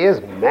 what is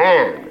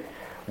man?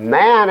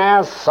 Man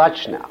as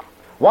such now.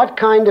 What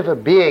kind of a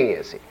being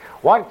is he?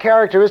 What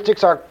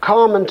characteristics are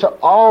common to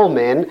all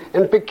men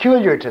and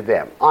peculiar to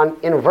them,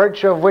 in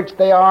virtue of which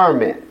they are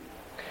men?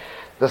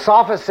 The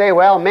sophists say,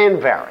 well,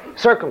 men vary,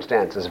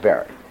 circumstances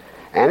vary.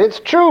 And it's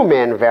true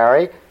men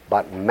vary,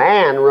 but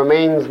man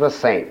remains the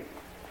same.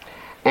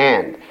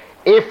 And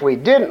if we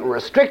didn't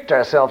restrict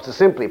ourselves to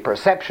simply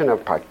perception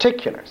of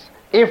particulars,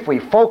 if we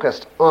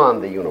focused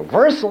on the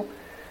universal,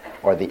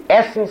 or the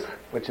essence,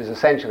 which is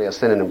essentially a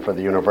synonym for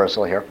the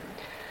universal here,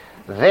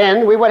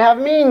 then we would have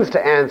means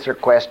to answer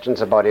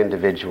questions about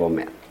individual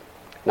men.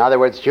 In other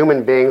words,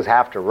 human beings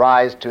have to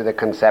rise to the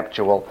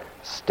conceptual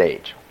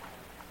stage.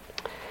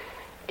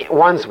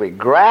 Once we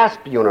grasp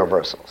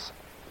universals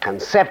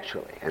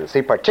conceptually and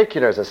see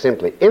particulars as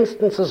simply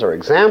instances or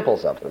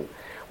examples of them,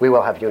 we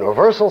will have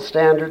universal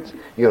standards,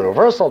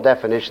 universal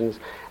definitions,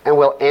 and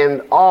we'll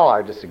end all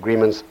our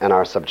disagreements and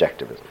our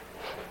subjectivism.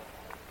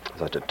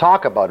 So to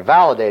talk about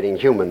validating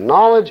human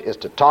knowledge is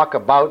to talk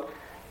about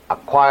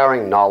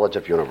acquiring knowledge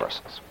of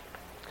universals.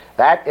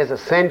 That is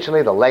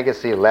essentially the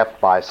legacy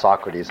left by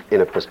Socrates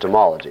in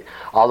epistemology,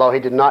 although he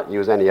did not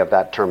use any of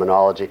that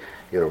terminology.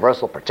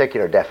 Universal,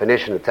 particular,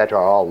 definition, etc.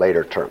 are all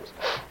later terms.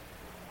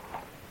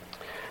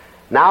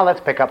 Now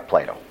let's pick up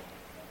Plato.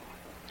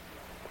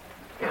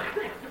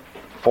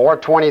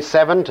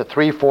 427 to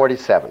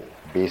 347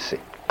 BC.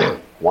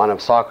 One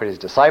of Socrates'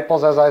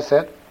 disciples, as I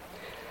said.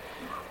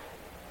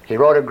 He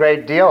wrote a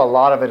great deal. A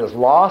lot of it is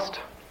lost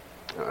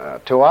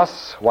to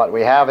us. What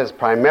we have is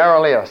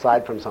primarily,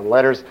 aside from some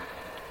letters,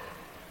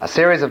 a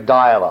series of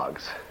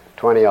dialogues,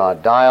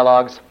 20-odd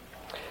dialogues.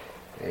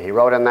 He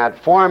wrote in that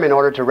form in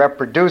order to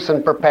reproduce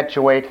and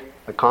perpetuate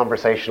the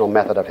conversational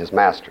method of his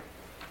master.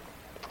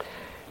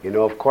 You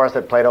know, of course,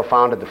 that Plato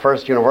founded the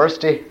first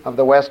university of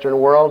the Western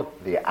world,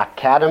 the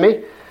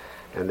Academy,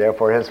 and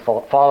therefore his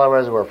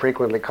followers were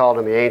frequently called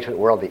in the ancient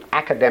world the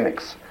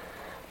academics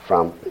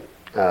from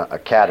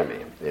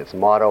Academy. Its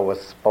motto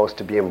was supposed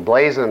to be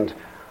emblazoned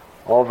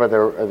over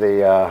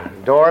the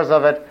doors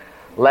of it,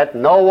 "Let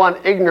no one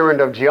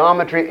ignorant of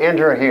geometry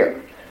enter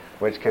here,"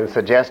 which can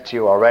suggest to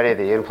you already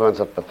the influence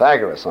of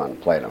Pythagoras on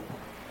Plato.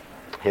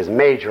 His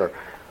major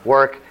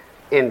work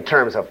in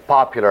terms of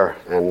popular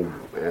and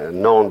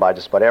known by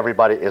just about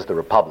everybody is the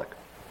Republic.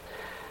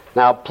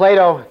 Now,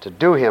 Plato, to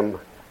do him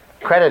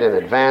credit in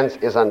advance,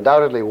 is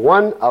undoubtedly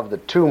one of the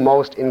two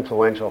most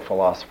influential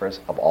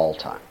philosophers of all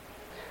time,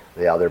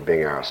 the other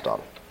being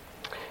Aristotle.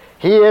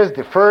 He is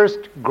the first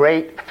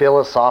great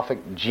philosophic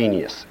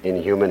genius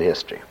in human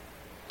history.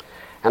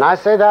 And I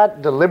say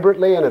that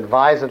deliberately and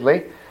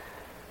advisedly,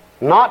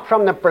 not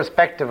from the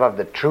perspective of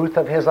the truth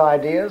of his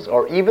ideas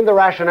or even the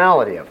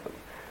rationality of them,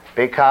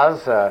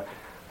 because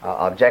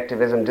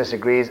objectivism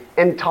disagrees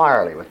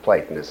entirely with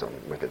Platonism,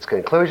 with its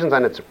conclusions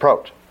and its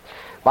approach.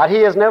 But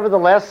he is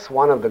nevertheless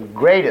one of the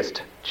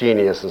greatest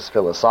geniuses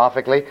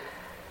philosophically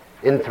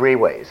in three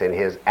ways: in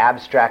his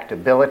abstract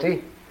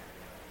ability,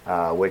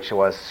 which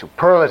was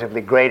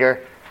superlatively greater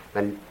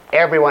than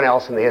everyone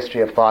else in the history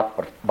of thought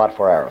but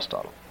for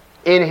Aristotle;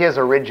 in his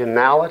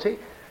originality,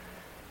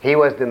 he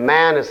was the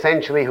man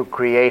essentially who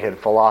created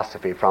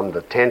philosophy from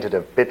the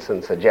tentative bits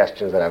and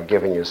suggestions that I've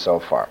given you so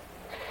far;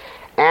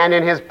 and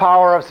in his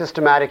power of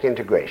systematic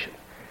integration.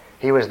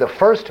 He was the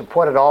first to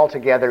put it all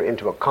together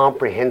into a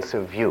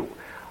comprehensive view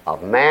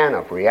of man,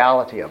 of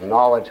reality, of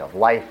knowledge, of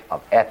life,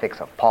 of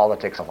ethics, of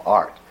politics, of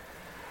art.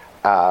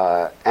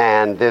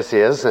 And this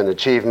is an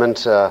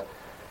achievement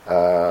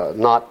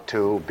not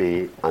to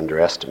be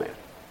underestimated.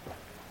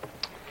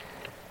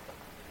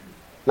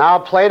 Now,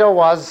 Plato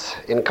was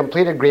in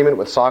complete agreement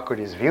with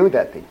Socrates' view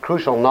that the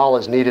crucial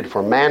knowledge needed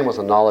for man was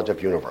a knowledge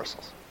of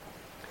universals.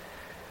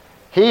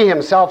 He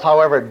himself,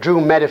 however, drew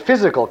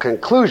metaphysical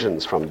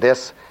conclusions from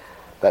this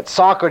that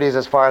Socrates,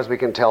 as far as we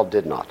can tell,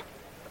 did not.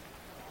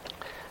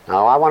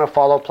 Now, I want to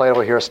follow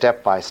Plato here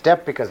step by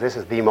step because this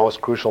is the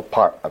most crucial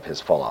part of his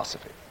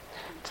philosophy.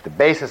 It's the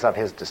basis of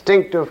his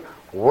distinctive,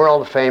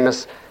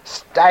 world-famous,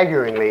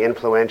 staggeringly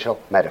influential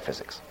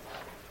metaphysics.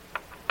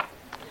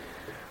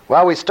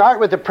 Well, we start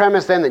with the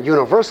premise then that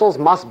universals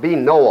must be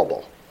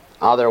knowable.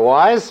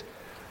 Otherwise,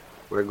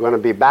 we're going to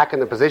be back in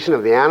the position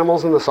of the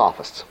animals and the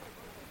sophists.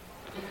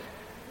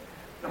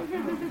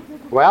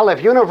 Well,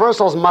 if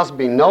universals must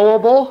be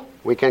knowable,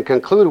 we can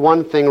conclude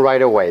one thing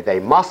right away.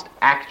 They must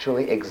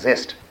actually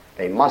exist.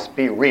 They must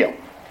be real.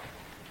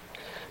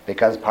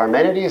 Because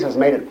Parmenides has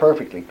made it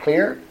perfectly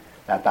clear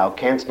that thou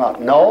canst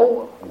not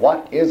know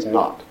what is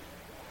not.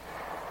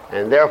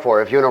 And therefore,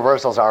 if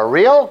universals are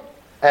real,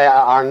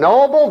 are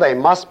knowable, they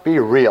must be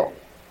real.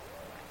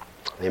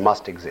 They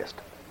must exist.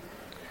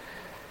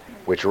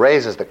 Which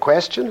raises the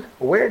question,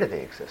 where do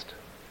they exist?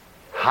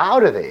 How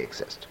do they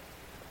exist?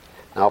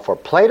 Now, for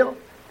Plato,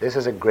 this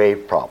is a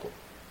grave problem.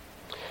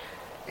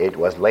 It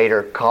was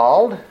later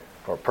called,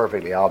 for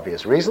perfectly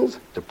obvious reasons,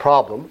 the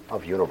problem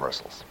of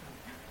universals.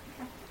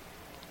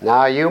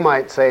 Now, you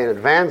might say in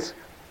advance,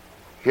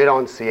 you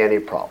don't see any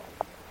problem.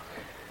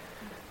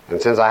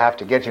 And since I have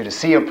to get you to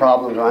see a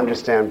problem to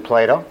understand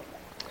Plato,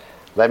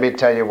 let me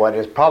tell you what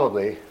is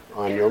probably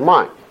on your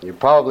mind. You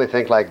probably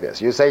think like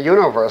this. You say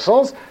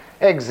universals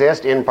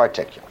exist in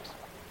particulars.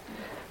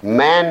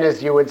 Man,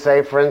 as you would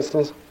say, for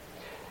instance,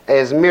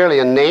 is merely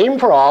a name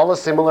for all the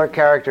similar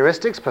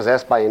characteristics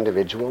possessed by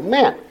individual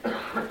men.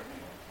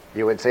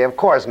 You would say, of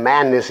course,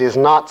 manness is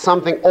not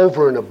something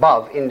over and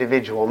above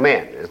individual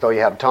men, as though you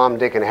have Tom,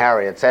 Dick, and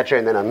Harry, etc.,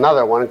 and then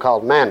another one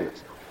called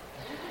manness.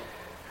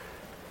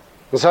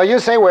 And so you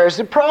say, where's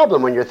the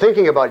problem? When you're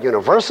thinking about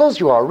universals,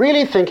 you are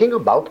really thinking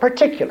about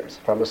particulars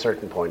from a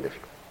certain point of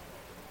view.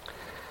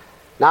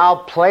 Now,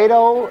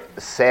 Plato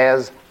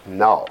says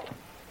no.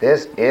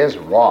 This is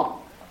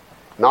wrong.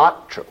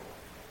 Not true.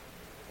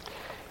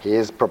 He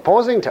is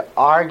proposing to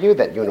argue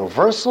that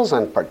universals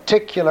and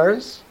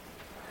particulars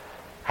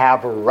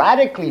have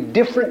radically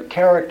different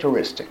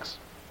characteristics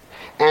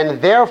and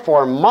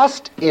therefore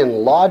must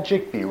in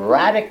logic be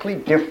radically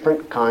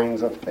different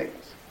kinds of things.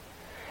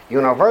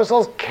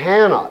 Universals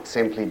cannot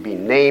simply be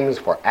names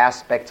for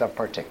aspects of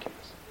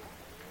particulars.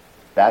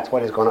 That's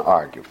what he's going to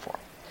argue for.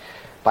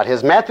 But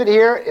his method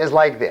here is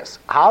like this.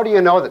 How do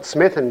you know that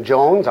Smith and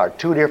Jones are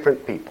two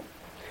different people?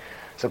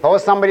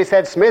 Suppose somebody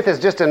said Smith is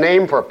just a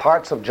name for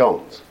parts of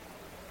Jones.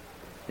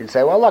 You'd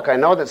say, well, look, I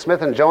know that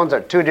Smith and Jones are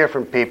two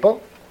different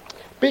people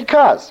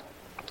because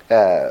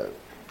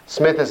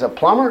Smith is a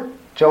plumber,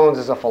 Jones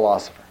is a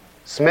philosopher.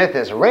 Smith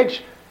is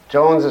rich,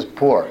 Jones is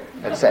poor,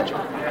 etc.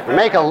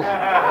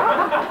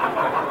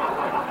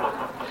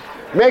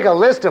 Make a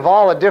list of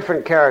all the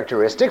different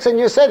characteristics, and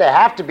you say they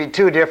have to be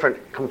two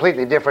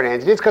completely different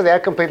entities because they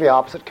have completely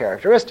opposite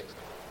characteristics.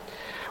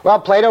 Well,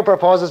 Plato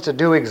proposes to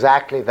do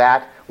exactly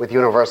that with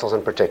universals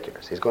and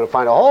particulars. He's going to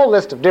find a whole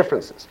list of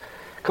differences,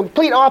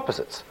 complete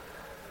opposites,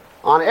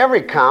 on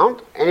every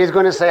count, and he's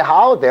going to say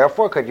how,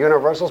 therefore, could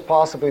universals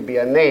possibly be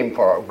a name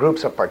for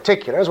groups of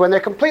particulars when they're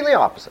completely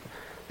opposite?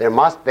 There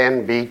must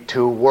then be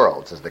two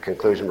worlds, is the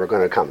conclusion we're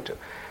going to come to.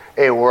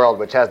 A world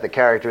which has the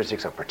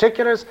characteristics of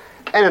particulars,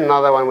 and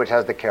another one which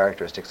has the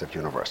characteristics of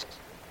universals.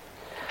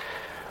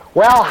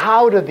 Well,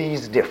 how do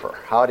these differ?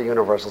 How do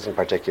universals and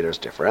particulars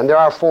differ? And there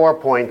are 4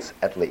 points,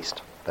 at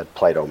least, that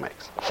Plato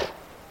makes.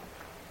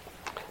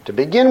 To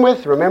begin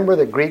with, remember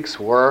the Greeks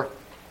were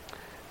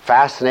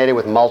fascinated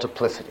with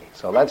multiplicity.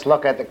 So let's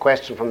look at the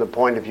question from the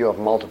point of view of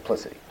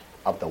multiplicity,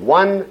 of the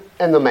one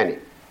and the many.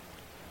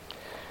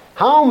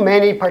 How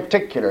many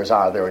particulars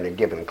are there in a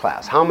given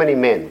class? How many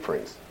men, for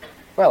instance?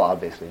 Well,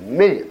 obviously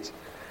millions.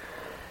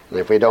 And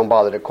if we don't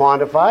bother to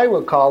quantify,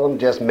 we'll call them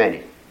just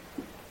many.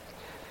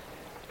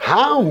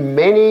 How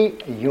many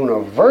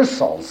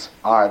universals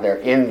are there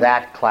in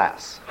that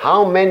class?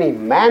 How many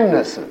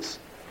mannesses?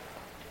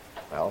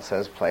 Well,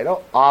 says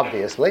Plato,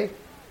 obviously,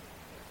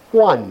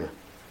 one.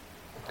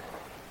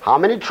 How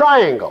many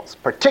triangles?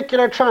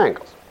 Particular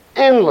triangles?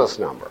 Endless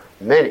number,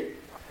 many.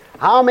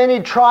 How many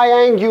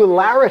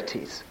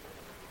triangularities?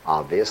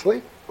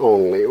 Obviously,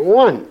 only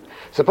one.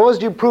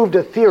 Suppose you proved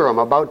a theorem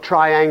about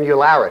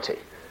triangularity,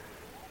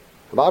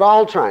 about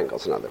all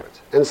triangles, in other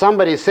words, and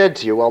somebody said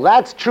to you, well,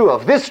 that's true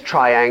of this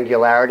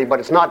triangularity, but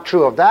it's not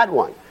true of that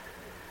one.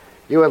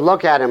 You would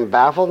look at him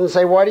baffled and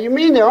say, what do you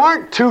mean? There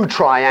aren't two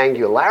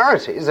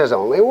triangularities, there's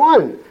only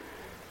one.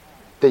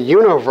 The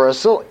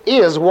universal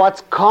is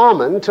what's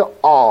common to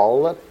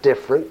all the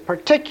different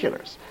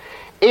particulars.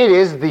 It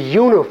is the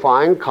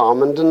unifying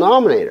common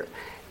denominator.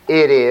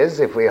 It is,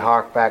 if we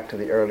hark back to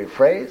the early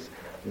phrase,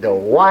 the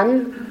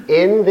one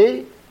in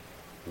the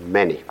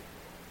many.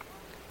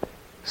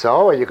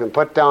 So you can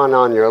put down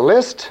on your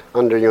list,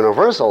 under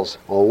universals,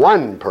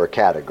 one per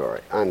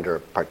category. Under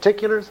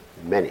particulars,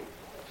 many.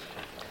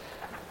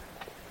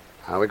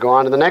 Now we go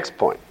on to the next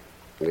point.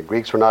 The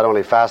Greeks were not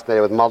only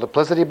fascinated with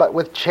multiplicity, but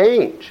with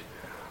change.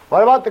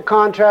 What about the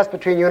contrast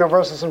between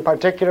universals and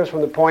particulars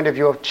from the point of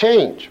view of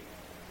change?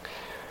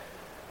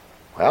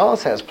 Well,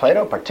 says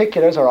Plato,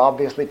 particulars are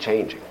obviously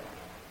changing.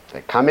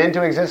 They come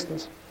into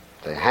existence,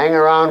 they hang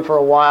around for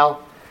a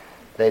while,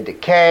 they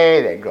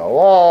decay, they grow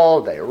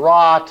old, they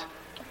rot,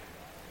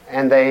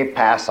 and they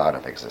pass out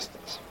of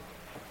existence.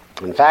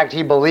 In fact,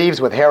 he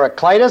believes with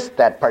Heraclitus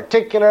that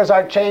particulars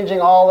are changing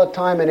all the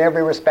time in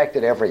every respect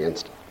at every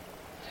instant.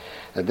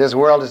 That this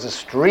world is a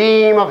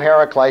stream of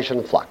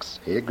Heraclitean flux.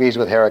 He agrees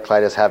with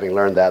Heraclitus, having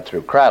learned that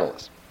through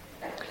Cratylus.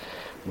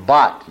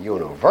 But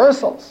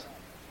universals,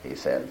 he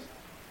says,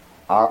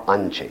 are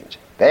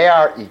unchanging. They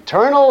are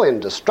eternal,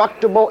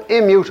 indestructible,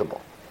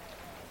 immutable.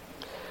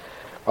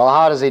 Well,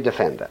 how does he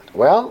defend that?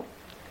 Well,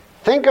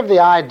 think of the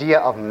idea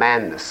of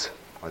manness,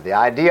 or the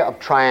idea of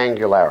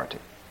triangularity,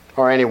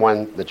 or any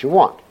one that you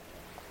want.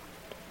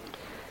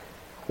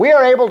 We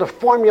are able to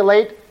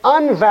formulate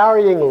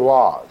unvarying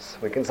laws.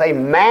 We can say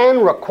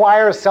man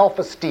requires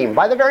self-esteem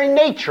by the very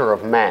nature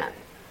of man.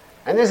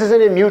 And this is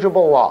an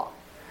immutable law.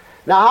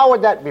 Now, how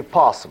would that be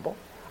possible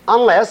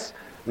unless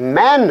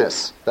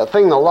manness, the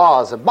thing the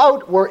law is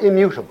about, were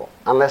immutable,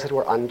 unless it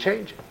were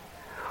unchanging?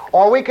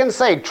 Or we can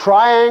say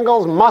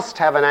triangles must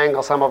have an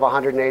angle sum of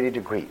 180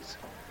 degrees.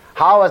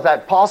 How is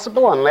that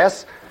possible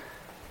unless,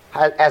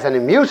 as an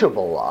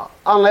immutable law,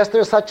 unless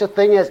there's such a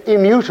thing as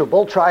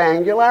immutable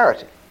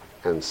triangularity,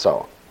 and so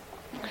on.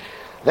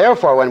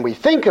 Therefore, when we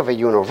think of a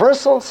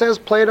universal, says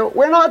Plato,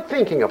 we're not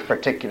thinking of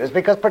particulars,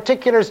 because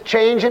particulars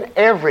change in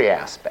every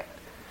aspect.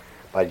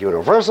 But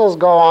universals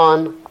go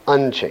on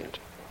unchanged.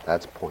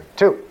 That's point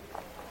 2.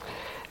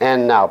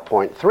 And now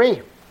point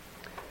 3.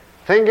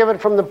 Think of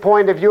it from the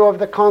point of view of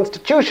the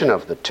constitution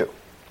of the two.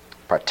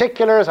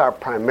 Particulars are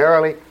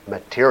primarily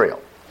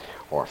material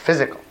or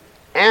physical.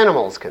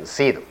 Animals can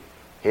see them,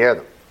 hear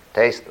them,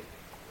 taste them.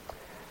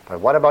 But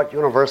what about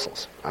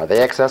universals? Are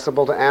they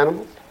accessible to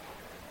animals?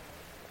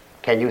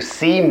 Can you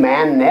see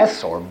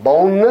manness or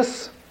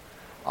boneness?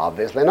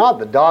 Obviously not.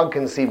 The dog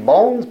can see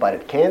bones, but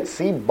it can't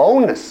see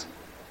boneness.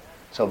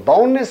 So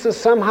boneness is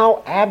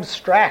somehow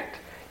abstract.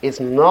 It's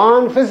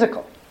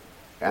non-physical.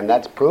 And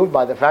that's proved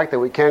by the fact that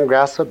we can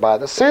grasp it by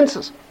the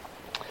senses.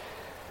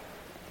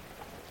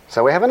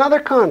 So we have another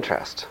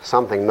contrast.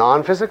 Something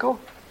non-physical,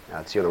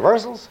 that's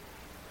universals.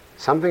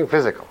 Something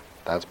physical,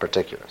 that's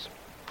particulars.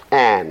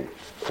 And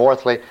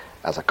fourthly,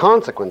 as a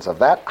consequence of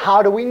that,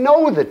 how do we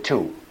know the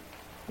two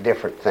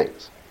different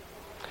things?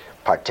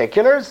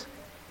 Particulars,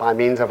 by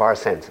means of our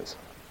senses.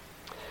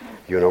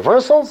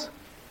 Universals,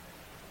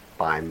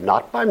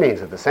 not by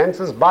means of the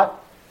senses,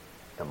 but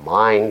the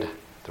mind,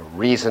 the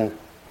reason,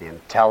 the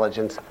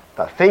intelligence,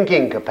 the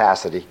thinking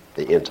capacity,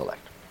 the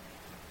intellect.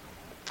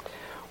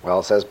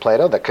 Well, says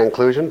Plato, the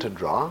conclusion to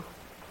draw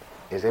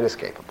is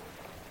inescapable.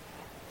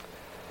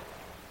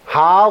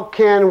 How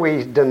can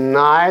we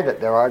deny that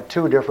there are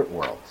two different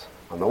worlds?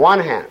 On the one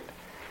hand,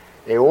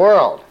 a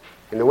world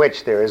in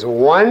which there is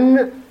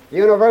one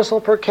universal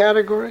per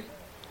category,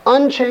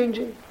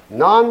 unchanging,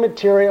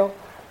 non-material,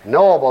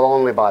 knowable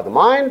only by the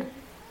mind,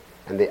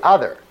 and the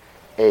other,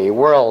 a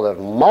world of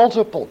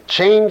multiple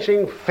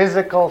changing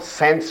physical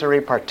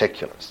sensory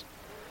particulars.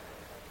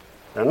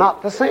 They're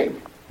not the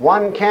same.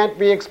 One can't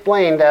be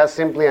explained as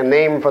simply a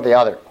name for the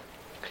other.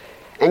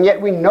 And yet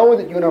we know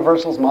that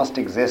universals must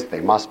exist.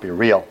 They must be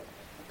real.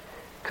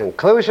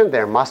 Conclusion,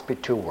 there must be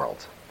two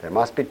worlds. There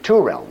must be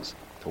two realms.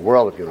 The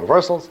world of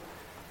universals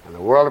and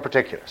the world of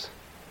particulars.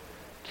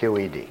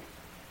 QED.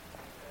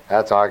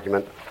 That's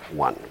argument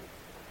one.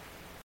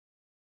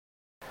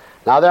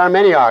 Now there are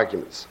many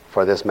arguments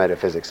for this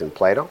metaphysics in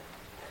Plato.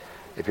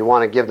 If you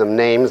want to give them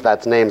names,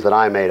 that's names that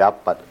I made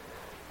up, but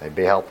they'd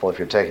be helpful if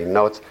you're taking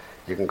notes.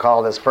 You can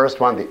call this first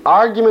one the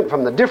argument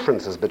from the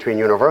differences between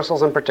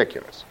universals and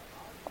particulars.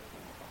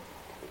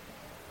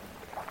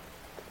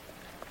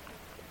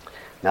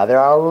 Now there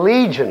are a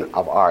legion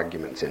of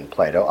arguments in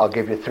Plato. I'll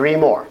give you three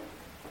more.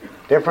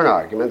 Different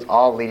arguments,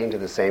 all leading to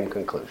the same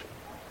conclusion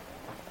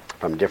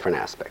from different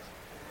aspects.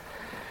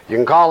 You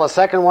can call the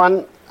second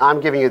one, I'm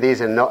giving you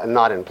these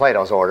not in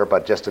Plato's order,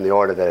 but just in the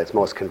order that it's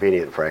most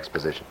convenient for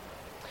exposition.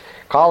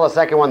 Call the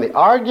second one the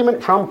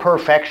argument from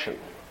perfection.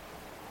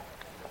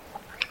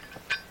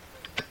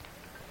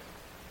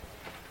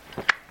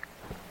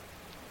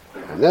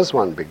 And this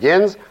one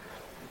begins,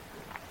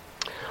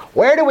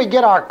 where do we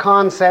get our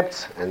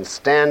concepts and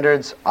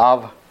standards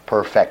of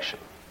perfection?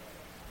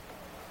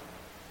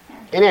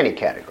 In any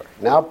category.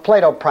 Now,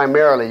 Plato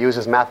primarily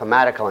uses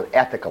mathematical and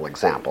ethical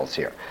examples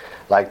here,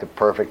 like the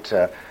perfect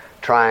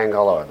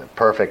triangle or the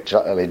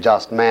perfectly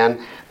just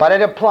man, but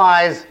it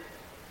applies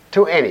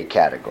to any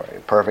category.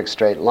 A perfect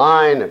straight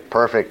line, a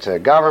perfect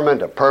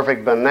government, a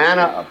perfect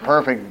banana, a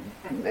perfect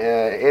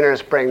inner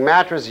spring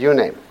mattress, you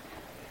name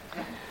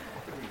it.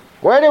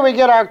 Where do we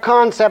get our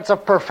concepts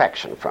of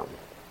perfection from?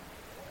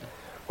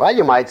 Well,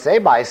 you might say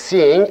by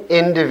seeing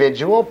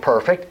individual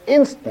perfect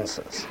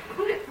instances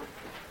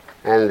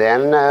and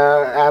then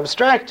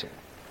abstracting.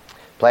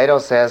 Plato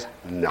says,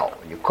 no,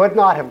 you could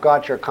not have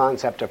got your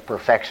concept of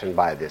perfection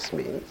by this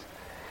means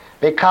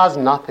because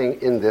nothing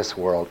in this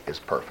world is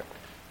perfect.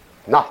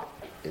 Nothing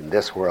in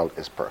this world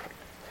is perfect.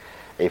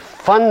 A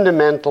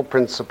fundamental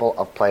principle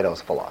of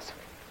Plato's philosophy.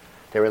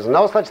 There is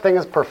no such thing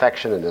as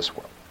perfection in this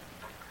world.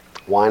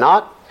 Why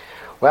not?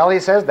 Well,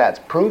 he says that's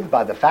proved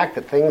by the fact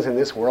that things in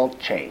this world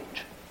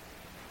change.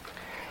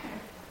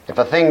 If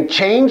a thing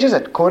changes,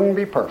 it couldn't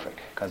be perfect,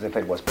 because if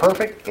it was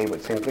perfect, it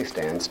would simply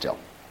stand still.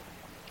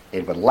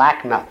 It would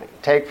lack nothing.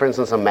 Take, for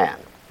instance, a man.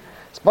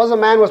 Suppose a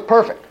man was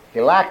perfect.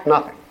 He lacked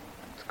nothing.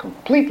 It's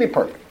completely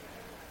perfect.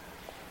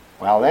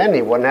 Well, then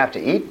he wouldn't have to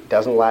eat. He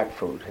doesn't lack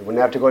food. He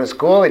wouldn't have to go to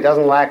school. He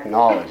doesn't lack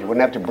knowledge. He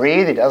wouldn't have to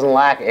breathe. He doesn't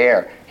lack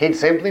air. He'd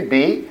simply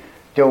be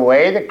the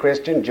way the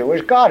Christian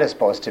Jewish God is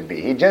supposed to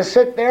be. He'd just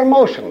sit there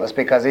motionless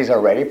because he's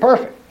already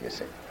perfect, you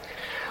see.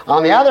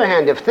 On the other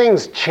hand, if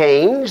things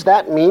change,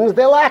 that means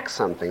they lack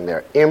something.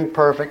 They're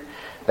imperfect.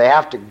 They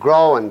have to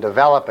grow and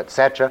develop,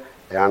 etc.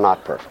 They are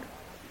not perfect.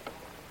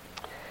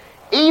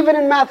 Even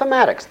in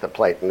mathematics, the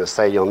Platonists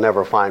say you'll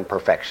never find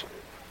perfection.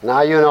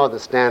 Now, you know the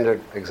standard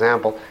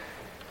example.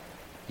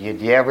 Did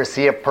you ever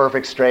see a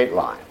perfect straight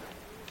line?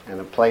 And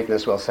the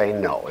Platonist will say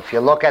no. If you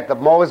look at the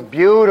most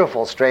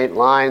beautiful straight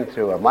line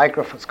through a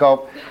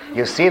microscope,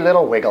 you see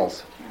little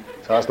wiggles.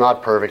 So it's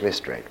not perfectly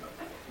straight.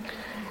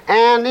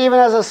 And even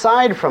as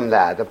aside from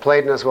that, the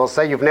Platonists will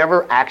say you've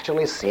never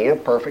actually seen a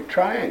perfect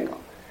triangle.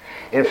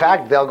 In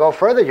fact, they'll go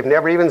further. You've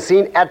never even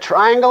seen a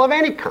triangle of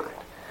any kind.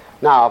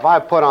 Now, if I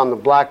put on the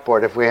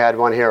blackboard, if we had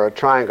one here, a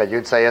triangle,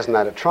 you'd say, isn't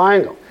that a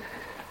triangle?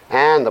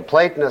 And the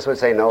Platonists would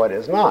say, no, it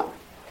is not.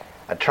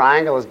 A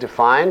triangle is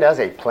defined as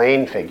a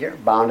plane figure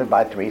bounded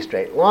by three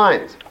straight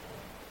lines.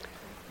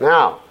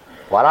 Now,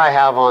 what I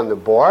have on the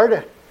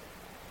board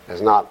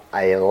is not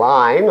a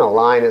line. A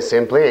line is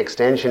simply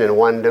extension in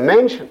one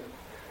dimension.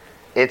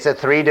 It's a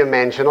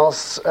three-dimensional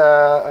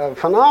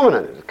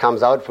phenomenon. It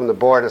comes out from the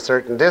board a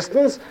certain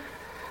distance,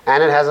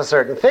 and it has a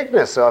certain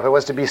thickness. So if it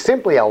was to be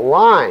simply a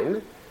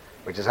line,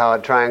 which is how a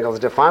triangle is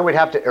defined, we'd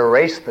have to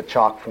erase the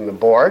chalk from the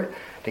board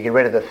to get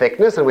rid of the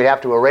thickness, and we'd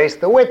have to erase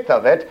the width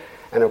of it,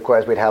 and of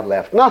course we'd have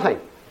left nothing.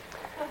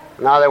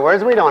 In other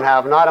words, we don't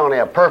have not only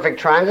a perfect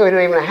triangle, we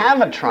don't even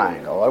have a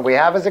triangle. What we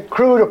have is a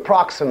crude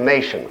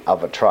approximation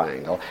of a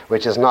triangle,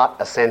 which is not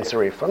a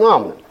sensory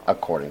phenomenon,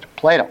 according to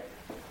Plato.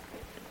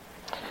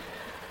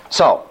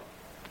 So,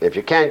 if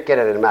you can't get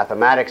it in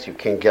mathematics, you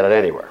can't get it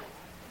anywhere.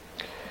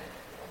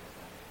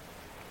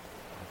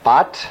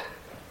 But,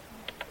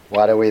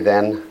 what do we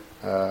then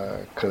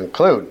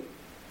conclude?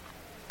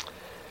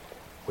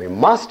 we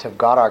must have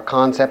got our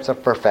concepts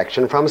of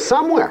perfection from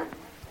somewhere,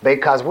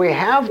 because we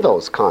have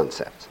those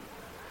concepts.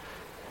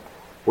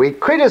 We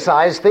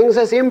criticize things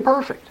as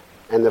imperfect,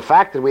 and the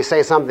fact that we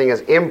say something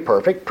is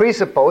imperfect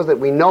presupposes that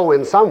we know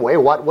in some way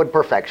what would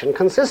perfection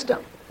consist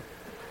of.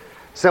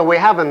 So we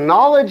have a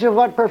knowledge of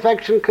what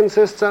perfection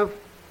consists of,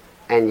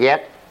 and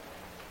yet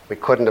we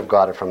couldn't have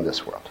got it from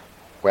this world.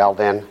 Well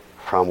then,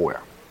 from where?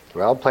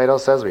 Well, Plato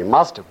says we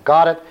must have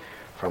got it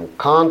from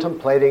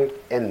contemplating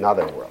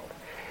another world.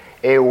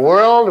 A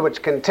world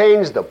which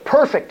contains the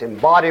perfect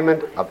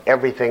embodiment of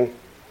everything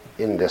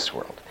in this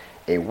world.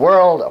 A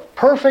world of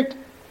perfect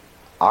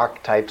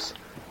archetypes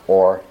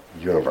or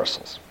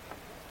universals.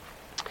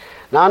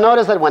 Now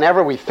notice that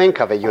whenever we think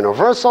of a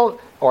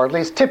universal, or at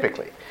least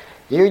typically,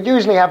 you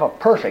usually have a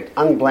perfect,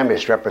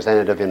 unblemished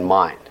representative in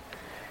mind.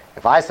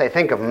 If I say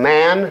think of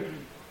man,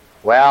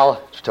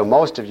 well, to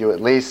most of you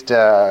at least,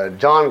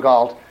 John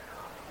Galt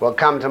will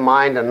come to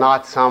mind and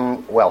not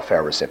some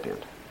welfare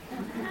recipient.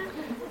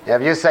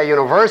 If you say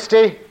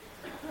university,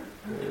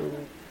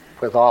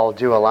 with all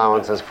due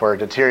allowances for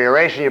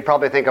deterioration, you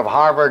probably think of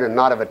Harvard and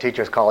not of a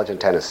teacher's college in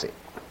Tennessee.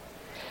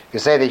 If you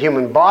say the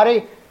human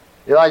body,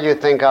 you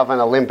think of an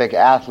Olympic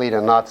athlete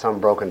and not some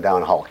broken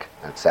down Hulk,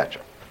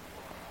 etc.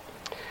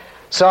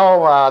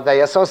 So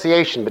the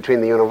association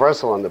between the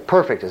universal and the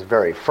perfect is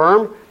very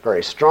firm,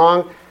 very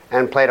strong,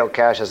 and Plato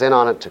cashes in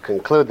on it to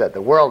conclude that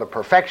the world of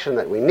perfection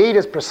that we need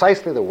is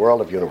precisely the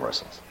world of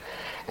universals.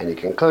 And he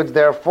concludes,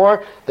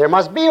 therefore, there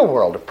must be a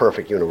world of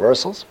perfect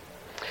universals,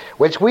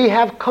 which we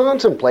have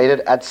contemplated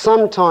at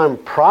some time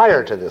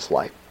prior to this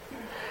life,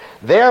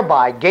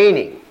 thereby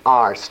gaining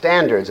our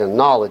standards and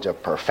knowledge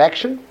of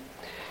perfection,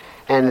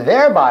 and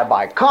thereby,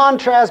 by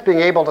contrast, being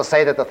able to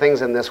say that the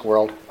things in this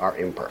world are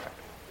imperfect.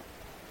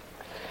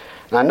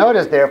 Now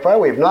notice, therefore,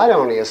 we've not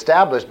only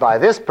established by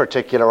this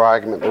particular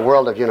argument the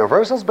world of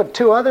universals, but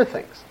two other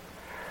things.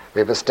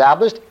 We've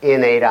established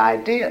innate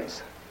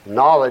ideas,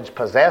 knowledge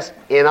possessed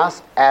in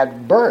us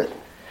at birth,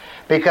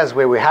 because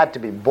we had to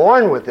be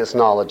born with this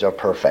knowledge of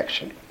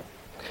perfection.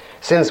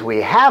 Since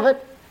we have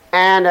it,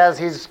 and as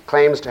he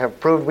claims to have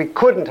proved, we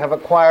couldn't have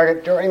acquired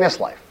it during this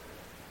life.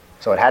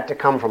 So it had to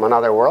come from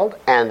another world,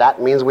 and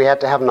that means we had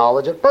to have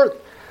knowledge at birth.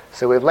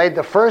 So we've laid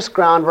the first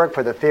groundwork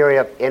for the theory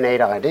of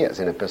innate ideas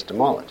in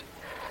epistemology.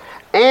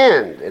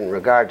 And in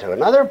regard to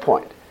another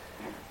point,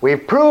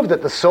 we've proved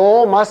that the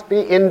soul must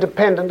be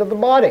independent of the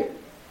body,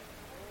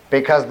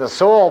 because the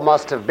soul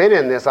must have been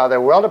in this other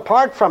world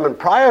apart from and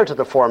prior to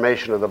the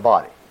formation of the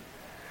body.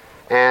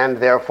 And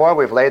therefore,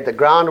 we've laid the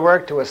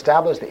groundwork to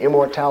establish the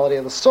immortality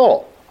of the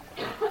soul.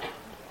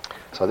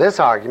 So this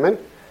argument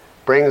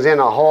brings in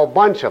a whole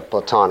bunch of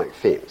Platonic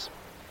themes.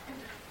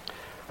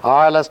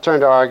 All right, let's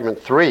turn to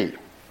argument 3,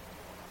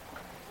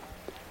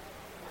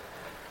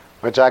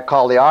 which I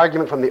call the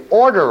argument from the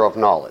order of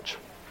knowledge.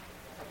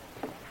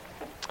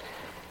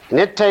 And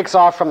it takes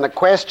off from the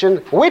question,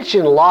 which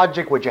in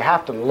logic would you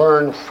have to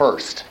learn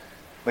first?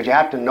 Would you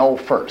have to know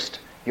first?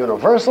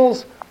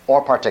 Universals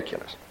or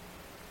particulars?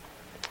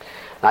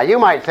 Now you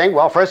might think,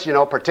 well, first you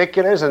know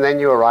particulars and then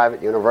you arrive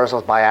at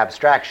universals by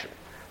abstraction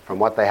from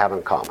what they have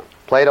in common.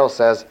 Plato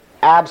says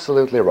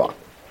absolutely wrong.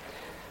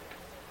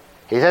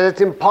 He says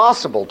it's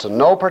impossible to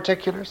know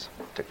particulars,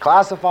 to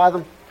classify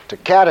them, to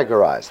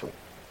categorize them,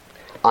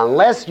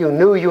 unless you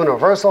knew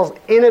universals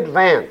in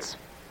advance.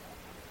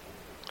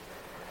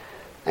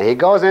 And he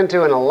goes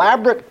into an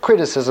elaborate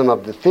criticism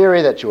of the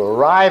theory that you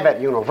arrive at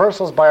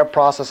universals by a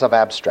process of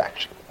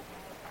abstraction.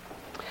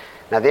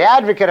 Now, the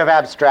advocate of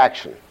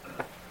abstraction,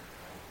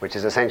 which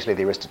is essentially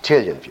the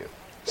Aristotelian view,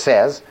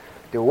 says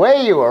the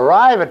way you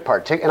arrive at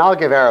particulars, and I'll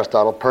give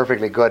Aristotle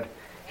perfectly good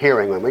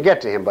hearing when we get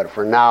to him, but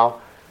for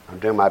now, I'm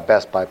doing my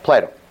best by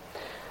Plato.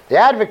 The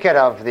advocate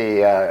of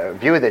the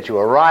view that you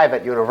arrive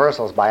at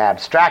universals by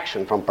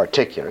abstraction from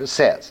particulars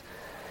says,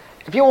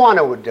 if you want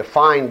to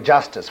define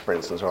justice, for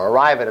instance, or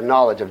arrive at a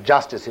knowledge of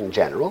justice in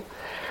general,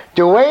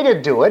 the way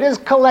to do it is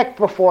collect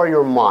before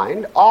your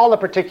mind all the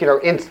particular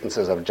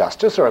instances of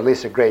justice, or at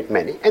least a great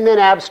many, and then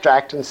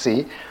abstract and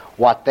see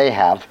what they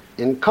have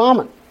in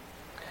common.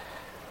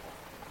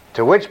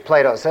 To which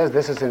Plato says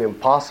this is an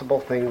impossible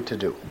thing to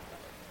do,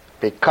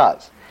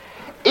 because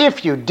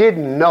if you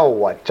didn't know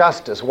what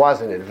justice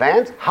was in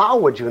advance, how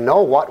would you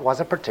know what was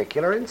a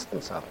particular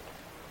instance of it?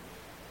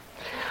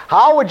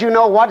 How would you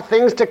know what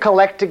things to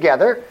collect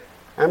together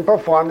and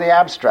perform the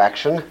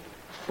abstraction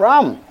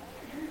from?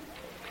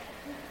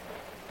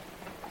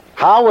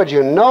 How would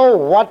you know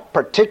what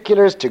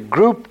particulars to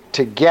group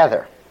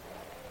together?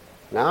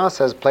 Now,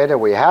 says Plato,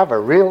 we have a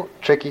real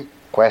tricky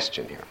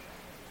question here.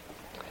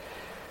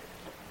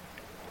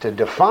 To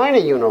define a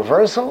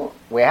universal,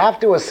 we have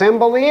to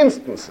assemble the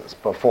instances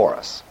before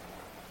us.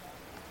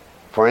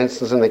 For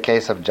instance, in the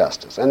case of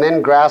justice, and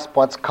then grasp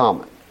what's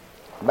common.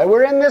 But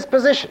we're in this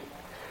position.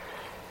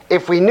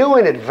 If we knew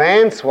in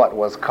advance what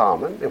was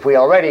common, if we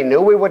already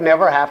knew, we would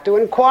never have to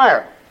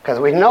inquire, because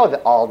we know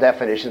all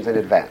definitions in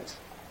advance.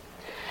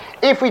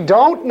 If we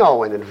don't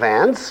know in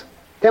advance,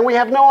 then we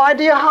have no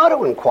idea how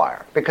to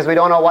inquire, because we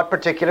don't know what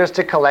particulars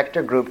to collect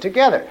or group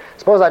together.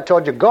 Suppose I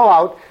told you, go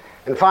out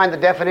and find the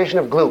definition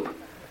of gloop.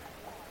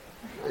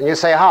 And you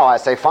say, how? I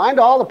say, find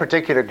all the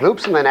particular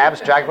gloops and then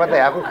abstract what they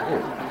have.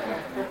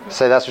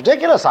 Say, that's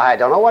ridiculous. I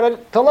don't know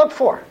what to look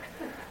for.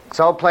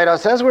 So Plato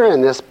says we're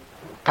in this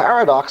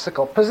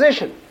paradoxical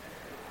position.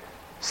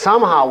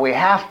 Somehow we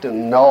have to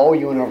know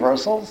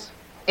universals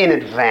in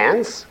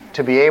advance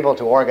to be able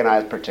to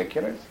organize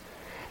particulars.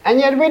 And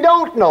yet we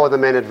don't know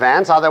them in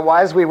advance.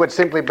 Otherwise we would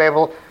simply be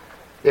able,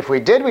 if we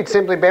did, we'd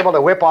simply be able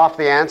to whip off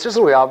the answers,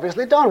 and we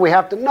obviously don't. We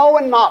have to know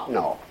and not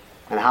know.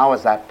 And how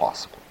is that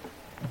possible?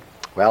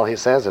 Well, he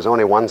says there's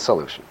only one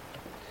solution.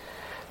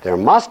 There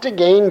must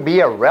again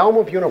be a realm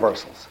of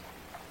universals,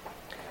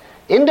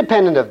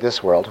 independent of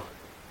this world,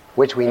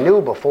 which we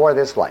knew before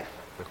this life.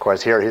 Of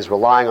course, here he's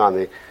relying on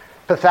the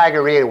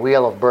Pythagorean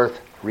wheel of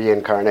birth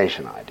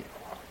reincarnation idea.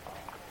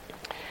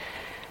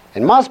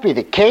 It must be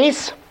the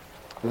case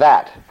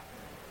that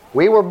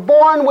we were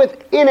born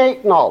with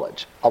innate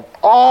knowledge of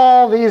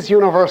all these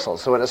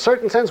universals. So in a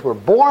certain sense, we're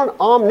born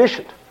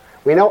omniscient.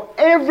 We know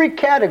every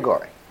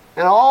category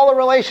and all the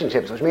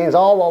relationships, which means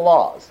all the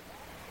laws.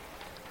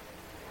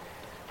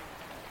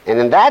 And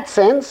in that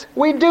sense,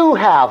 we do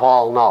have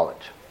all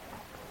knowledge.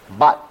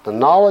 But the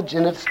knowledge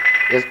in it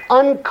is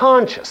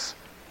unconscious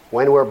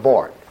when we're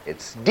born.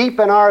 It's deep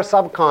in our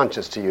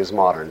subconscious, to use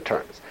modern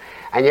terms.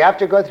 And you have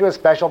to go through a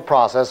special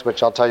process,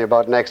 which I'll tell you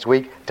about next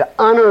week, to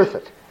unearth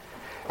it.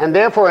 And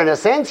therefore, in a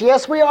sense,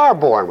 yes, we are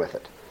born with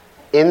it,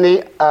 in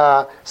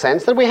the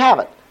sense that we have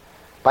it.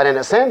 But in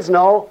a sense,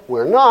 no,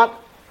 we're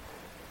not.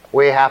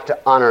 We have to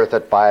unearth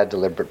it by a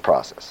deliberate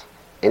process.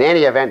 In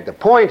any event, the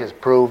point is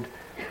proved.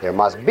 There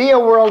must be a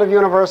world of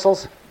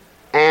universals,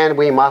 and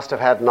we must have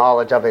had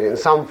knowledge of it in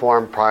some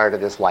form prior to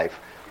this life.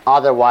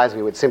 Otherwise,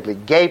 we would simply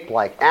gape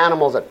like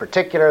animals at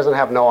particulars and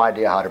have no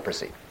idea how to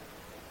proceed.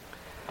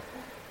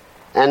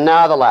 And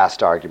now the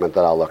last argument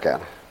that I'll look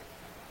at.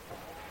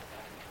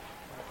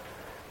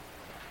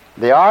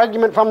 The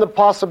argument from the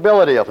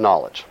possibility of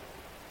knowledge.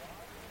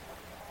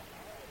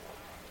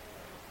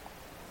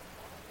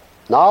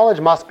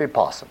 Knowledge must be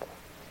possible.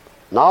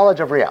 Knowledge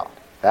of reality.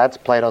 That's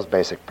Plato's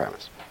basic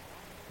premise.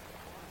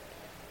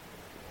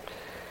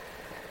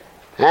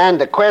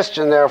 And the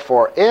question,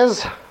 therefore,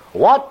 is,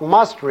 what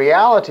must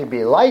reality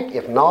be like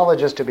if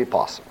knowledge is to be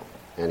possible?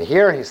 And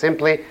here he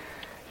simply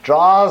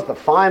draws the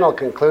final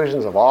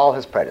conclusions of all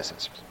his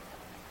predecessors.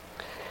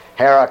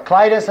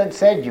 Heraclitus had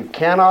said you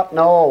cannot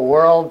know a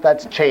world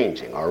that's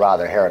changing, or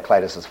rather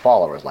Heraclitus'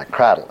 followers like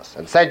Cratylus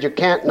had said you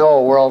can't know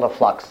a world of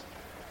flux.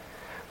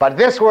 But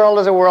this world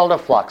is a world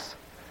of flux.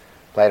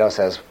 Plato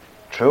says,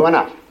 true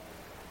enough.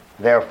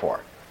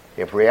 Therefore,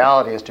 if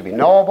reality is to be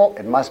knowable,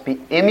 it must be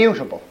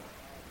immutable.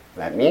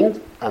 That means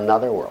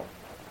another world.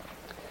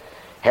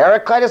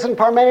 Heraclitus and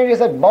Parmenides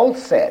had both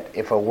said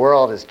if a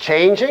world is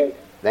changing,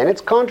 then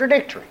it's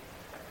contradictory.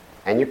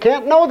 And you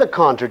can't know the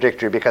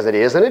contradictory because it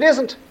is and it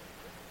isn't.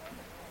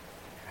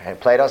 And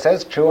Plato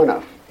says, true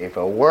enough. If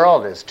a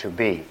world is to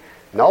be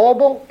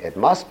knowable, it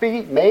must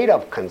be made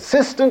of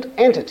consistent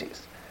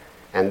entities.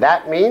 And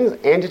that means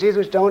entities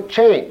which don't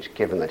change,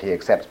 given that he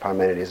accepts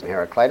Parmenides and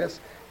Heraclitus,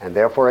 and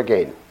therefore,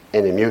 again,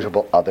 an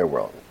immutable other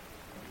world.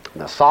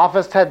 The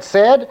sophists had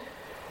said,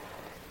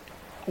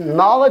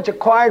 knowledge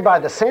acquired by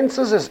the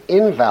senses is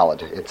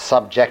invalid. It's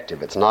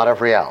subjective. It's not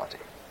of reality.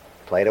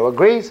 Plato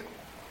agrees.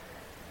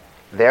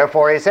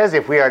 Therefore, he says,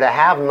 if we are to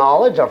have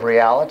knowledge of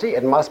reality,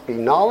 it must be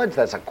knowledge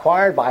that's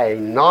acquired by a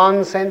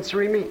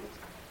non-sensory means.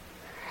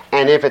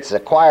 And if it's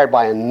acquired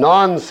by a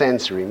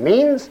non-sensory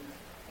means,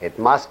 it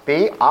must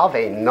be of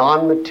a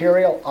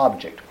non-material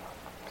object.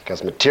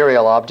 Because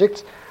material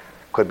objects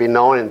could be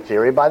known in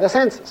theory by the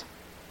senses.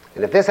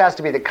 And if this has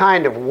to be the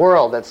kind of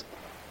world that's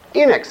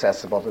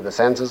inaccessible to the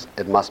senses,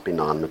 it must be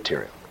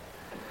non-material.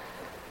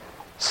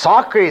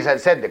 Socrates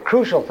had said the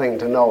crucial thing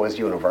to know is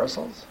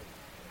universals.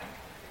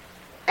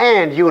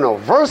 And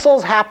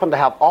universals happen to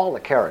have all the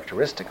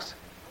characteristics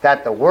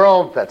that the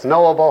world that's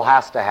knowable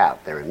has to have.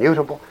 They're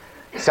immutable,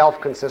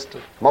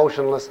 self-consistent,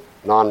 motionless,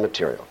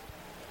 non-material.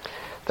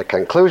 The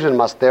conclusion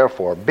must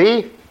therefore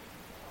be,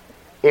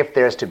 if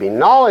there's to be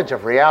knowledge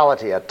of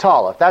reality at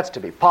all, if that's to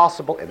be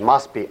possible, it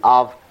must be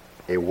of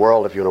a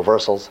world of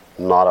universals,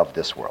 not of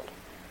this world.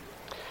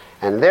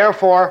 And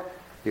therefore,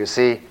 you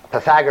see,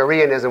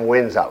 Pythagoreanism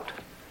wins out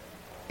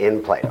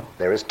in Plato.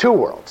 There is two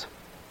worlds.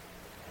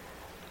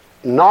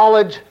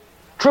 Knowledge,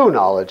 true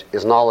knowledge,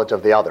 is knowledge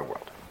of the other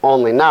world.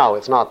 Only now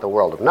it's not the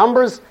world of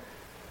numbers,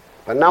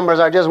 but numbers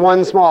are just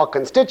one small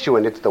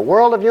constituent. It's the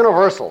world of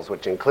universals,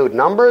 which include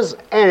numbers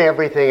and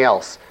everything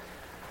else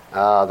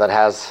that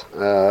has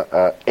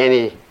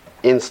any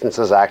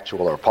instances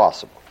actual or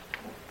possible.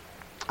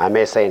 I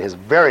may say in his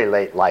very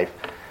late life,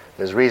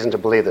 there's reason to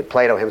believe that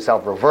Plato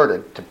himself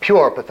reverted to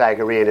pure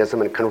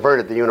Pythagoreanism and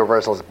converted the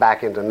universals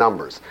back into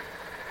numbers.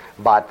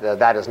 But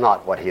that is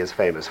not what he is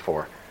famous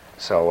for.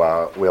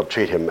 So we'll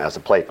treat him as a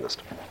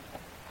Platonist.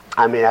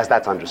 I mean, as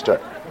that's understood.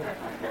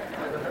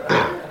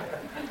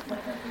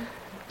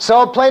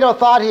 So Plato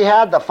thought he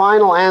had the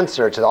final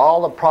answer to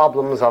all the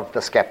problems of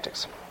the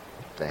skeptics.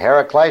 The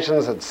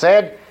Heracliteans had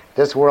said,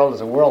 this world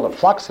is a world of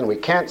flux and we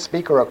can't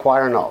speak or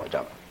acquire knowledge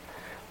of it.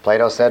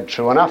 Plato said,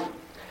 true enough.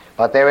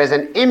 But there is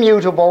an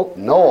immutable,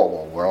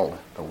 knowable world,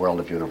 the world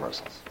of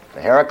universals. The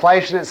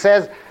Heraclitean, it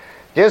says,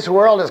 this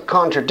world is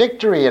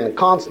contradictory and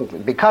constantly,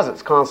 because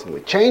it's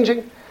constantly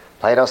changing.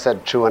 Plato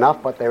said, true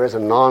enough, but there is a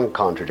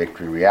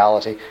non-contradictory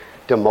reality,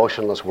 the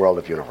motionless world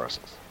of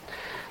universals.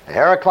 The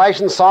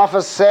Heraclitean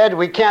sophist said,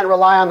 we can't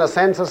rely on the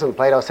senses, and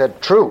Plato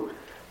said, true,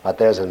 but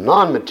there's a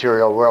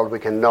non-material world we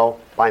can know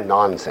by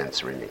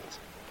non-sensory means.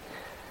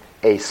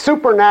 A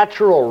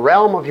supernatural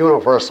realm of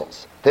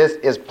universals. This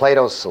is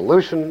Plato's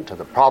solution to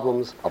the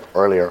problems of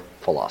earlier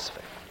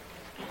philosophy.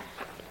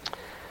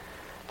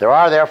 There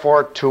are,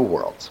 therefore, two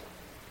worlds.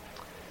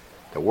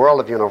 The world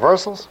of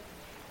universals,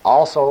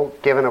 also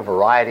given a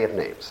variety of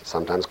names,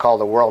 sometimes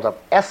called the world of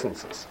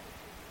essences,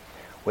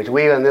 which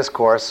we in this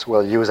course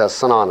will use as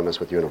synonymous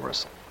with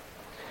universal.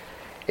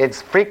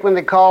 It's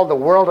frequently called the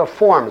world of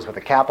forms with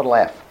a capital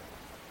F.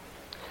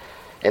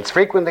 It's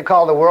frequently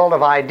called the world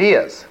of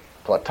ideas,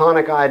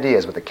 Platonic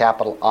ideas with a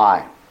capital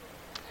I.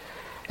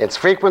 It's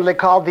frequently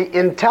called the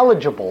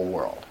intelligible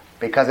world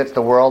because it's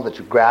the world that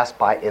you grasp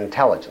by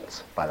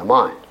intelligence, by the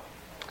mind.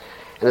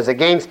 And as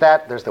against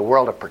that, there's the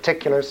world of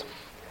particulars,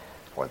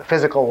 or the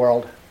physical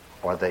world,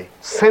 or the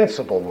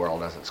sensible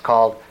world, as it's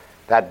called,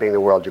 that being the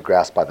world you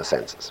grasp by the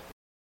senses.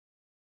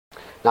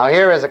 Now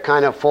here is a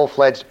kind of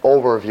full-fledged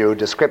overview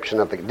description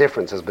of the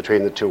differences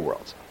between the two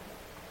worlds.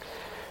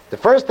 The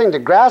first thing to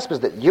grasp is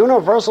that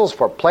universals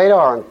for Plato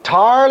are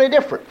entirely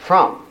different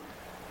from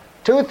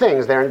two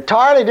things. They're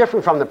entirely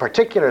different from the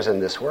particulars in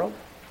this world.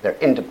 They're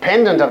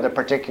independent of the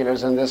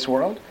particulars in this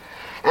world.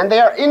 And they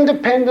are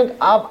independent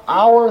of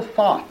our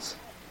thoughts.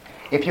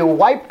 If you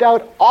wiped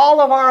out all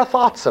of our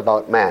thoughts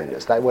about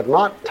madness, that would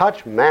not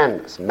touch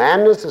madness.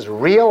 Madness is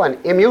real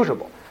and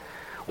immutable.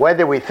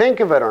 Whether we think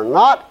of it or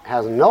not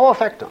has no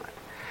effect on it.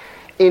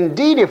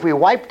 Indeed, if we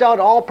wiped out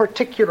all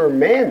particular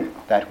men,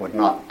 that would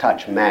not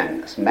touch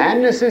madness.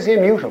 Madness is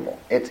immutable.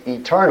 It's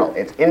eternal.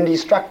 It's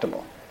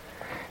indestructible.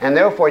 And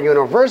therefore,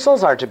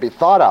 universals are to be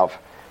thought of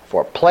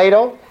for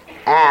Plato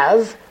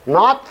as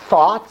not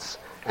thoughts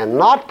and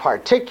not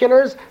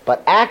particulars,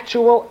 but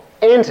actual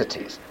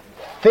entities,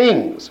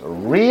 things,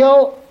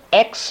 real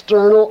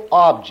external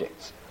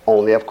objects.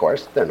 Only, of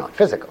course, they're not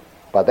physical.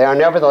 But they are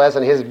nevertheless,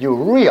 in his view,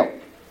 real.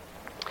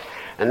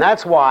 And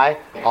that's why,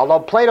 although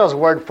Plato's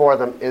word for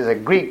them is a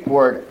Greek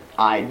word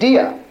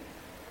idea,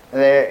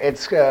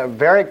 it's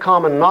very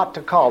common not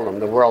to call them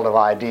the world of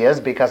ideas,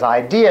 because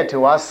idea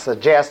to us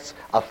suggests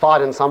a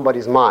thought in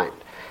somebody's mind.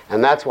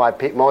 And that's why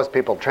most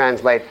people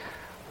translate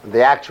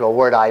the actual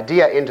word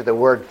idea into the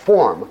word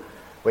form,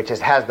 which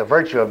has the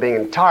virtue of being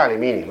entirely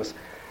meaningless,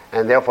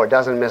 and therefore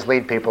doesn't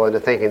mislead people into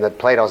thinking that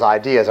Plato's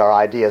ideas are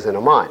ideas in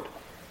a mind.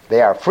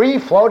 They are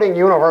free-floating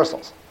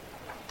universals.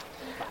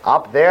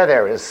 Up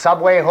there is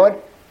subway hood,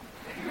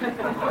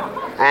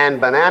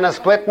 and banana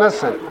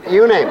splitness, and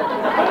you name it.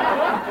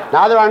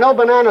 Now, there are no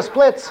banana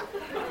splits.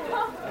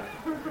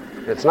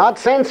 It's not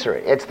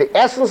sensory. It's the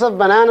essence of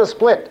banana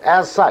split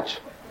as such.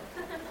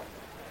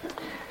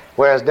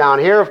 Whereas down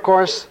here, of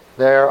course,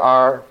 there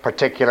are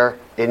particular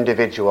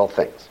individual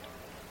things.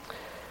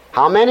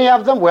 How many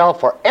of them? Well,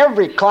 for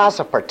every class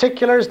of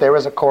particulars, there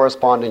is a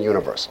corresponding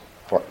universal.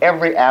 For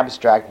every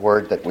abstract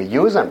word that we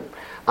use, and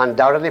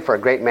undoubtedly for a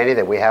great many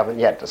that we haven't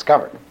yet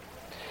discovered.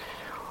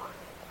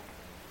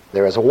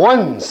 There is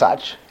one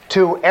such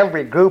to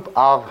every group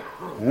of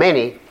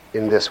many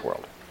in this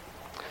world.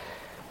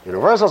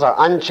 Universals are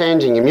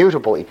unchanging,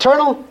 immutable,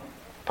 eternal.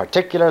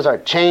 Particulars are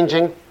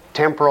changing,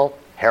 temporal,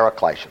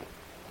 Heraclitean.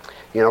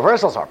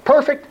 Universals are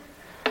perfect.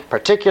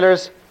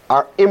 Particulars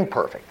are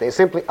imperfect. They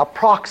simply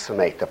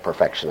approximate the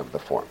perfection of the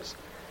forms.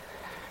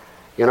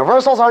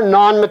 Universals are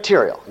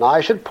non-material. Now, I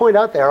should point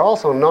out they are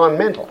also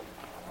non-mental,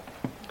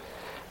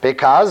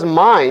 because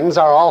minds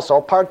are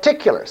also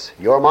particulars.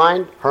 Your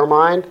mind, her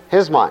mind,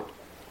 his mind.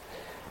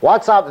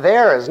 What's up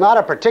there is not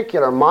a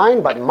particular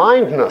mind, but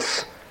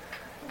mindness,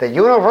 the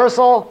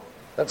universal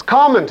that's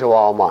common to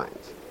all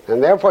minds.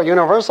 And therefore,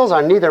 universals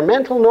are neither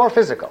mental nor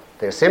physical.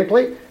 They're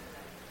simply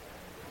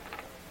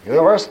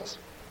universals.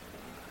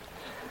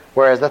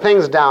 Whereas the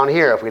things down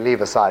here, if we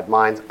leave aside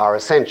minds, are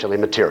essentially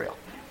material.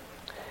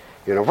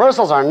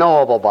 Universals are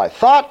knowable by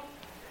thought,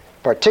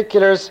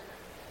 particulars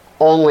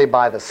only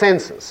by the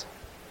senses.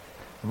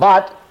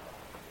 But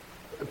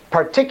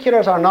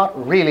particulars are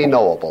not really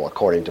knowable,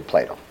 according to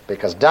Plato,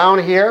 because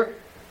down here,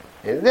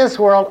 in this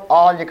world,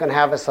 all you can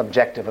have is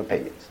subjective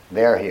opinions.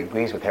 There he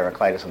agrees with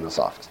Heraclitus and the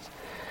Sophists.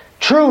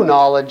 True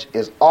knowledge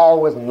is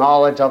always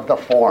knowledge of the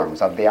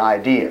forms, of the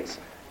ideas,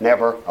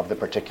 never of the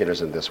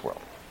particulars in this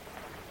world.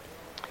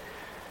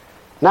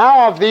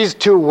 Now, of these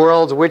two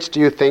worlds, which do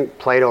you think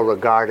Plato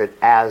regarded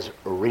as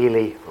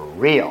really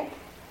real?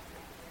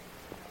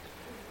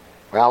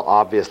 Well,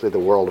 obviously the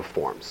world of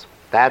forms.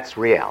 That's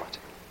reality.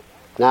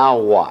 Now,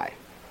 why?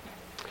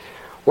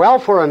 Well,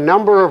 for a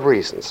number of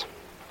reasons.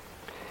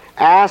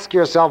 Ask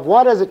yourself,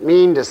 what does it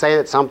mean to say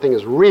that something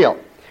is real?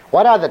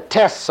 What are the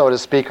tests, so to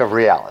speak, of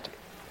reality?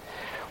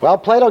 Well,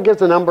 Plato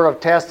gives a number of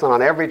tests, and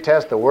on every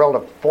test, the world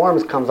of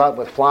forms comes out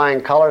with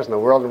flying colors, and the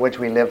world in which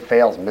we live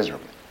fails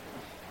miserably.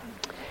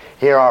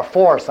 Here are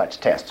 4 such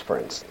tests, for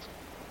instance.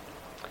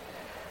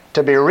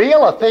 To be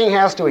real, a thing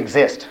has to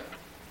exist.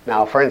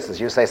 Now, for instance,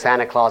 you say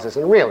Santa Claus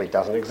isn't real. He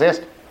doesn't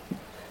exist.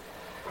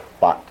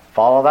 But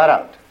follow that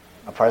out.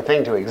 For a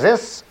thing to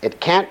exist, it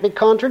can't be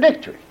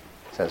contradictory,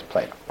 says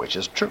Plato, which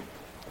is true.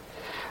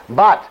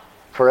 But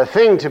for a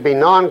thing to be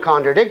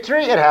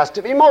non-contradictory, it has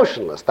to be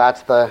motionless.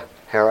 That's the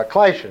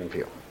Heraclitean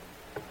view,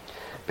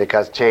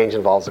 because change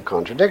involves a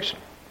contradiction.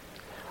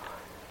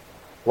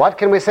 What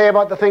can we say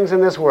about the things in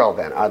this world,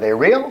 then? Are they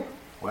real?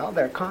 Well,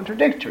 they're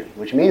contradictory,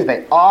 which means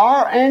they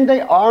are and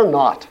they are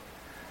not.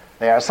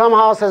 They are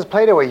somehow, says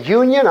Plato, a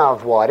union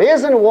of what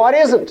is and what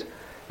isn't.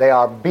 They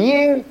are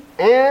being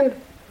and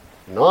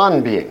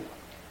non-being.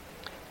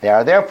 They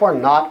are therefore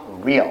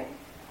not real.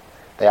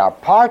 They are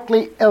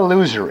partly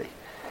illusory.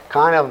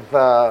 Kind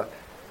of,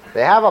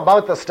 they have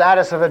about the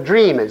status of a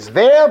dream. It's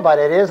there, but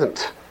it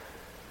isn't.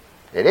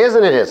 It is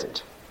and it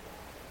isn't.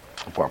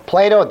 For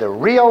Plato, the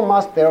real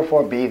must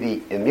therefore be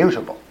the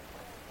immutable.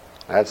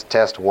 That's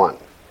test 1.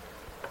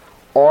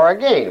 Or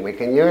again, we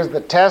can use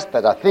the test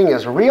that a thing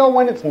is real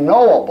when it's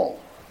knowable.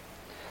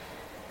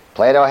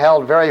 Plato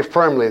held very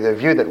firmly the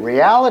view that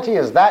reality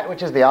is that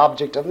which is the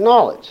object of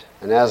knowledge.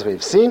 And as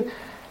we've seen,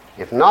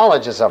 if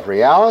knowledge is of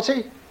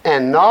reality,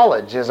 and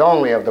knowledge is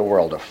only of the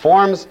world of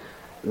forms,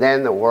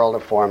 then the world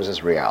of forms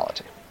is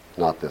reality,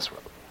 not this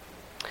world.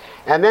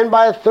 And then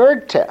by a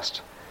third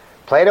test,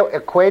 Plato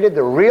equated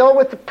the real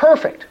with the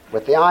perfect,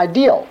 with the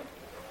ideal.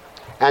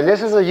 And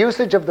this is a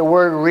usage of the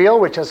word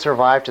real which has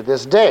survived to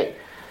this day.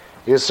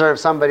 You serve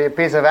somebody a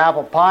piece of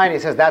apple pie and he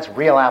says, that's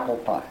real apple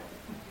pie.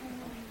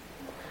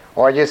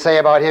 Or you say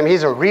about him,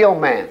 he's a real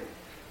man.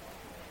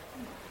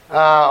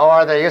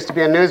 Or there used to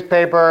be a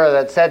newspaper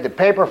that said the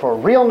paper for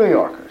real New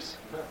Yorkers.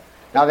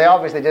 Now they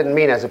obviously didn't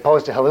mean as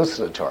opposed to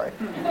hallucinatory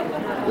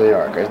New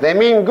Yorkers. They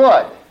mean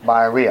good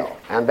by real.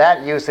 And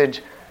that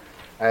usage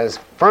is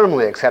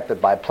firmly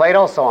accepted by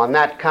Plato, so on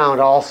that count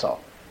also,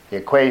 the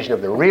equation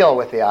of the real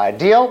with the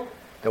ideal,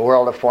 the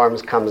world of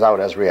forms comes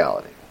out as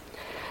reality.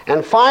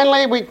 And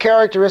finally, we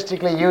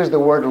characteristically use the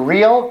word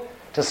real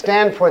to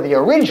stand for the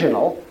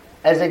original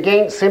as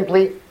against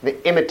simply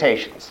the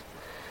imitations.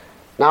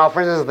 Now,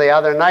 for instance, the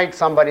other night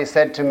somebody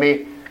said to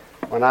me,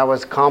 when I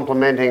was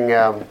complimenting,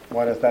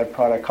 what is that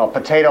product called?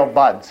 Potato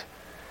Buds,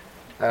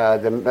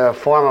 the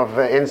form of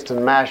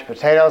instant mashed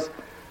potatoes.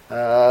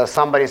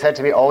 Somebody said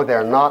to me, oh,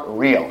 they're not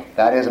real.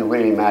 That isn't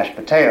really mashed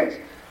potatoes.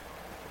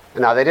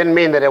 Now, they didn't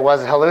mean that it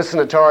was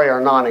hallucinatory or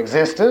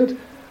non-existent,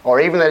 or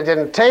even that it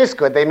didn't taste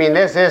good. They mean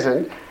this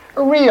isn't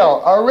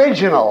real,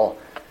 original,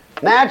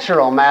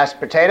 natural mashed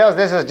potatoes.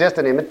 This is just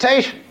an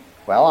imitation.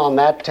 Well, on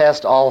that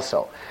test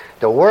also,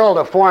 the world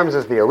of forms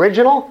is the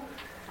original.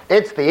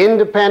 It's the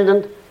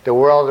independent. The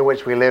world in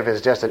which we live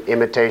is just an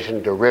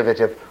imitation,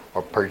 derivative,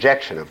 or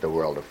projection of the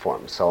world of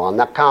forms. So on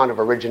that count of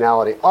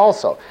originality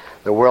also,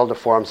 the world of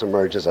forms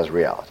emerges as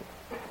reality.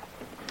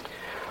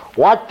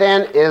 What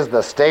then is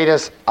the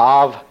status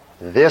of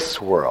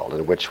this world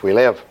in which we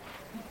live?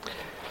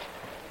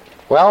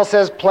 Well,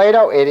 says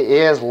Plato, it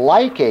is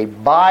like a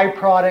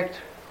byproduct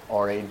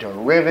or a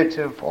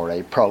derivative or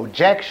a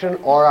projection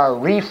or a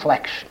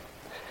reflection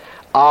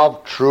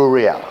of true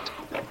reality.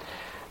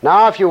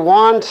 Now, if you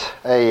want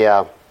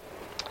a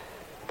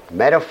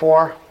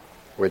metaphor,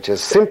 which is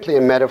simply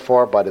a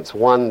metaphor, but it's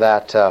one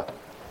that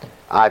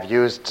I've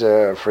used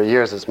for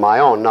years as my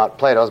own, not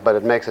Plato's, but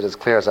it makes it as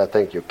clear as I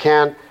think you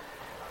can.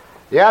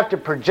 You have to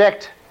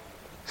project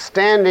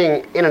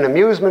standing in an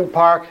amusement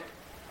park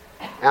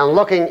and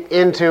looking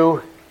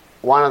into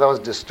one of those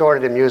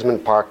distorted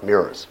amusement park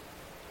mirrors.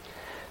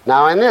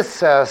 Now, in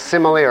this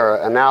simile or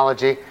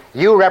analogy,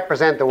 you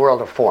represent the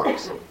world of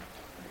forms.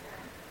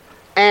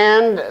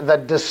 And the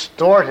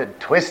distorted,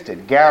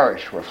 twisted,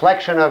 garish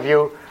reflection of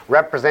you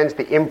represents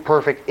the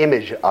imperfect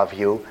image of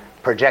you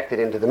projected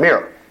into the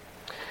mirror.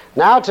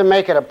 Now, to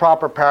make it a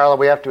proper parallel,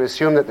 we have to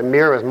assume that the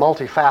mirror is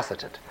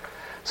multifaceted,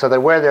 so that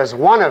where there's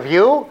one of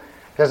you,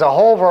 there's a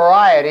whole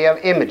variety of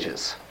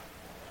images.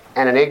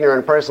 And an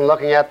ignorant person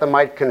looking at them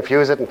might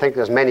confuse it and think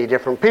there's many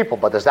different people,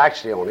 but there's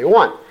actually only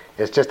one.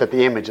 It's just that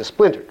the image is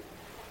splintered.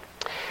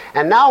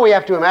 And now we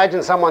have to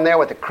imagine someone there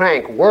with a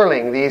crank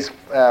whirling these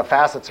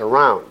facets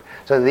around,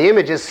 so that the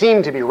images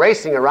seem to be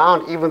racing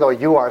around even though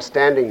you are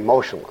standing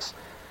motionless.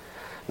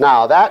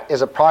 Now, that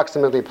is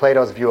approximately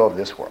Plato's view of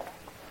this world.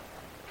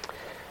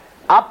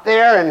 Up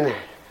there in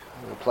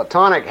the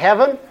Platonic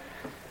heaven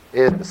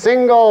is the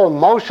single,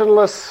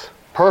 motionless,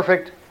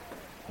 perfect,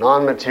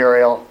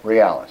 non-material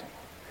reality.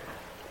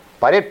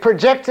 But it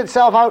projects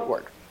itself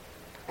outward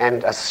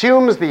and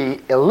assumes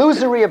the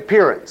illusory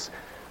appearance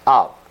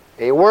of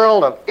a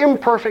world of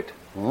imperfect,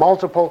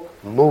 multiple,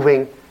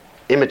 moving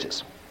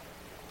images.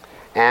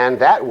 And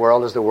that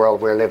world is the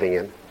world we're living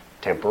in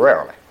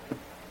temporarily.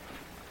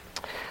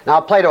 Now,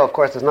 Plato, of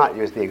course, does not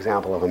use the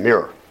example of a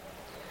mirror.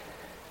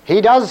 He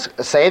does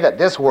say that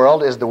this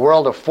world is the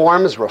world of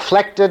forms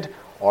reflected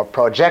or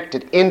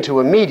projected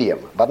into a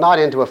medium, but not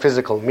into a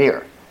physical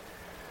mirror.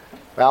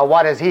 Well,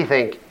 what does he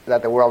think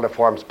that the world of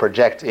forms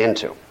projects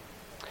into?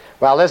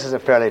 Well, this is a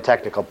fairly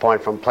technical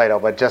point from Plato,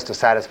 but just to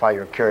satisfy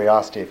your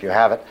curiosity if you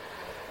have it,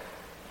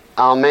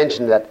 I'll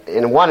mention that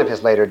in one of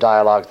his later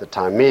dialogues, the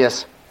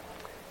Timaeus,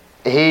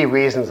 he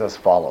reasons as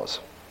follows.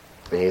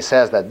 He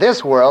says that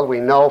this world, we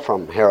know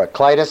from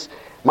Heraclitus,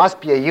 must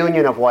be a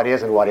union of what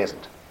is and what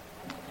isn't.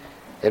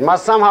 It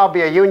must somehow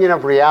be a union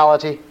of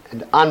reality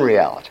and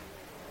unreality.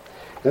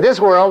 And this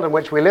world in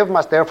which we live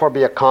must therefore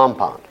be a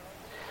compound.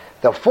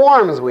 The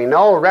forms, we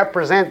know,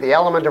 represent the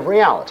element of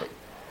reality.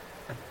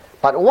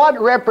 But what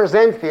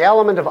represents the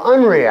element of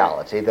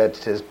unreality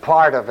that is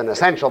part of an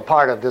essential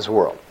part of this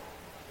world?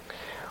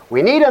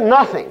 We need a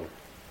nothing,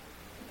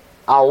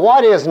 a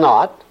what is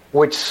not,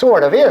 which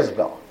sort of is,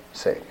 though,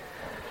 see.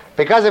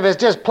 Because if it's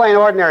just plain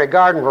ordinary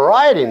garden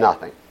variety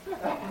nothing,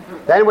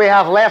 then we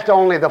have left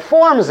only the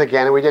forms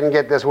again, and we didn't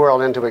get this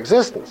world into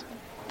existence.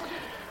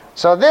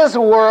 So this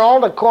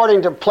world,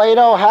 according to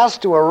Plato, has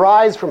to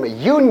arise from a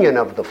union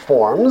of the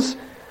forms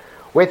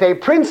with a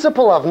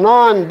principle of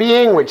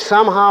non-being which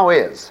somehow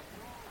is.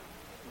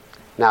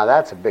 Now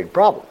that's a big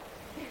problem.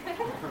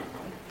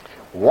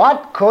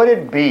 What could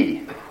it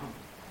be?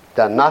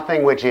 The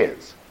nothing which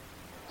is.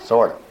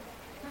 Sort of.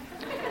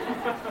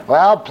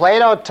 Well,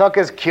 Plato took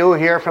his cue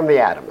here from the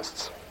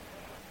atomists.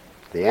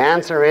 The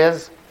answer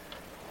is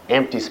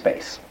empty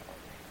space.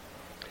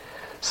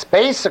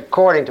 Space,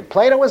 according to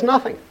Plato, is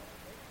nothing.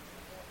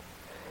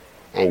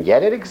 And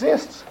yet it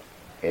exists.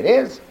 It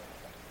is.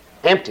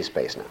 Empty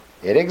space now.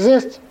 It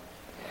exists.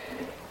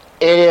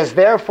 It is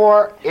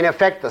therefore, in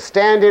effect, the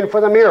stand-in for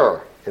the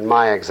mirror, in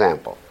my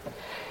example.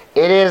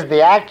 It is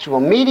the actual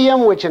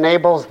medium which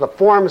enables the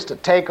forms to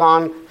take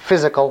on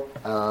physical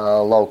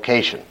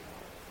location.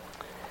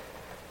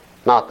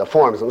 Not the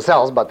forms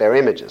themselves, but their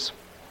images.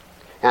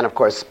 And of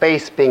course,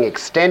 space being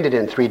extended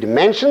in 3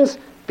 dimensions,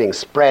 being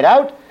spread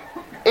out,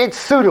 it's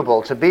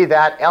suitable to be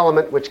that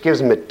element which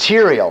gives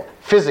material,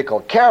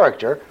 physical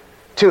character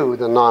to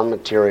the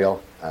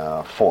non-material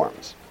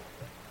forms.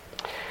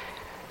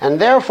 And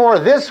therefore,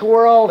 this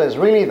world is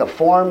really the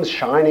forms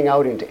shining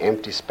out into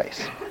empty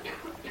space.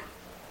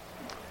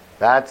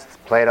 That's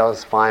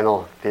Plato's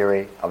final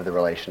theory of the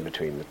relation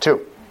between the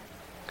two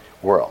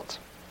worlds.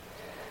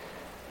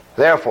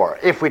 Therefore,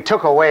 if we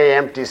took away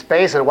empty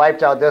space and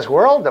wiped out this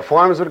world, the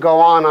forms would go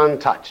on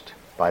untouched.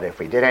 But if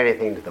we did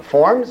anything to the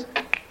forms,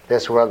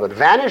 this world would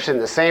vanish in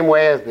the same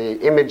way as the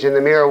image in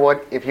the mirror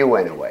would if you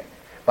went away.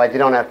 But you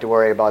don't have to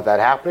worry about that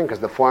happening because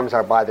the forms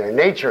are by their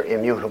nature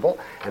immutable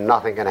and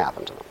nothing can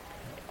happen to them.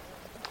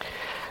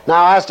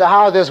 Now, as to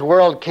how this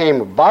world came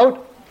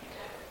about,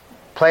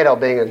 Plato,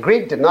 being a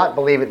Greek, did not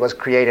believe it was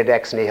created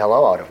ex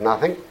nihilo, out of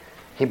nothing.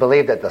 He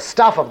believed that the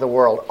stuff of the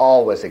world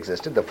always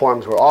existed. The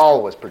forms were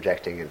always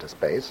projecting into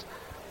space.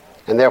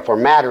 And therefore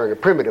matter in a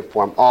primitive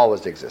form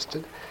always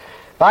existed.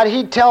 But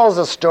he tells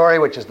a story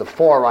which is the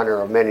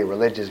forerunner of many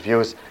religious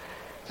views.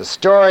 The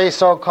story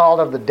so-called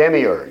of the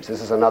demiurge.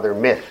 This is another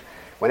myth.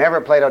 Whenever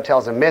Plato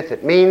tells a myth,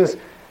 it means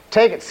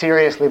take it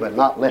seriously but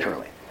not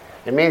literally.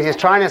 It means he's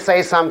trying to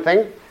say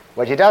something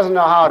which he doesn't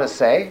know how to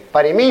say,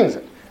 but he means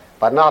it,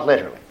 but not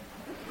literally.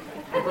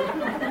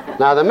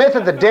 Now the myth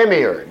of the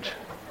demiurge,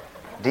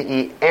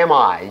 D-E-M-I-U-R-G-E,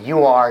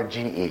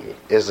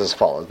 is as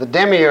follows. The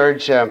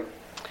demiurge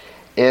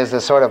is a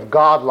sort of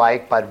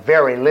godlike but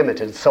very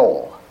limited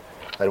soul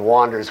that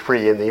wanders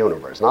free in the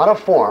universe. Not a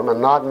form and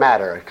not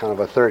matter, kind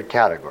of a third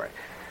category.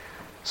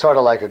 Sort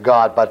of like a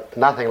god, but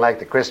nothing like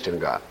the Christian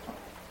God.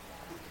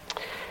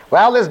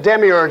 Well, this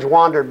demiurge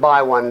wandered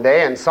by one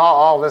day and saw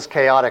all this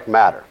chaotic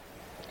matter.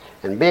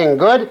 And being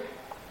good,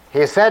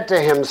 he said to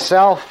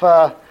himself,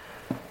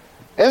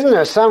 isn't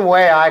there some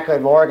way I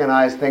could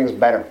organize things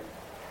better?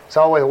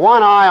 So with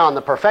one eye on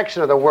the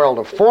perfection of the world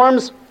of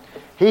forms,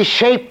 he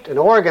shaped and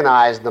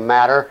organized the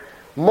matter,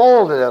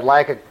 molded it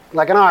like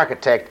an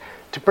architect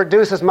to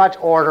produce as much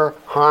order,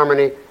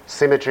 harmony,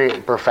 symmetry,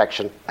 and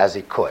perfection as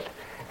he could.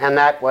 And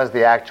that was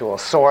the actual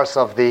source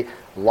of the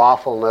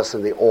lawfulness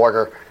and the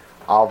order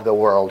of the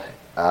world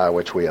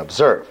which we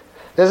observe.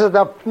 This is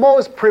the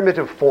most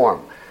primitive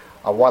form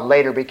of what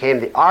later became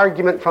the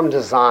argument from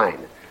design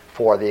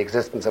for the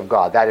existence of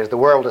God. That is, the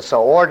world is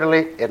so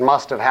orderly, it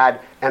must have had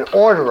an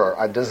orderer,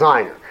 a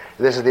designer.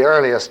 And this is the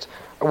earliest,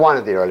 or one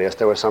of the earliest.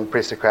 There were some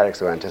pre-Socratics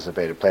who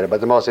anticipated Plato, but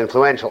the most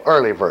influential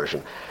early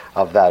version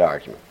of that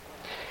argument.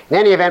 In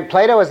any event,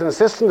 Plato is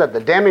insistent that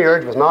the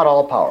demiurge was not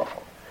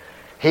all-powerful.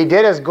 He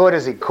did as good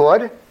as he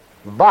could,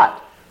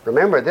 but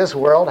remember, this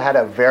world had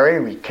a very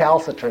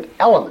recalcitrant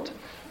element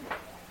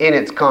in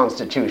its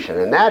constitution,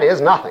 and that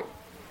is nothing,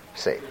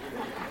 see.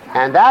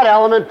 And that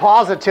element,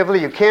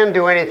 positively, you can't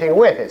do anything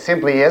with. It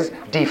simply is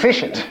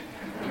deficient.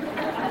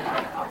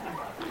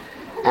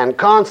 And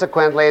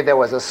consequently, there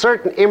was a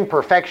certain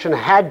imperfection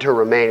had to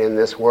remain in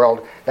this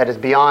world that is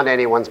beyond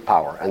anyone's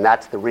power, and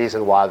that's the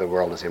reason why the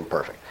world is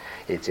imperfect.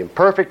 It's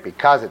imperfect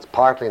because it's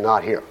partly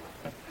not here.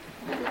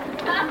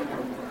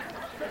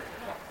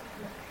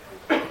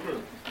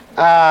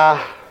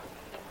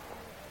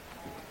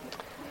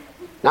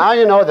 Now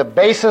you know the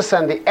basis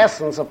and the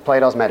essence of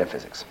Plato's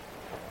metaphysics.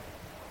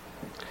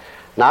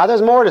 Now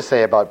there's more to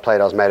say about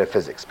Plato's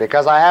metaphysics,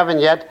 because I haven't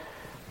yet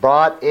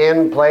brought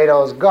in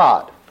Plato's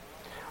God,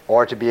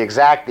 or to be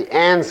exact, the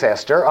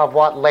ancestor of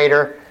what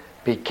later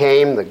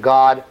became the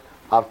God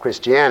of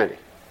Christianity.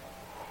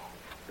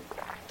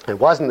 It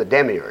wasn't the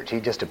demiurge.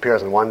 He just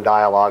appears in one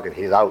dialogue and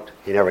he's out.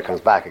 He never comes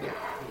back again.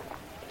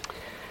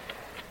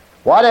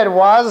 What it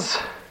was,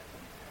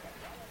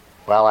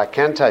 well, I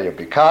can't tell you,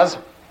 because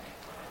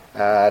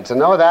to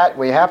know that,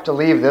 we have to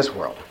leave this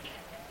world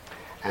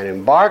and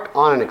embark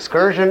on an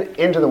excursion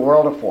into the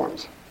world of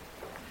forms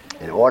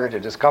in order to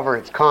discover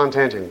its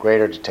content in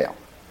greater detail.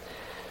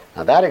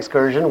 Now, that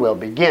excursion will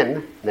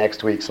begin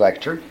next week's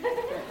lecture.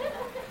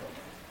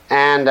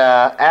 And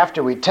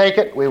after we take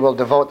it, we will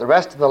devote the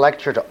rest of the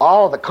lecture to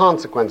all of the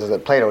consequences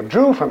that Plato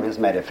drew from his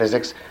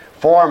metaphysics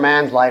for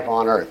man's life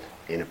on earth,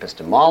 in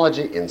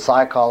epistemology, in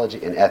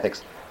psychology, in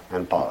ethics,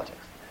 and politics.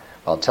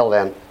 Well, till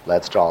then,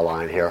 let's draw a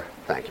line here.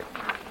 Thank you.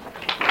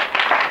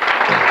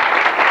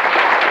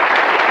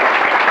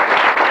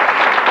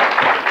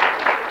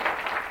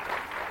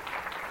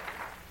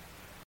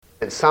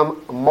 It's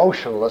some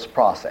emotionless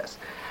process.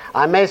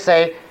 I may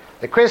say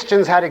the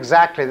Christians had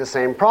exactly the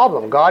same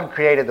problem. God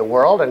created the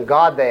world, and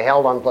God, they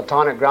held on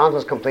Platonic grounds,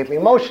 was completely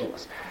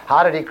emotionless.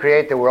 How did he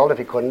create the world if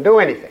he couldn't do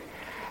anything?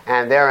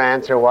 And their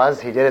answer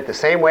was he did it the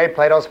same way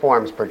Plato's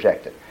forms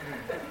projected.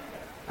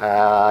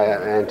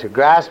 And to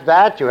grasp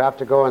that, you have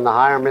to go in the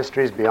higher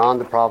mysteries beyond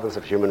the province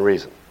of human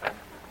reason.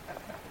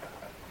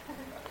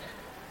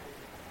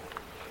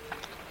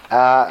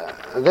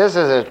 This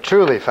is a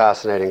truly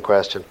fascinating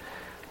question,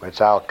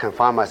 which I'll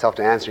confine myself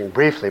to answering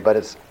briefly, but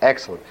it's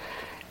excellent.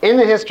 In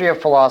the history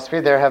of philosophy,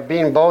 there have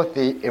been both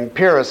the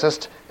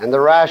empiricist and the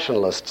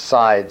rationalist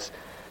sides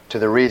to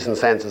the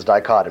reason-senses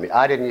dichotomy.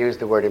 I didn't use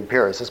the word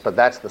empiricist, but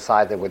that's the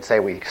side that would say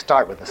we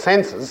start with the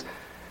senses,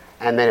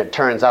 and then it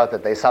turns out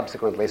that they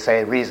subsequently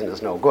say reason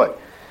is no good,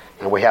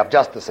 and we have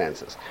just the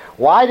senses.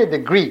 Why did the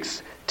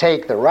Greeks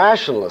take the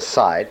rationalist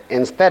side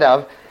instead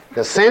of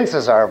the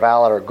senses are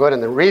valid or good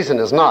and the reason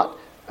is not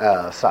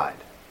side?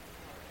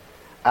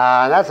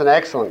 That's an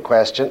excellent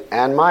question,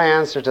 and my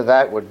answer to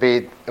that would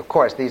be, of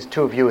course, these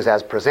two views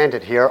as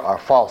presented here are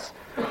false,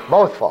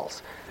 both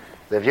false.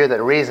 The view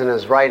that reason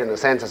is right and the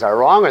senses are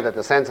wrong, or that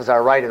the senses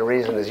are right and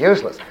reason is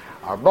useless,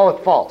 are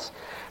both false.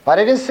 But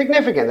it is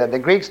significant that the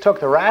Greeks took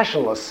the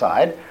rationalist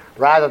side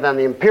rather than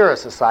the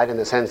empiricist side in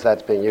the sense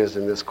that's being used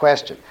in this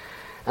question.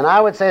 And I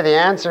would say the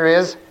answer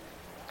is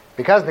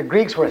because the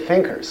Greeks were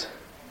thinkers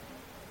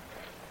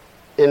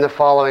in the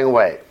following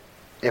way.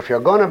 If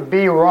you're going to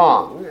be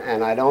wrong,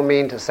 and I don't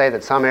mean to say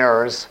that some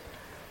errors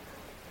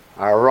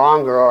are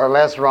wronger or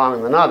less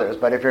wrong than others,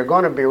 but if you're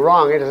going to be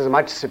wrong, it is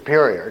much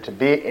superior to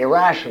be a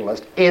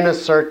rationalist in a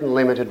certain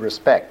limited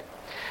respect.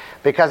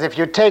 Because if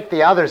you take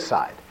the other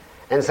side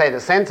and say the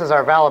senses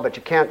are valid but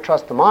you can't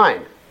trust the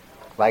mind,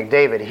 like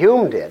David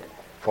Hume did,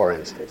 for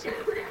instance,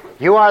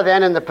 you are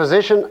then in the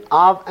position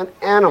of an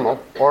animal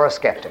or a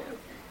skeptic.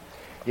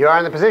 You are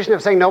in the position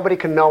of saying nobody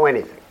can know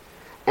anything.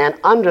 And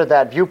under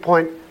that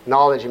viewpoint,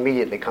 knowledge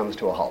immediately comes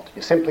to a halt.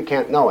 You simply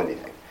can't know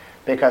anything,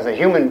 because a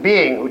human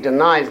being who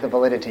denies the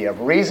validity of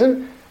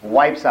reason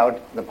wipes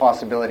out the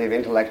possibility of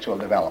intellectual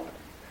development.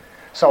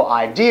 So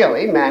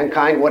ideally,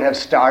 mankind would have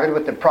started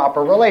with the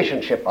proper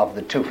relationship of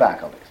the two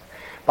faculties.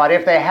 But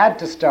if they had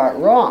to start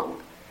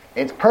wrong,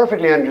 it's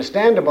perfectly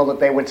understandable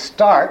that they would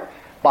start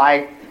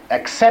by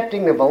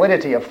accepting the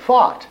validity of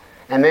thought,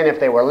 and then if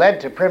they were led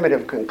to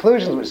primitive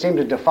conclusions which seemed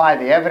to defy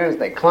the evidence,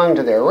 they clung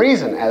to their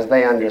reason as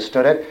they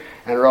understood it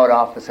and wrote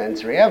off the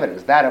sensory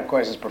evidence. That, of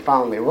course, is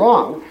profoundly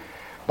wrong.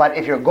 But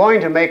if you're going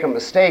to make a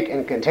mistake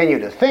and continue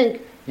to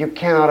think, you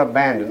cannot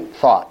abandon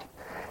thought.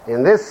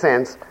 In this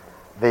sense,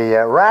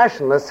 the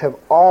rationalists have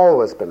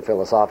always been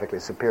philosophically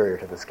superior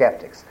to the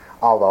skeptics,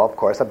 although, of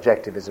course,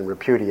 objectivism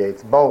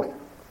repudiates both.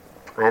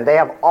 And they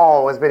have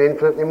always been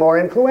infinitely more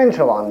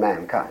influential on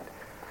mankind.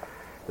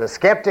 The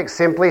skeptics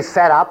simply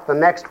set up the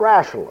next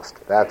rationalist,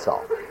 that's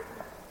all.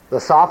 The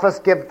sophists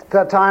give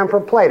the time for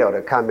Plato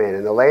to come in,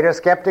 and the later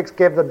skeptics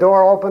give the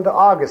door open to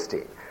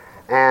Augustine.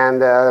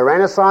 And the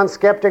Renaissance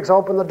skeptics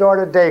opened the door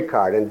to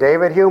Descartes, and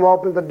David Hume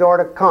opened the door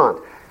to Kant,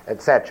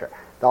 etc.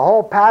 The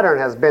whole pattern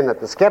has been that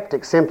the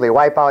skeptics simply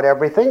wipe out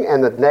everything,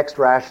 and the next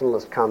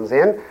rationalist comes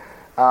in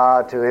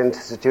to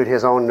institute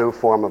his own new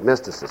form of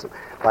mysticism.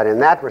 But in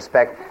that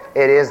respect,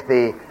 it is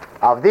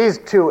of these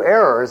two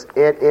errors,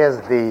 it is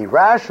the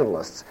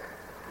rationalists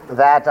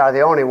that are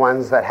the only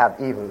ones that have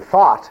even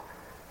thought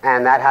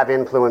and that have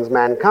influenced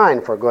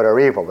mankind for good or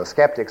evil. The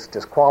skeptics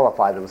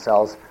disqualify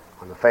themselves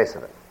on the face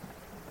of it.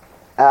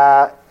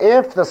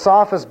 If the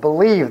sophists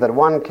believe that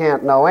one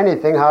can't know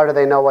anything, how do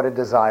they know what a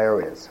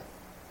desire is?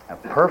 A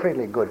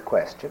perfectly good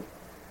question,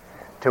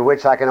 to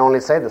which I can only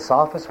say the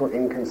sophists were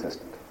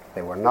inconsistent.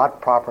 They were not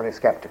properly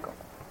skeptical.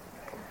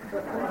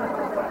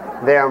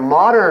 Their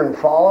modern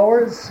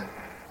followers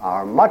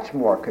are much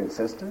more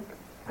consistent,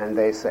 and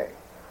they say,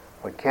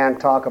 we can't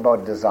talk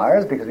about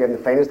desires because we haven't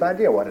the faintest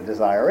idea what a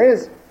desire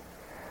is.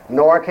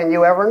 Nor can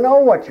you ever know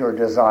what your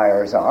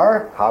desires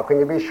are. How can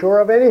you be sure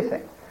of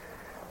anything?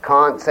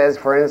 Kant says,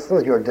 for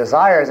instance, your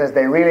desires as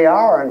they really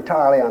are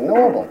entirely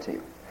unknowable to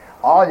you.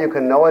 All you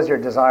can know is your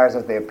desires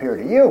as they appear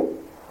to you.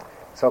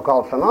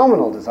 So-called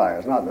phenomenal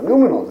desires, not the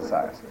noumenal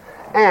desires.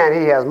 And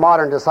he has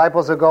modern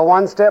disciples who go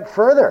one step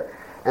further.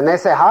 And they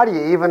say, how do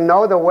you even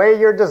know the way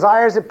your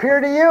desires appear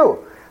to you?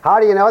 How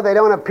do you know they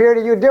don't appear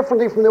to you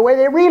differently from the way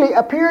they really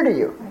appear to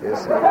you? You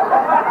see?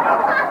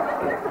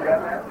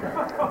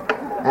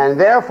 And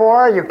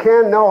therefore, you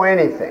can't know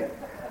anything.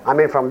 I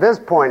mean, from this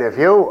point of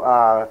view,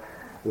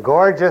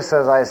 Gorgias,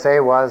 as I say,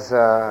 was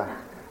a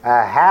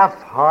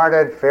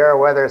half-hearted,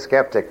 fair-weather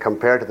skeptic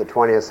compared to the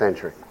 20th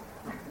century.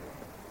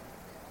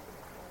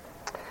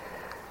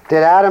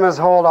 Did atomists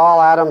hold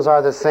all atoms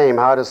are the same?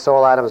 How do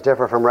soul atoms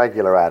differ from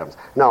regular atoms?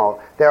 No,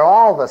 they're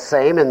all the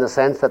same in the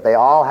sense that they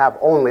all have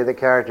only the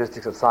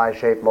characteristics of size,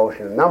 shape,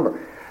 motion, and number.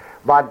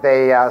 But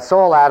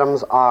soul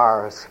atoms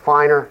are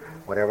finer,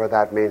 whatever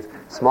that means,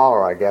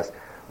 smaller, I guess,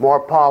 more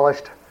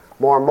polished,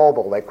 more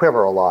mobile. They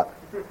quiver a lot.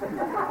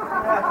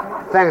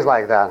 Things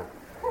like that.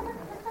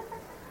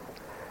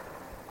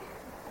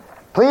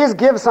 Please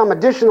give some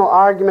additional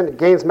argument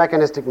against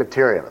mechanistic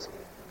materialism.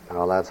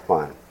 Oh, that's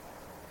fine.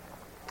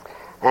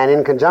 And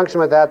in conjunction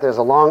with that, there's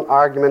a long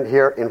argument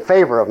here in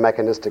favor of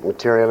mechanistic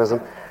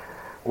materialism,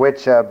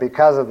 which,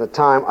 because of the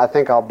time, I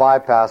think I'll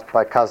bypass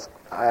because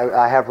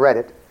I have read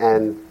it,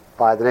 and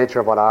by the nature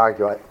of what I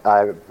argue,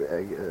 I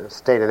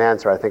state an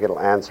answer. I think it'll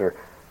answer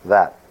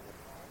that.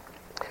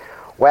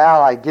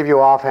 Well, I give you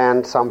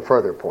offhand some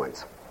further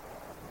points.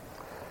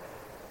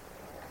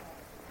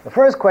 The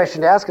first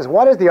question to ask is,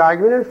 what is the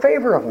argument in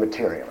favor of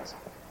materialism?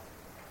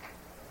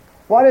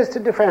 What is to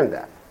defend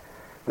that?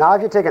 Now,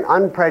 if you take an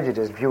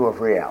unprejudiced view of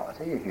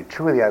reality, if you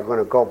truly are going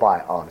to go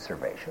by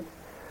observation,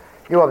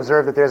 you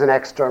observe that there's an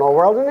external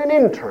world and an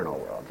internal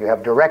world. You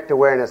have direct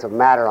awareness of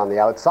matter on the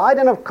outside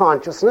and of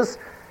consciousness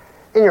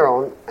in your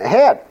own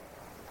head.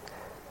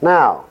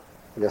 Now,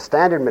 the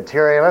standard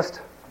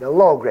materialist, the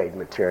low-grade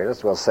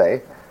materialist, will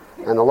say,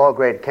 and the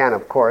low-grade can,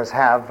 of course,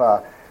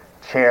 have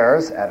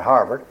chairs at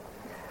Harvard.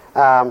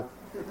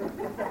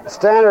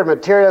 Standard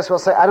materialist will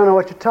say, I don't know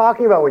what you're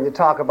talking about when you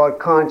talk about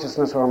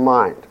consciousness or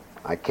mind.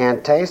 I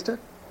can't taste it.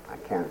 I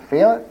can't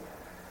feel it.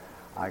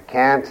 I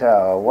can't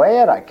weigh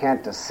it. I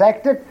can't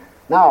dissect it.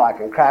 Now I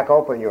can crack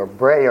open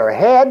your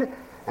head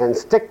and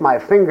stick my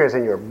fingers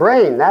in your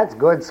brain. That's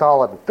good,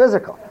 solid, and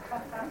physical.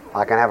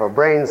 I can have a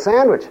brain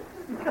sandwich.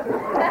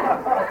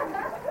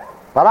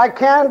 But I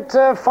can't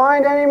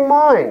find any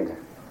mind.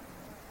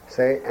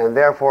 See? And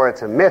therefore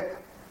it's a myth.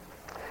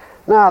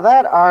 Now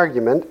that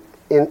argument,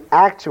 in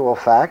actual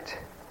fact,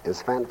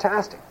 is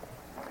fantastic.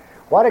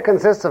 What it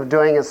consists of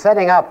doing is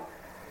setting up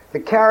the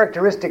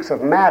characteristics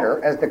of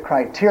matter as the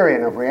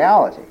criterion of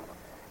reality,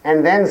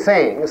 and then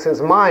saying,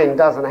 since mind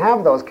doesn't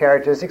have those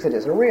characteristics, it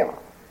isn't real.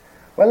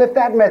 Well, if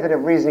that method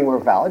of reasoning were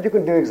valid, you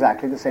could do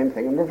exactly the same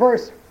thing in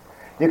reverse.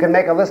 You can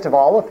make a list of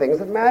all the things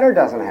that matter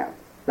doesn't have.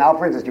 Now,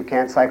 for instance, you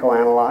can't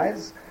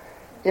psychoanalyze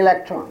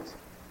electrons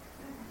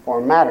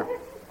or matter.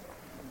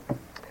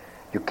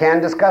 You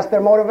can discuss their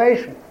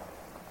motivation.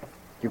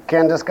 You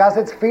can discuss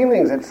its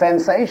feelings, its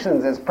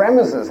sensations, its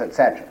premises,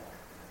 etc.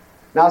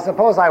 Now,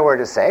 suppose I were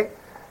to say,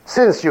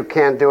 since you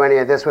can't do any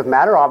of this with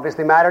matter,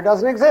 obviously matter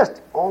doesn't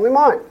exist, only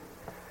mind.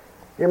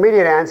 Your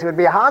immediate answer would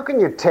be, how can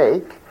you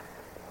take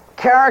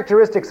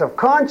characteristics of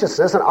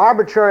consciousness and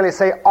arbitrarily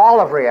say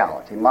all of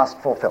reality must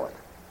fulfill it,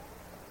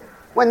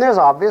 when there's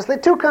obviously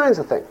two kinds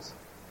of things?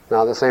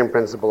 Now, the same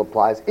principle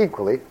applies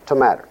equally to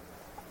matter.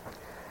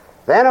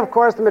 Then, of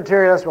course, the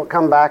materialist will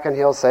come back and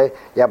he'll say,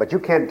 yeah, but you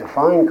can't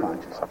define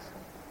consciousness.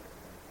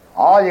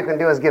 All you can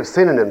do is give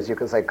synonyms. You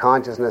can say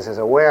consciousness is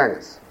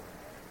awareness,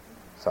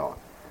 so on.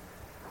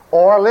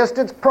 Or list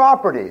its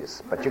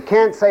properties, but you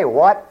can't say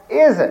what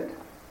is it.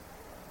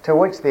 To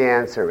which the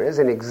answer is,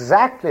 in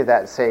exactly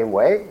that same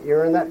way,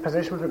 you're in that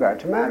position with regard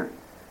to matter.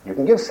 You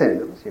can give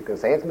synonyms. You can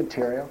say it's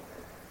material,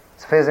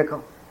 it's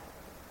physical,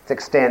 it's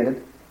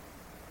extended,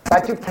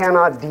 but you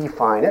cannot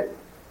define it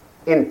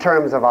in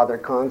terms of other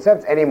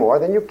concepts any more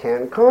than you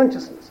can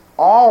consciousness.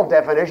 All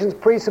definitions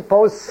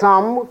presuppose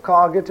some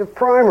cognitive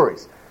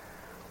primaries,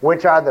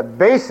 which are the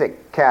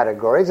basic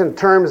categories in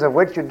terms of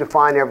which you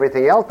define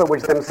everything else, but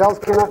which themselves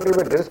cannot be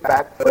reduced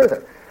back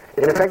further.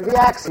 In effect, the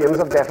axioms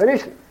of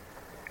definition.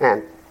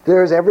 And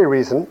there is every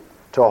reason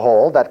to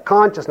hold that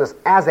consciousness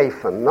as a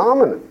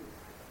phenomenon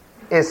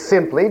is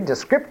simply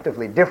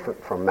descriptively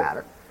different from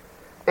matter,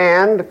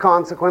 and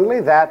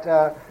consequently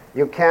that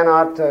you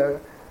cannot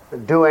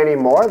do any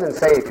more than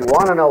say, if you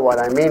want to know what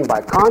I mean by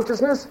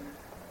consciousness,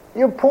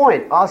 you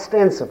point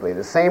ostensibly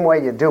the same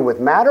way you do with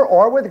matter,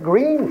 or with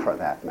green for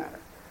that matter.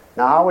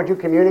 Now, how would you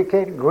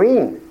communicate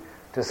green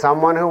to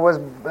someone who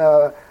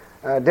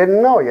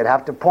didn't know? You'd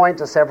have to point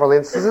to several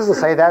instances and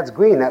say that's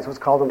green. That's what's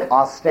called an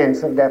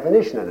ostensive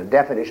definition, and a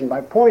definition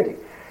by pointing.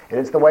 And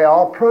it's the way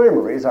all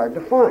primaries are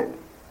defined.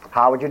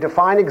 How would you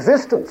define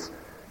existence?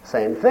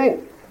 Same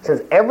thing.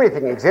 Since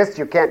everything exists,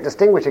 you can't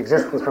distinguish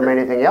existence from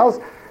anything else.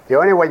 The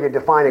only way you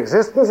define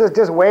existence is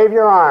just wave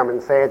your arm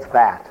and say it's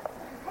that,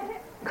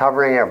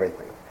 covering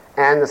everything.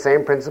 And the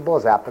same principle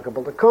is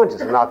applicable to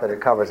consciousness. Not that it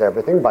covers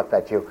everything, but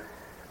that you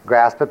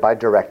grasp it by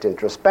direct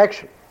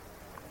introspection.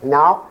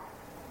 Now,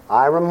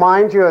 I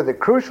remind you of the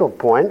crucial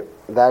point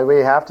that we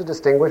have to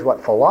distinguish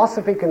what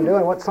philosophy can do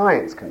and what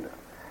science can do.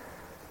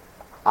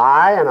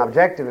 I and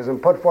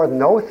objectivism put forth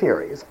no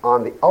theories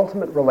on the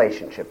ultimate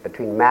relationship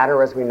between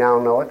matter as we now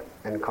know it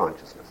and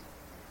consciousness.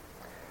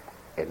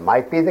 It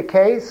might be the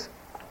case,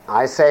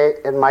 I say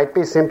it might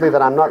be simply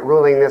that I'm not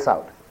ruling this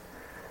out,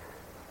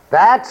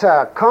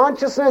 that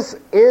consciousness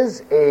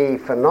is a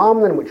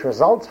phenomenon which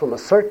results from a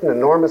certain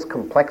enormous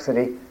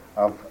complexity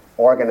of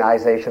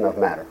organization of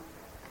matter,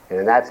 and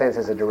in that sense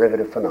is a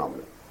derivative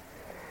phenomenon.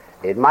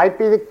 It might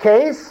be the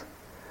case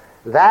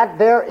that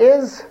there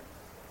is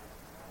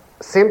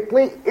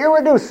simply,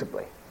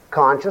 irreducibly,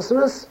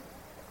 consciousness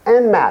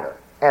and matter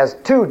as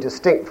two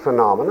distinct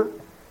phenomena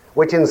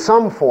which in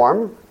some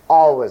form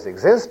always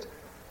exist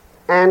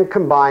and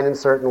combine in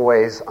certain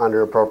ways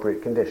under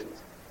appropriate conditions.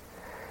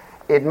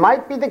 It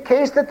might be the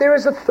case that there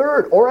is a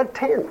third or a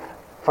 10th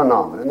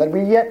phenomenon that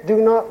we yet do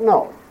not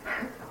know,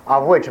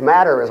 of which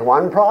matter is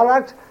one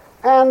product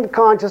and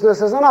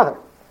consciousness is another,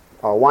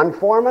 or one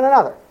form and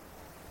another.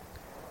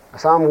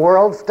 Some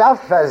world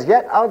stuff as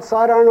yet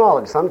outside our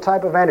knowledge, some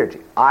type of energy.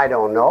 I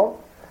don't know,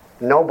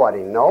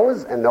 nobody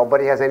knows, and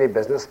nobody has any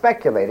business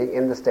speculating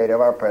in the state of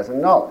our present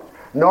knowledge.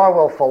 Nor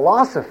will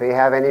philosophy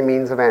have any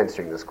means of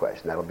answering this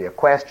question. That'll be a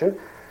question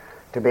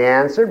to be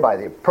answered by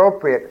the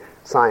appropriate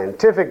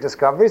scientific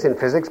discoveries in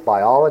physics,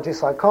 biology,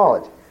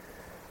 psychology.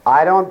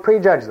 I don't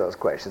prejudge those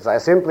questions. I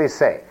simply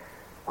say,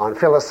 on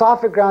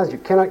philosophic grounds, you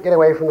cannot get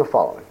away from the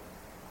following.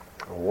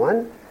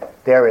 One,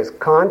 there is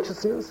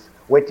consciousness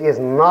which is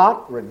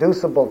not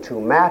reducible to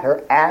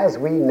matter as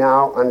we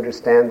now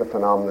understand the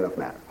phenomenon of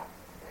matter.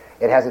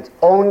 It has its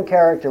own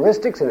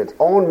characteristics and its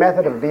own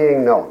method of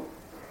being known.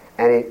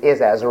 And it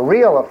is as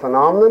real a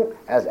phenomenon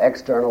as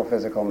external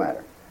physical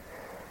matter.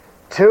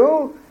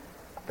 Two,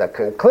 the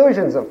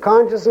conclusions of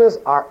consciousness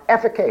are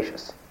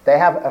efficacious. They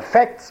have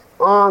effects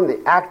on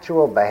the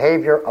actual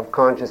behavior of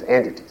conscious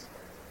entities.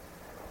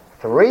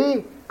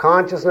 Three,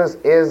 consciousness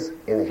is,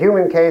 in the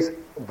human case,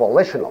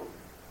 volitional.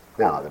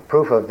 Now, the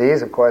proof of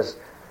these, of course,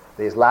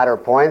 these latter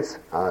points,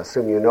 I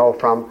assume you know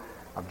from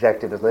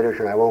objectivist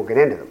literature, and I won't get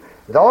into them.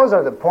 Those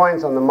are the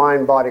points on the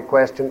mind-body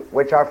question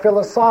which are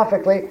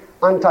philosophically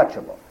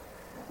untouchable.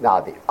 Now,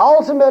 the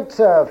ultimate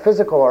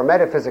physical or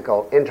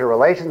metaphysical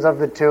interrelations of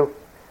the two,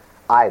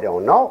 I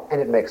don't know,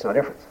 and it makes no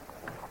difference.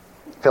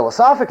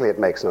 Philosophically, it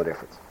makes no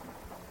difference.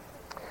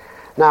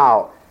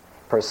 Now,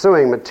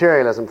 pursuing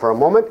materialism for a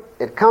moment,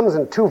 it comes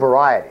in two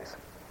varieties.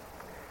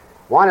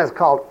 One is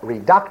called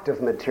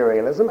reductive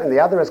materialism, and the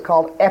other is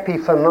called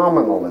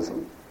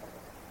epiphenomenalism.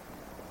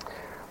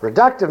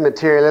 Reductive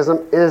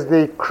materialism is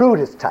the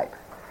crudest type.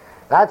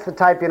 That's the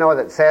type,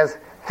 that says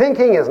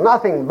thinking is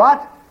nothing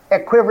but a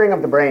quivering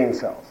of the brain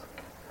cells.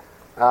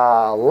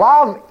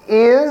 Love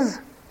is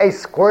a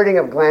squirting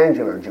of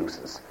glandular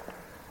juices,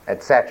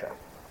 etc.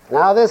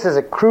 Now, this is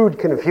a crude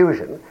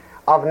confusion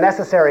of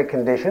necessary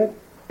condition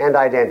and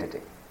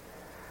identity.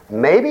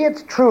 Maybe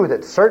it's true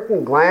that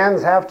certain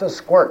glands have to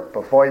squirt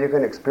before you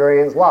can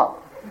experience love.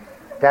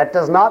 That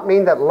does not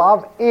mean that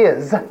love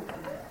is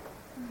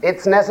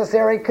its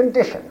necessary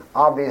condition.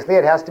 Obviously,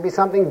 it has to be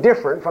something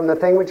different from the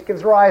thing which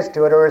gives rise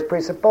to it or is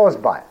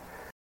presupposed by it.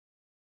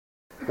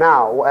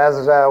 Now,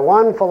 as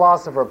one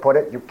philosopher put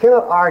it, you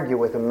cannot argue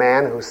with a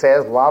man who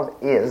says love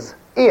is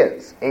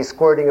a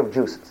squirting of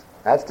juices.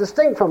 That's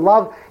distinct from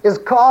love is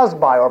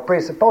caused by or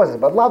presupposes,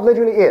 but love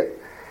literally is.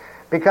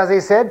 Because he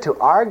said to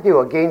argue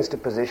against a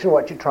position,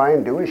 what you try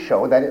and do is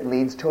show that it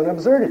leads to an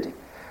absurdity.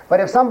 But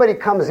if somebody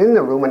comes in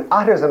the room and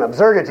utters an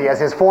absurdity as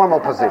his formal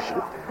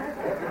position,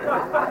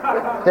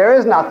 there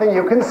is nothing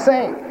you can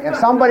say. If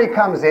somebody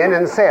comes in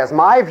and says,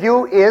 my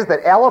view is that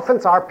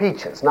elephants are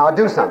peaches, now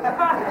do something.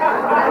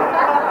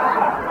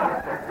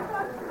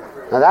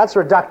 Now that's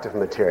reductive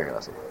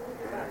materialism.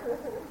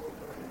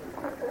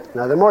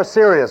 Now the more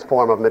serious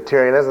form of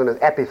materialism is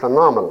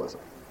epiphenomenalism.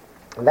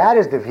 That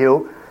is the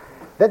view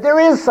that there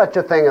is such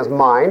a thing as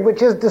mind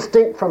which is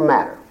distinct from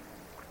matter.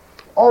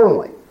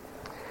 Only.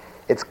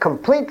 It's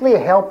completely a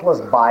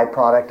helpless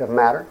byproduct of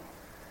matter.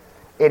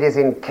 It is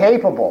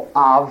incapable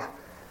of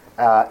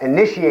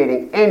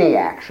initiating any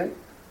action.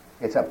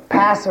 It's a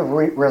passive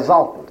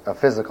resultant of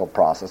physical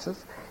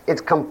processes.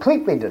 It's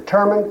completely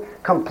determined,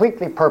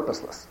 completely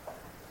purposeless.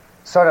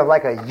 Sort of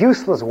like a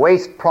useless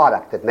waste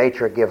product that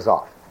nature gives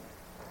off.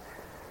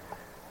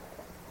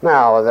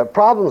 Now, the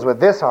problems with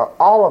this are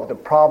all of the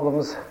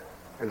problems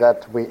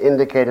that we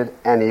indicated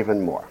and even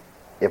more.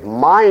 If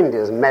mind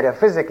is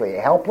metaphysically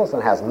helpless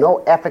and has no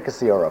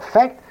efficacy or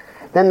effect,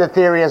 then the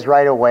theory is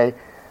right away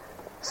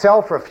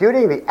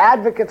self-refuting. The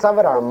advocates of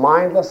it are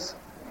mindless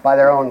by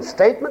their own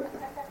statement,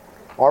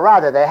 or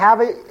rather they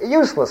have a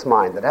useless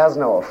mind that has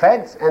no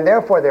effects, and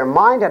therefore their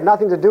mind had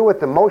nothing to do with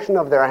the motion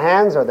of their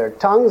hands or their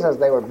tongues as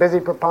they were busy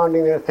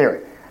propounding their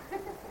theory.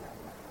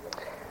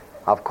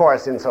 Of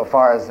course,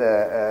 insofar as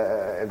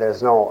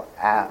there's no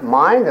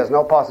mind, there's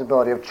no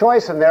possibility of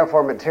choice, and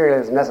therefore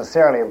materialism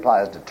necessarily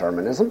implies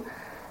determinism,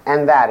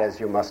 and that, as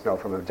you must know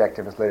from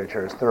objectivist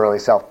literature, is thoroughly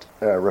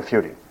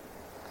self-refuting.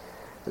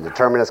 The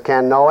determinist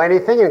can't know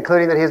anything,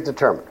 including that he's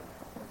determined.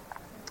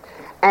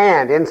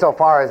 And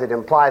insofar as it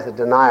implies a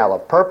denial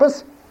of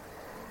purpose,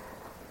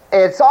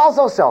 it's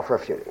also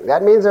self-refuting.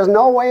 That means there's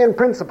no way in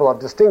principle of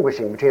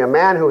distinguishing between a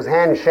man whose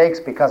hand shakes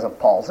because of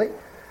palsy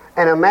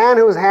and a man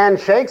whose hand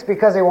shakes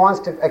because he wants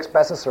to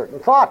express a certain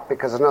thought,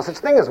 because there's no such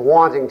thing as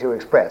wanting to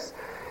express.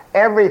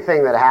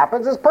 Everything that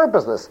happens is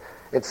purposeless.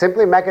 It's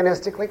simply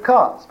mechanistically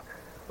caused.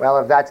 Well,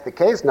 if that's the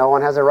case, no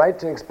one has a right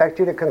to expect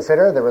you to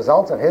consider the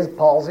results of his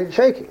palsied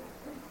shaking.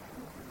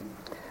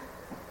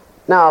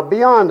 Now,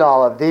 beyond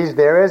all of these,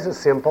 there is a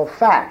simple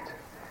fact.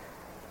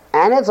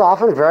 And it's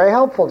often very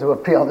helpful to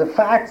appeal to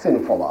facts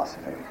in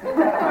philosophy.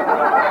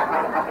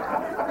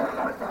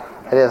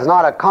 It is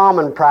not a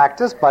common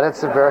practice, but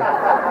it's a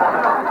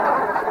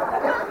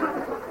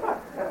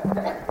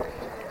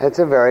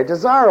very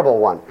desirable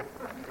one.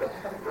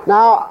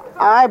 Now,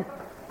 I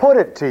put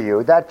it to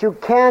you that you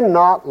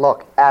cannot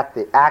look at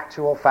the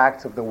actual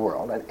facts of the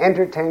world and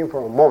entertain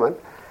for a moment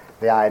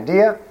the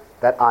idea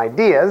that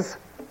ideas,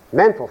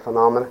 mental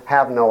phenomena,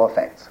 have no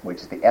effects,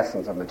 which is the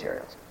essence of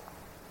materials.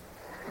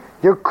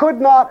 You could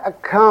not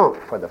account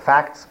for the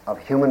facts of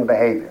human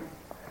behavior,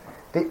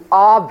 the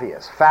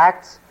obvious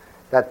facts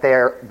that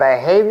their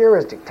behavior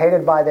is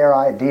dictated by their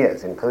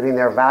ideas, including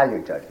their value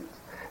judgments,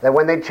 that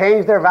when they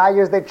change their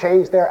values, they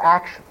change their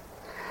action,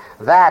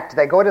 that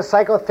they go to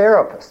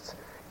psychotherapists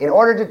in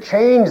order to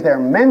change their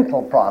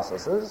mental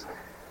processes,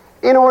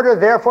 in order,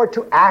 therefore,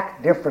 to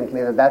act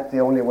differently, that that's the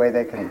only way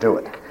they can do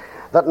it.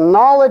 That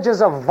knowledge is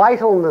a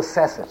vital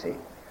necessity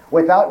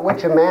without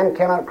which a man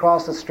cannot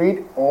cross the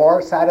street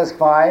or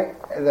satisfy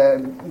the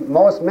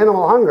most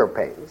minimal hunger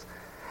pains,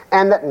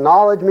 and that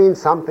knowledge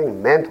means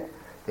something mental,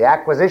 the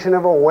acquisition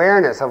of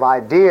awareness, of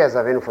ideas,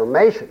 of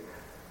information.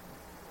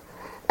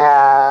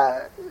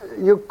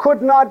 You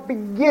could not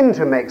begin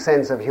to make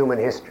sense of human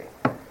history.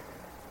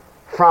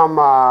 From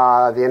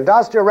the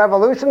Industrial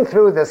Revolution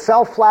through the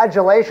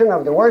self-flagellation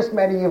of the worst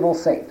medieval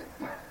saint,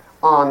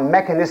 on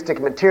mechanistic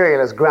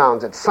materialist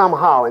grounds that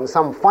somehow, in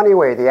some funny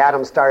way, the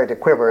atom started to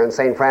quiver and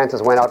St.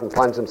 Francis went out and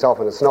plunged himself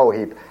in a snow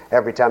heap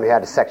every time he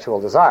had a sexual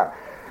desire.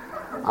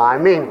 I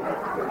mean,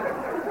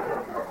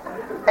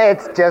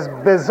 it's just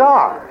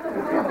bizarre.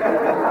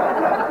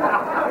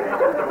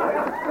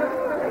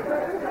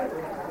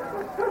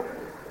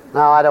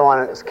 Now, I don't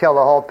want to kill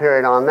the whole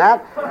period on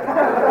that,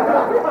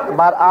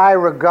 but I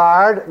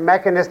regard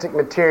mechanistic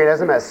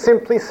materialism as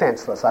simply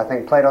senseless. I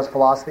think Plato's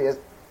philosophy is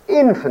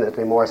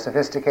infinitely more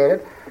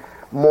sophisticated,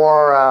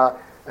 more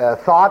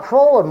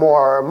thoughtful,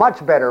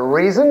 much better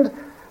reasoned.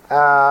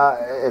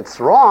 It's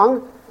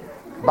wrong,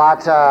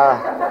 but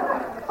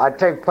I'd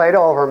take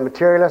Plato over a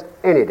materialist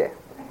any day.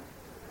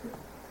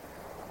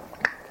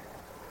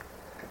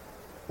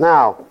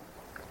 Now,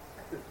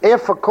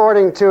 if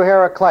according to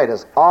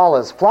Heraclitus all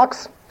is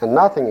flux and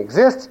nothing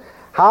exists,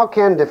 how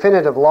can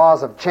definitive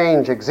laws of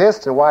change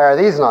exist, and why are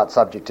these not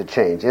subject to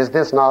change? Is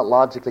this not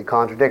logically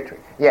contradictory?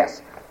 Yes,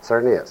 it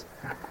certainly is.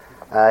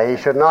 He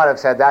should not have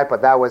said that,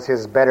 but that was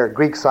his better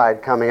Greek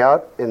side coming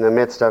out in the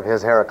midst of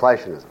his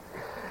Heraclitianism.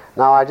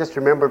 Now, I just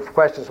remembered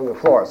questions from the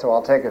floor, so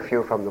I'll take a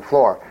few from the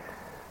floor.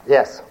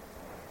 Yes.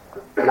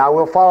 Now,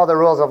 we'll follow the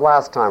rules of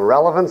last time,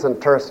 relevance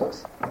and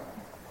terseness.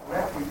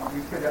 Last week,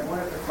 you said that one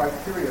of the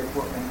criteria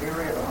for an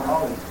area of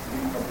knowledge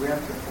of branch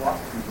of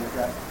philosophy was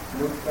that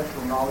no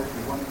special knowledge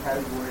of one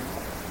category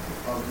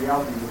of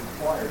reality was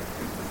required.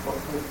 But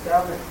to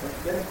establish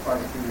aesthetic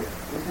criteria,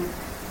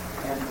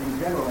 and in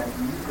general, and to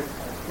use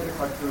aesthetic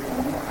criteria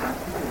in these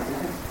criteria,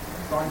 isn't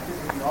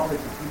scientific knowledge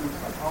of human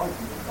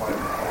psychology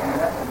required? And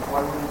that's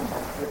why wouldn't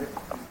aesthetic...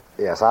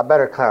 Yes, I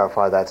better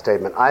clarify that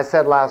statement. I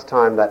said last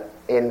time that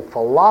in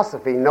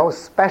philosophy, no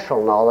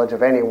special knowledge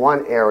of any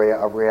one area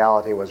of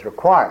reality was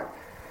required.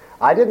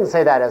 I didn't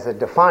say that as a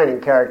defining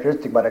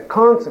characteristic, but a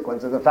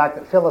consequence of the fact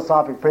that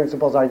philosophic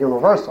principles are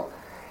universal.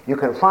 You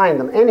can find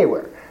them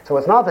anywhere. So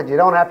it's not that you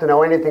don't have to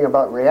know anything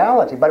about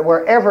reality, but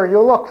wherever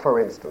you look, for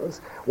instance,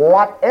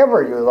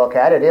 whatever you look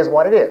at, it is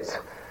what it is.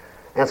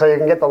 And so you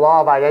can get the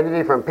law of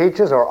identity from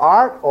peaches or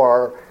art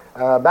or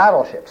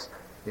battleships,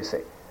 you see.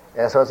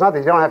 So it's not that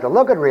you don't have to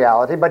look at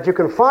reality, but you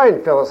can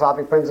find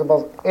philosophic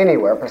principles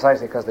anywhere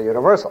precisely because they're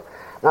universal.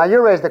 Now,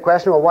 you raised the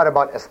question, well, what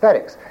about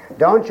aesthetics?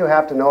 Don't you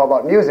have to know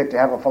about music to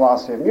have a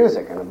philosophy of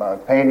music, and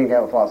about painting to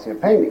have a philosophy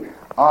of painting?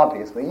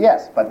 Obviously,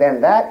 yes. But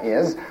then that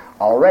is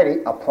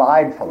already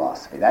applied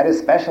philosophy. That is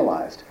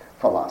specialized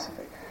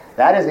philosophy.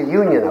 That is a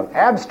union of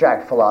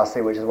abstract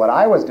philosophy, which is what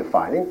I was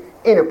defining,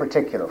 in a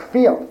particular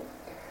field.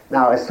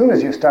 Now, as soon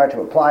as you start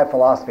to apply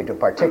philosophy to a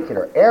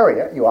particular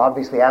area, you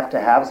obviously have to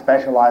have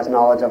specialized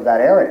knowledge of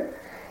that area.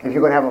 If you're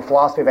going to have a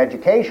philosophy of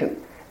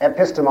education,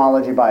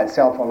 epistemology by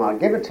itself will not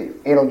give it to you.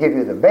 It'll give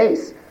you the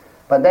base,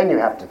 but then you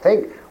have to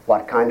think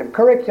what kind of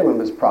curriculum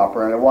is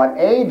proper, and at what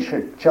age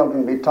should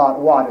children be taught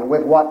what, and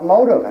with what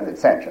motive, and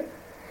etc.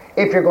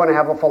 If you're going to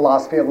have a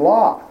philosophy of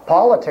law,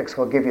 politics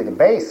will give you the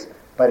base,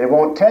 but it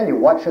won't tell you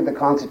what should the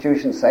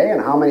Constitution say,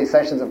 and how many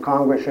sessions of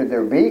Congress should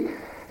there be,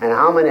 and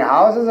how many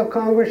houses of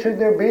Congress should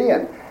there be,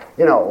 and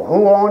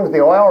who owns the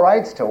oil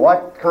rights to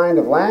what kind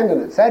of land,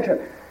 and etc.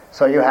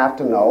 So you have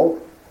to know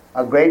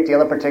a great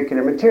deal of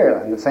particular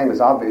material, and the same is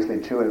obviously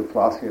true in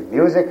philosophy of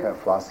music or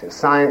philosophy of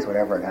science,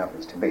 whatever it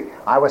happens to be.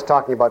 I was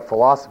talking about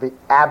philosophy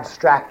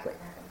abstractly,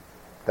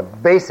 the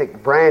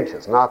basic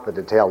branches, not the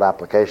detailed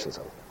applications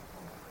of them.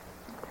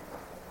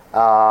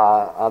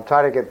 I'll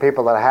try to get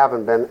people that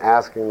haven't been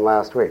asking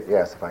last week.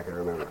 Yes, if I can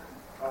remember.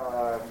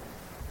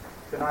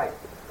 Tonight,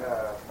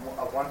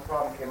 one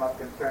problem came up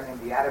concerning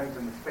the atoms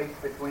and the space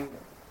between them.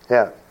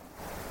 Yeah.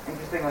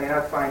 Interestingly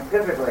enough,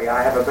 scientifically,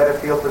 I have a better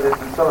feel for this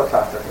than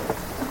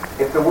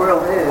philosophically. If the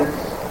world is,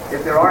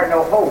 if there are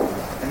no holes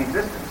in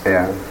existence,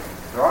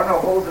 if there are no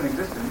holes in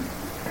existence,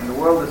 and the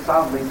world is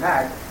solidly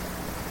packed,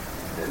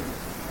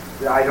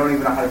 I don't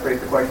even know how to phrase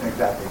the question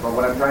exactly, but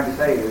what I'm trying to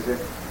say is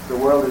if the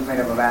world is made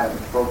up of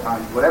atoms,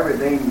 protons, whatever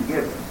name you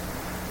give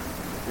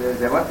them,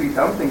 there must be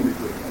something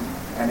between them.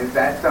 And is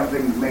that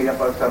something made up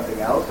of something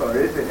else, or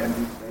is it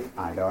empty space?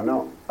 I don't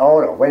know.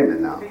 Oh, no, wait a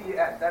minute now. See,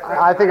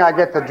 I think I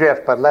get the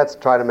drift, but let's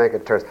try to make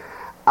it terse.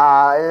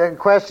 The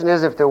question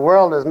is, if the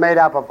world is made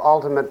up of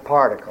ultimate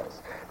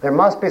particles, there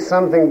must be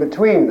something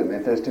between them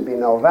if there's to be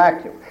no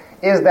vacuum.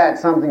 Is that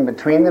something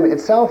between them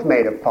itself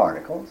made of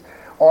particles,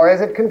 or is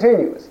it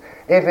continuous?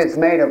 If it's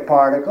made of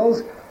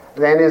particles,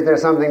 then is there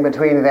something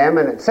between them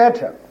and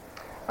etc.?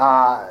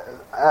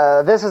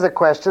 This is a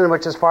question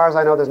which, as far as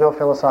I know, there's no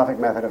philosophic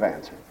method of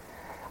answering.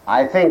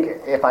 I think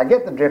if I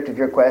get the drift of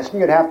your question,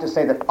 you'd have to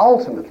say that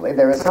ultimately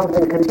there is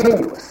something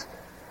continuous.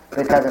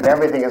 Because if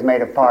everything is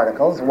made of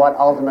particles, what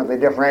ultimately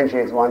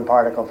differentiates one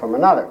particle from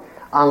another?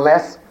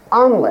 Unless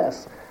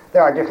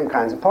there are different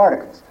kinds of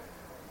particles.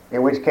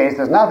 In which case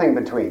there's nothing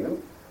between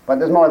them, but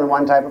there's more than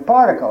one type of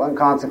particle, and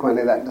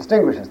consequently that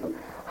distinguishes them.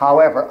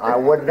 However, I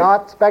would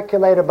not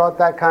speculate about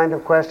that kind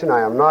of question.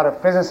 I am not a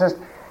physicist,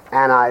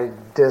 and I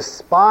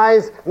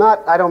despise,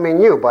 I don't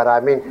mean you, but I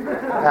mean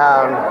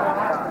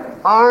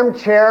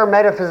armchair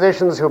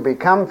metaphysicians who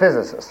become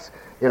physicists.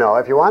 You know,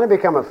 if you want to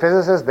become a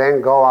physicist, then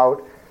go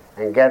out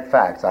and get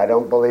facts. I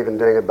don't believe in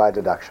doing it by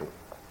deduction.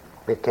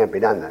 It can't be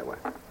done that way.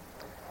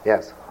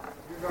 Yes?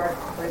 You regard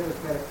Plato's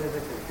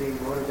metaphysics as being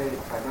motivated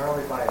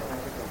primarily by a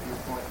technical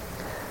viewpoint?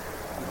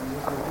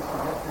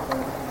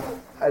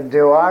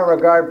 Do I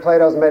regard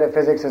Plato's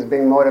metaphysics as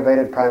being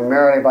motivated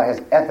primarily by his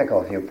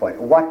ethical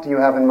viewpoint? What do you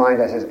have in mind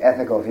as his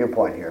ethical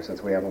viewpoint here,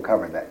 since we haven't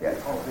covered that yet?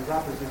 Oh, his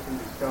opposition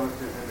to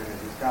Stoicism and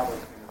his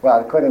establishment. Well,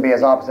 it couldn't be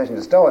his opposition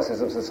to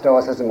Stoicism, since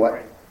Stoicism what?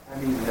 Right. I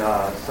mean,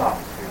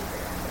 sophistry.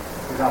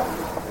 His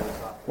opposition to sophistry.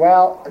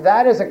 Well,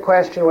 that is a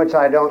question which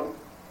I don't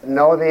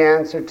know the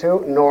answer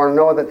to, nor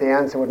know that the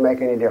answer would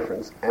make any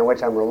difference, and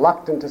which I'm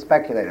reluctant to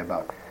speculate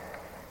about.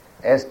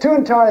 It's two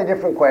entirely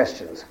different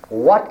questions.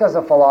 What does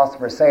a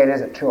philosopher say, and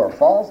is it true or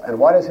false, and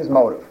what is his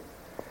motive?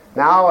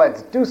 Now,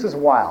 it's deuces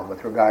wild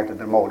with regard to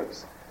their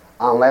motives,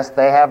 unless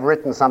they have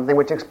written something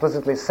which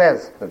explicitly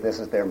says that this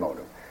is their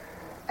motive.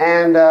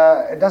 And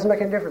it doesn't make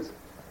any difference.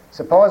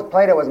 Suppose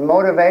Plato was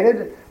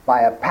motivated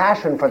by a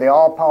passion for the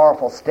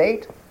all-powerful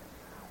state,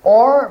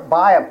 or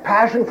by a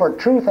passion for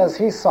truth as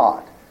he saw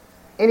it.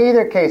 In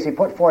either case, he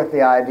put forth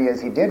the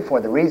ideas he did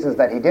for the reasons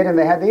that he did, and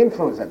they had the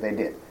influence that they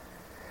did.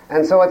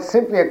 And so it's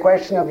simply a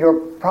question of your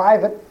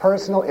private,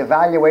 personal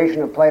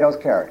evaluation of Plato's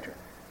character,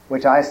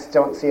 which I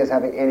don't see as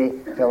having any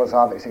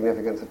philosophic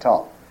significance at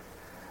all.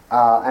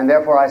 And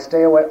therefore I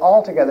stay away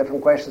altogether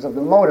from questions of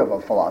the motive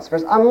of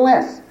philosophers,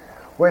 unless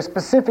we're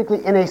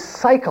specifically in a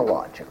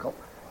psychological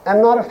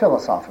and not a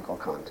philosophical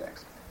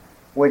context,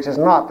 which is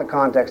not the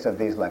context of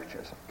these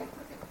lectures.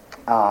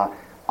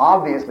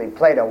 Obviously,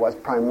 Plato was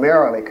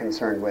primarily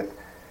concerned with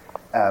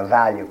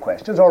value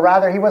questions, or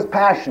rather he was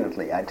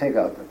passionately, I take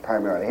out the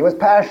primarily, he was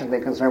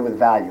passionately concerned with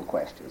value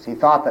questions. He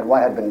thought that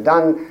what had been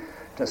done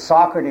to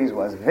Socrates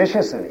was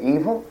vicious and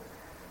evil,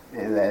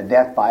 the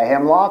death by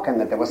hemlock,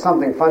 and that there was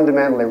something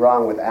fundamentally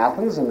wrong with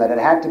Athens, and that it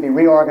had to be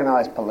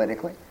reorganized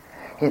politically.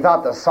 He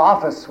thought the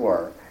sophists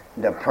were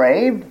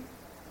depraved,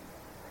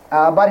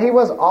 but he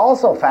was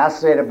also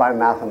fascinated by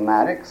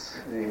mathematics.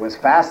 He was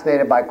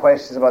fascinated by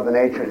questions about the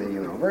nature of the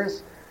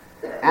universe.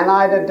 And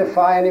I'd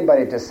defy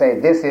anybody to say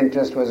this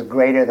interest was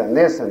greater than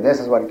this, and this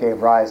is what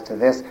gave rise to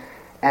this.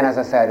 And as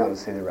I say, I don't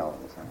see the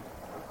relevance of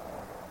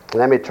it.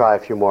 Let me try a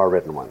few more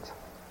written ones.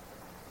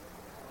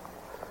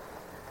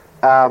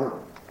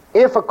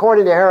 If,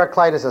 according to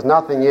Heraclitus, as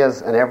nothing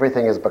is and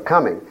everything is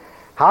becoming,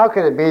 how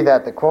can it be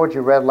that the quote you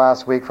read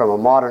last week from a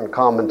modern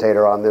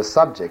commentator on this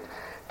subject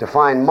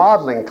defined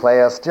modeling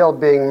clay as still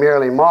being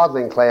merely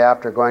modeling clay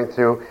after going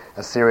through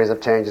a series of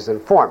changes in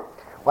form?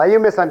 Well, you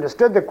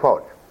misunderstood the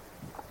quote.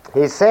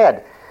 He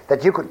said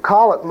that you could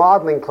call it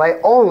modeling clay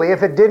only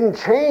if it didn't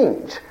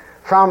change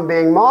from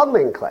being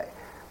modeling clay.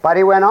 But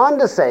he went on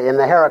to say in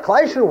the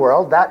Heraclitean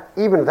world that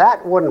even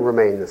that wouldn't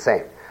remain the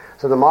same.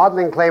 So the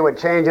modeling clay would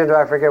change into,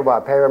 I forget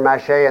what,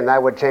 papier-mâché, and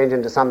that would change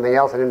into something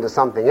else and into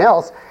something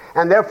else,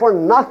 and therefore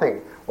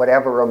nothing would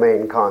ever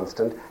remain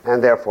constant,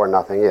 and therefore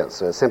nothing is.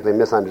 So it's simply a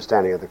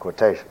misunderstanding of the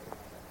quotation.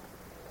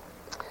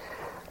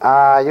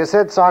 You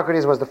said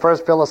Socrates was the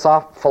first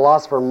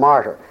philosopher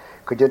martyr.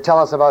 Could you tell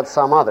us about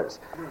some others?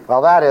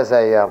 Well, that is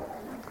a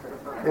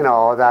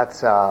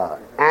that's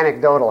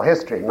anecdotal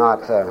history,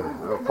 not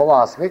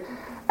philosophy.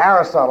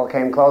 Aristotle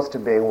came close to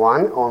being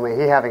one, only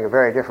he, having a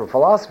very different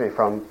philosophy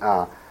from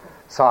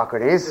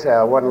Socrates,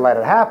 wouldn't let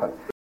it happen.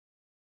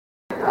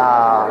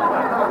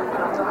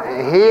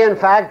 He, in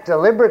fact,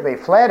 deliberately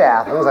fled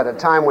Athens at a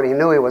time when he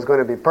knew he was going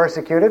to be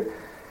persecuted,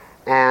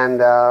 and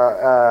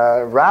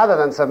rather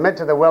than submit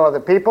to the will of the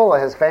people,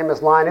 his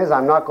famous line is,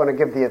 "I'm not going to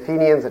give the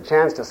Athenians a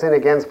chance to sin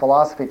against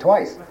philosophy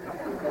twice."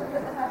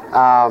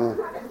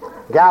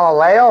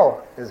 Galileo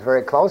is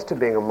very close to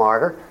being a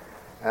martyr,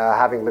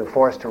 having been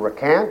forced to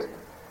recant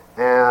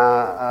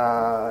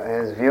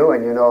his view,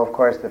 and of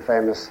course, the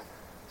famous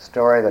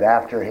story that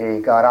after he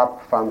got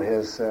up from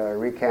his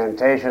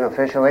recantation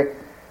officially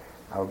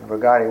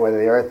regarding whether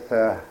the earth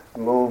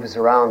moves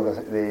around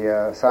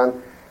the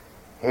sun,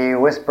 he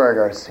whispered,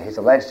 or he's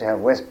alleged to have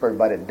whispered,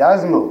 but it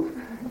does move.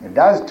 It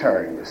does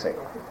turn, you see.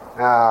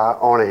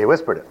 Only he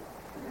whispered it,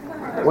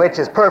 which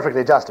is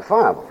perfectly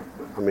justifiable.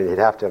 I mean, he'd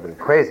have to have been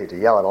crazy to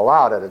yell it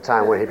aloud at a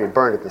time when he'd be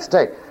burned at the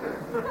stake.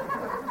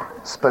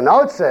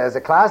 Spinoza is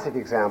a classic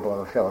example of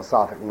a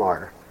philosophic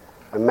martyr.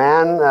 A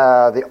man,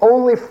 the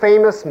only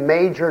famous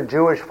major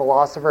Jewish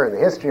philosopher in the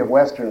history of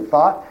Western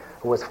thought,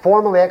 who was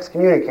formally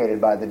excommunicated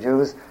by the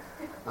Jews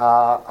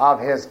of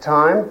his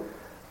time.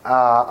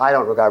 I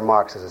don't regard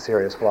Marx as a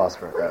serious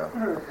philosopher,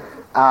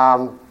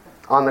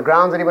 on the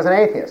grounds that he was an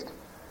atheist,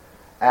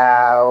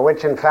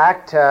 which in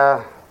fact,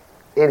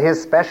 in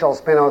his special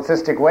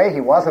Spinozistic way,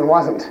 he was and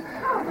wasn't.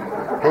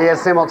 He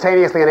is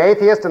simultaneously an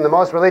atheist and the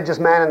most religious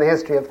man in the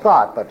history of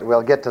thought, but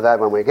we'll get to that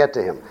when we get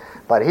to him.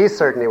 But he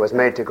certainly was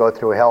made to go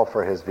through hell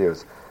for his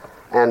views,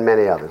 and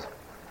many others.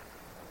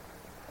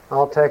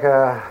 I'll take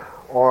a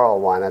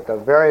oral one. At the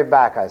very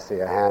back I see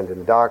a hand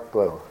in dark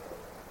blue.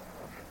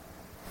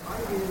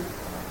 The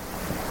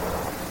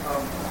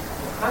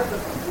concept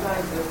of do not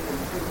exist in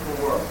the physical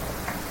world,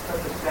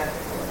 such as static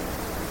world.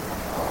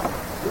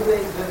 Do they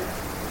exist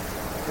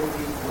in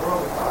the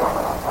world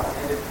itself?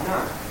 And if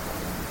not,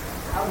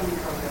 how do we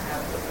come to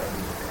have this?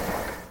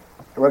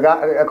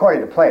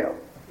 According to Plato.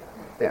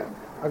 Yeah.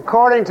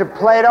 According to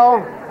Plato,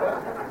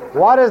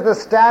 what is the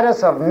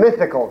status of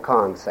mythical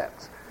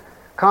concepts?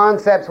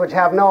 Concepts which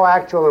have no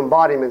actual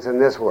embodiments in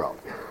this world.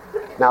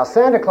 Now,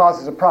 Santa Claus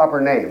is a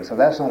proper name, so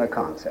that's not a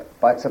concept.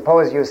 But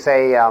suppose you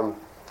say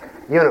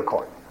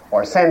unicorn,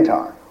 or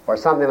centaur, or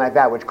something like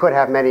that, which could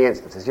have many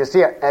instances. You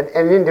see,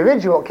 an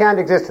individual can't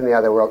exist in the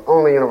other world,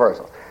 only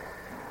universals.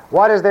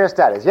 What is their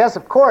status? Yes,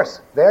 of course,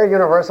 their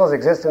universals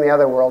exist in the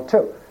other world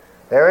too.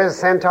 There is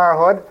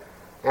centaurhood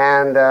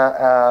and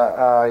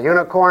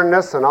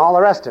unicornness and all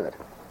the rest of it.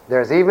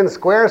 There's even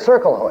square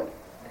circlehood,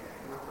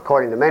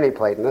 according to many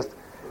Platonists.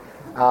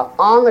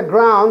 On the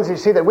grounds, you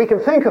see, that we can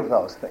think of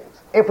those things.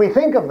 If we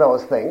think of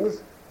those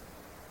things,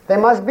 they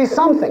must be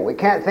something. We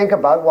can't think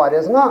about what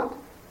is not.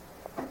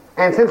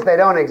 And since they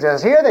don't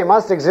exist here, they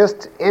must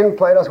exist in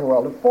Plato's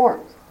world of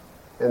forms.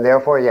 And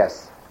therefore,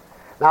 yes.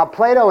 Now,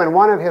 Plato, in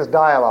one of his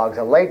dialogues,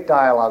 a late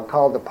dialogue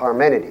called the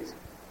Parmenides,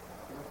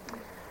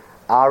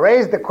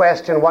 raised the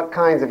question, what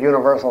kinds of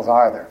universals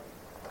are there?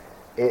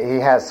 He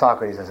has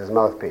Socrates as his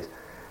mouthpiece.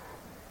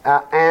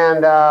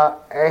 And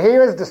he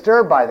was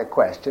disturbed by the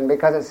question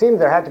because it seemed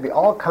there had to be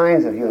all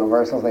kinds of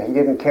universals that he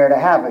didn't care to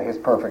have in his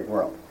perfect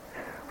world.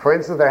 For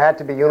instance, there had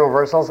to be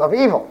universals of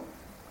evil.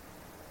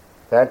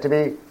 There had to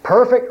be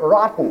perfect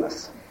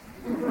rottenness,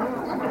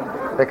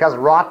 because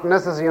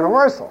rottenness is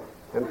universal.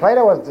 And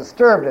Plato was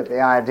disturbed at the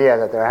idea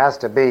that there has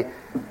to be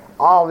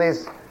all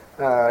these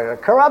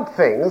corrupt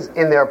things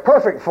in their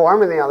perfect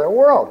form in the other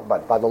world.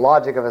 But by the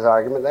logic of his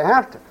argument, they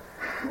have to.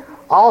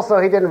 Also,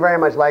 he didn't very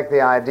much like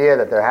the idea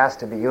that there has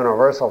to be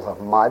universals of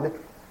mud,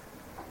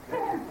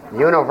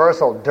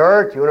 universal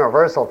dirt,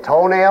 universal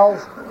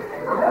toenails.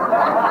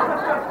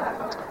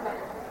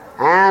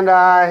 And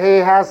he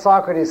has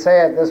Socrates say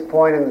at this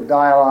point in the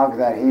dialogue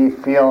that he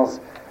feels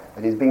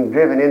that he's being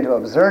driven into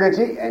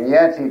absurdity, and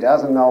yet he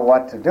doesn't know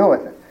what to do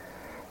with it.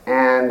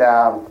 And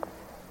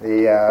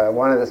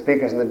one of the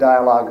speakers in the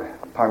dialogue,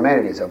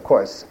 Parmenides, of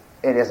course,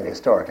 it isn't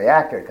historically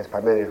accurate because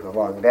Parmenides was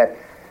long dead,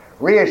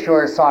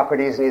 reassures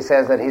Socrates, and he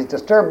says that he's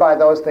disturbed by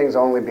those things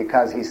only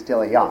because he's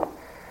still young.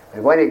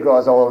 And when he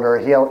grows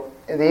older,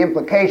 the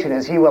implication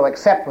is he will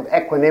accept with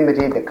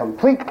equanimity the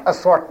complete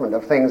assortment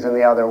of things in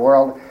the other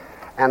world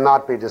and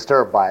not be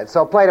disturbed by it.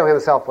 So Plato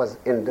himself was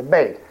in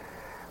debate.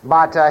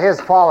 But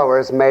his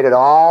followers made it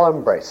all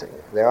embracing.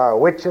 There are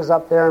witches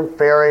up there and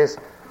fairies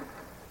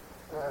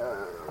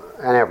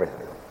and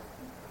everything.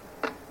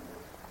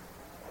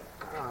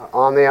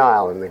 On the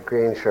aisle in the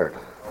green shirt.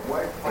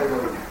 Why is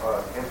Plato's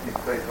empty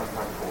space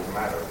sometimes called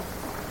matter?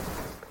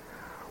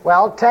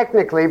 Well,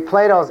 technically,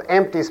 Plato's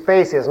empty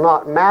space is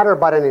not matter,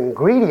 but an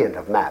ingredient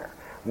of matter.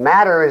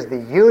 Matter is the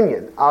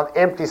union of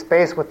empty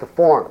space with the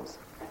forms.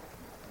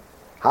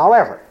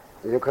 However,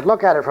 you could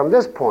look at it from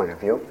this point of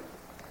view.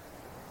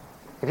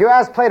 If you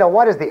ask Plato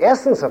what is the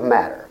essence of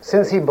matter,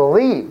 since he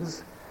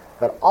believes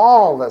that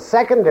all the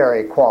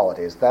secondary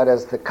qualities, that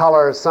is, the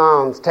colors,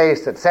 sounds,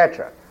 taste,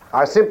 etc.,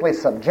 are simply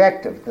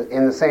subjective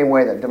in the same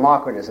way that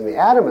Democritus and the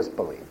atomists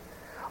believe,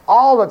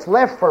 all that's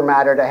left for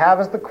matter to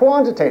have is the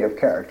quantitative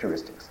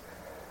characteristics.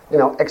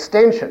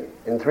 Extension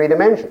in 3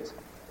 dimensions.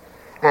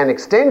 And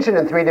extension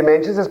in 3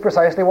 dimensions is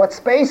precisely what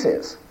space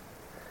is.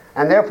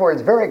 And therefore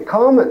it's very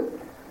common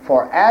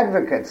for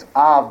advocates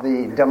of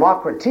the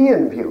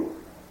Democritean view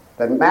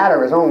that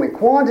matter is only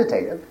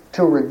quantitative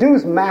to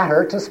reduce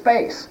matter to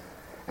space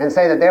and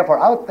say that therefore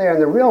out there in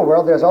the real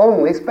world there's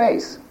only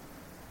space.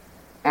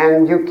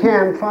 And you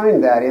can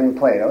find that in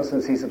Plato,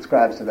 since he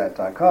subscribes to that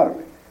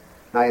dichotomy.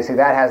 Now you see,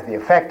 that has the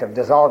effect of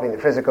dissolving the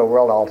physical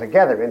world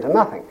altogether into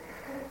nothing.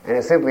 And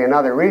it's simply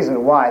another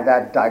reason why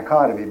that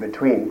dichotomy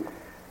between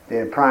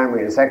the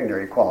primary and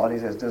secondary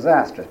qualities is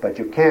disastrous. But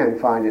you can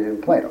find it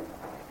in Plato.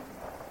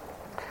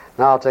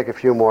 Now I'll take a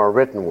few more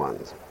written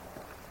ones.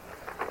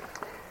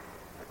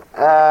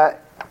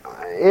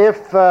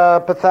 If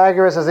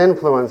Pythagoras'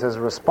 influence is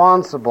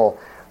responsible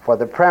for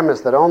the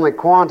premise that only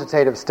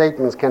quantitative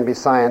statements can be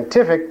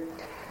scientific,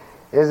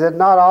 is it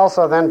not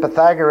also then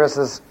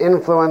Pythagoras'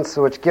 influence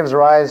which gives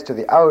rise to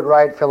the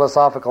outright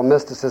philosophical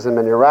mysticism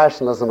and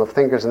irrationalism of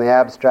thinkers in the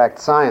abstract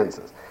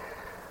sciences?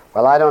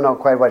 Well, I don't know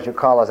quite what you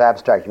call as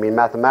abstract. You mean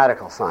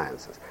mathematical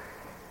sciences.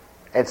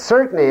 It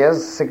certainly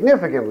is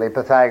significantly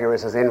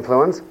Pythagoras'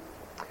 influence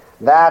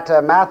that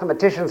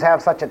mathematicians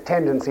have such a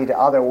tendency to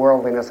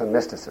otherworldliness and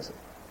mysticism,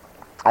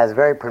 as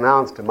very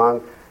pronounced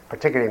among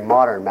particularly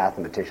modern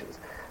mathematicians.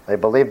 They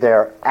believe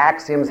their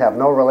axioms have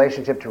no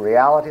relationship to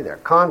reality, their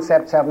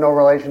concepts have no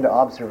relation to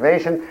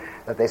observation,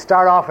 that they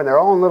start off in their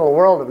own little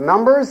world of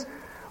numbers,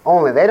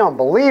 only they don't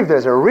believe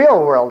there's a real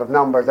world of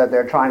numbers that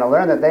they're trying to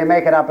learn, that they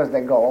make it up as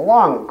they go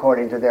along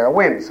according to their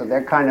whims. So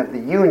they're kind of the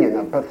union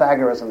of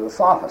Pythagoras and the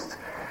sophists.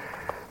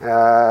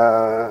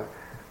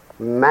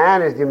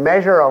 Man is the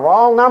measure of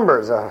all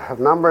numbers. If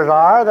numbers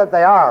are, that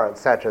they are,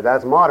 etc.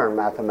 That's modern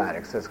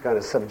mathematics. It's kind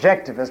of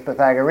subjectivist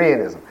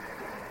Pythagoreanism.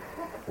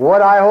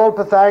 Would I hold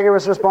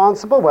Pythagoras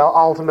responsible? Well,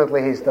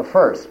 ultimately he's the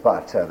first,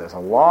 but there's a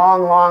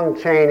long, long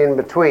chain in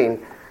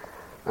between,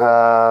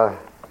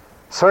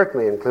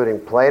 certainly including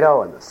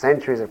Plato and the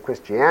centuries of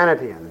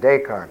Christianity and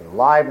Descartes and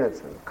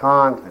Leibniz and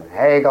Kant and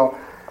Hegel.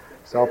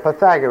 So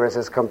Pythagoras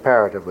is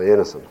comparatively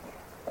innocent.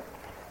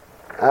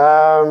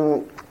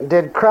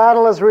 Did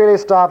Cratylus really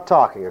stop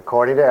talking,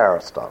 according to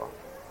Aristotle?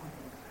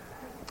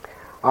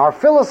 Are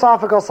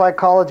philosophical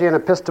psychology and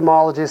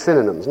epistemology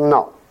synonyms?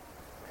 No.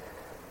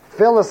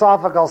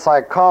 Philosophical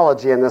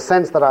psychology, in the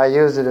sense that I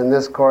used it in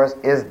this course,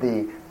 is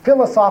the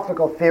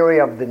philosophical theory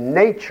of the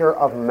nature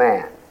of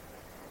man,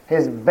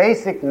 his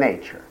basic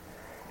nature.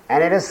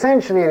 And it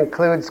essentially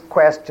includes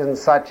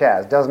questions such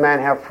as, does man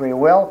have free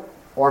will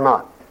or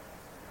not?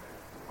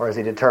 Or is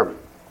he determined?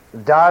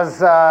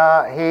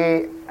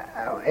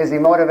 Is he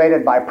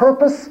motivated by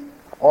purpose,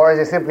 or is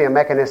he simply a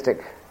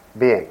mechanistic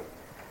being?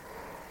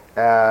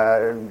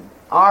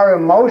 Are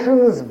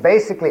emotions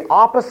basically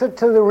opposite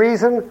to the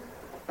reason,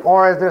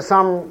 or is there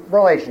some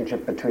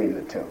relationship between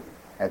the two,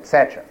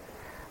 etc.?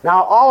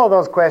 Now, all of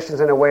those questions,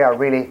 in a way, are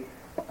really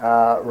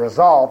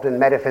resolved in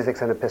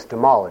metaphysics and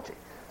epistemology.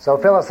 So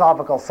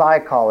philosophical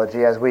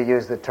psychology, as we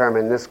use the term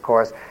in this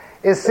course,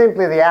 is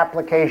simply the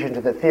application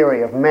to the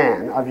theory of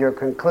man of your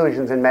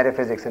conclusions in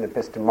metaphysics and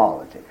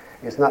epistemology.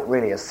 It's not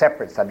really a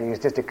separate subject.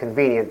 It's just a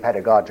convenient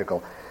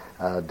pedagogical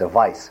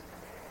device.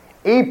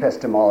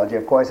 Epistemology,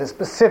 of course, is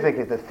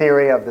specifically the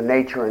theory of the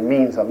nature and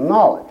means of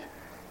knowledge.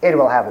 It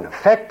will have an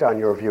effect on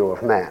your view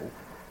of man,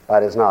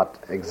 but is not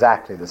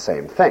exactly the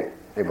same thing.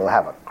 It will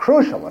have a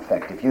crucial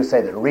effect. If you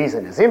say that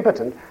reason is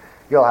impotent,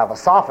 you'll have a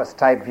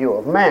sophist-type view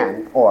of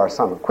man, or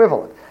some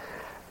equivalent.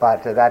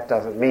 But that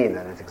doesn't mean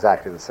that it's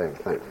exactly the same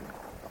thing.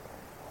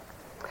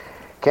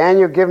 Can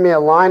you give me a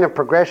line of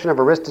progression of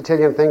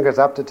Aristotelian thinkers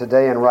up to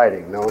today in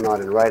writing? No,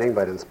 not in writing,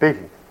 but in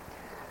speaking.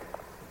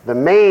 The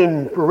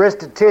main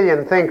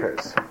Aristotelian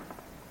thinkers,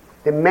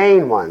 the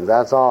main ones,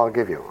 that's all I'll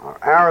give you, are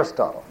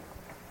Aristotle,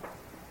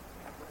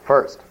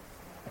 first.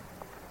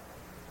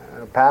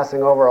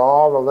 Passing over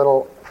all the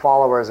little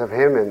followers of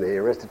him in the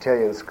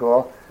Aristotelian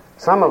school,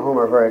 some of whom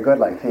are very good,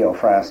 like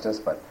Theophrastus,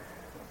 but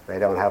they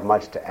don't have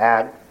much to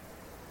add.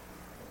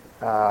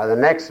 The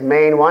next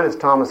main one is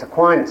Thomas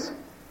Aquinas,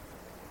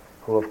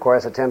 who of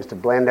course attempts to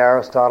blend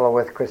Aristotle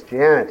with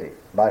Christianity,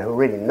 but who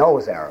really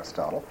knows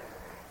Aristotle,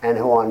 and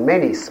who on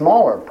many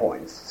smaller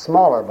points,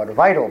 smaller but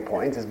vital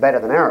points, is better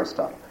than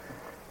Aristotle.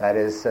 That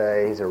is,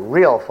 he's a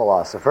real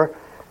philosopher,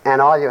 and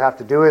all you have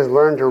to do is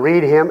learn to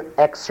read him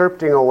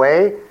excerpting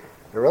away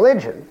the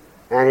religion,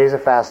 and he's a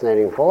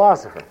fascinating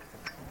philosopher.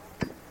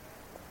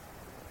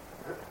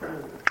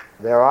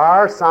 There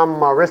are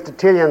some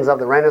Aristotelians of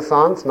the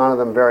Renaissance, none of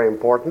them very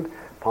important.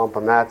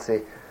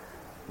 Pomponazzi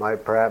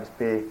might perhaps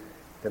be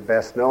the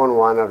best known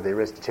one of the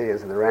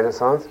Aristotelians of the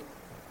Renaissance.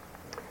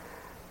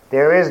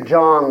 There is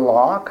John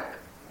Locke,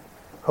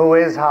 who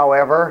is,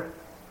 however,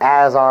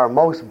 as are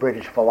most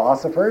British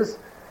philosophers,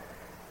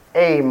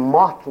 a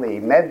motley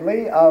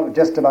medley of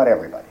just about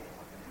everybody.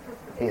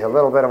 He's a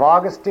little bit of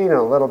Augustine,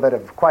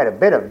 and quite a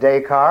bit of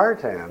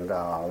Descartes, and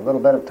a little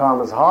bit of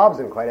Thomas Hobbes,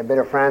 and quite a bit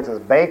of Francis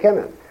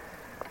Bacon,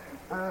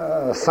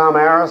 and some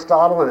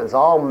Aristotle, and it's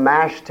all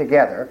mashed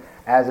together.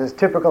 as is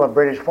typical of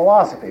British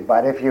philosophy.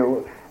 But if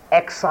you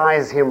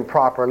excise him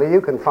properly,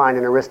 you can find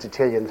an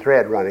Aristotelian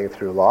thread running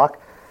through Locke.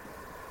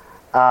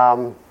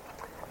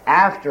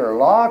 After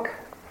Locke,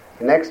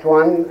 the next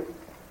one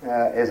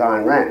is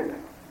Ayn Rand.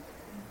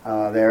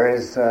 There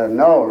is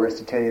no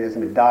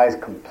Aristotelianism. It dies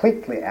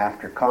completely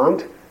after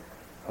Kant,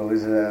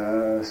 whose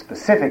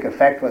specific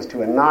effect was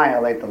to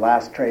annihilate the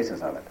last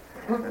traces of it.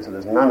 And so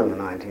there's none in the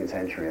 19th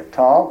century at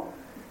all,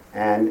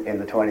 and in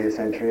the 20th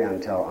century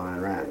until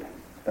Ayn Rand.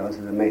 Those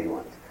are the main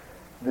ones.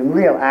 The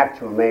real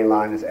actual main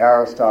line is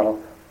Aristotle,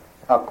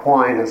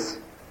 Aquinas,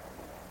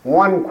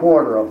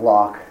 1/4 of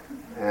Locke,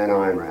 and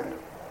Ayn Rand.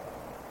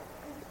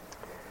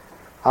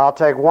 I'll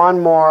take one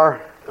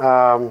more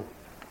from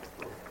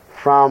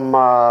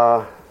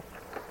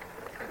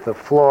the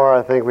floor.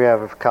 I think we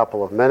have a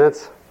couple of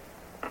minutes.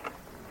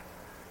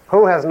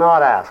 Who has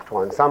not asked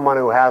one? Someone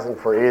who hasn't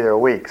for either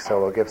week,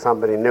 so we'll give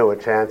somebody new a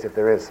chance if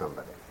there is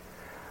somebody.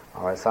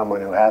 Or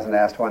someone who hasn't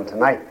asked one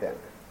tonight then.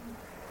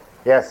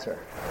 Yes, sir.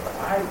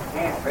 I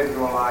can't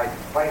visualize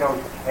Plato's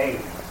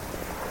cave.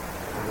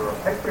 Is there a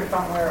picture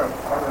somewhere of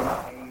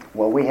Plato's cave?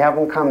 Well, we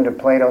haven't come to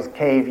Plato's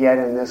cave yet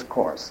in this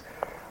course.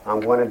 I'm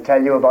going to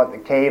tell you about the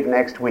cave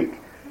next week,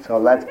 so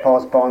let's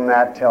postpone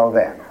that till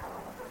then.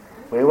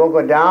 We will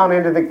go down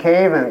into the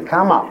cave and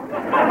come up.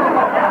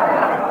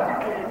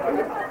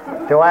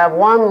 Do I have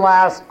one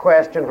last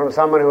question from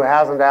someone who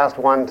hasn't asked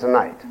one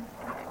tonight?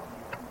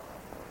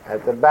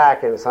 At the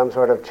back in some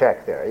sort of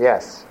check there.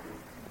 Yes.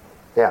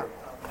 Yeah.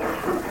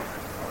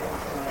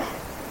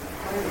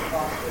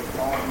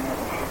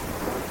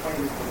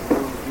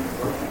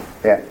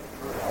 Yeah.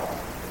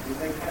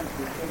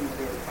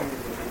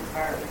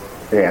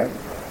 Yes.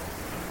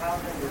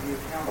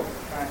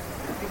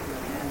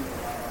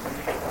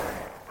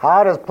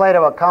 How does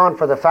Plato account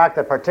for the fact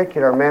that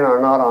particular men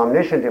are not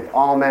omniscient if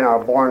all men are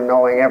born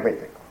knowing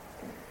everything?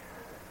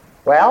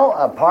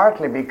 Well,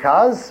 partly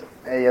because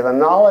the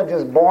knowledge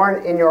is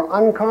born in your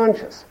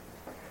unconscious,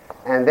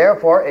 and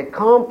therefore a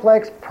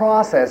complex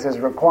process is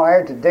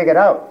required to dig it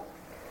out.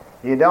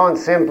 It doesn't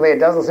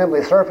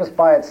simply surface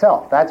by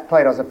itself. That's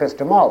Plato's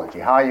epistemology,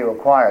 how you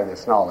acquire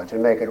this knowledge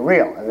and make it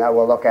real, and that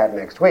we'll look at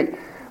next week.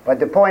 But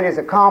the point is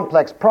a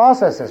complex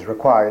process is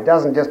required. It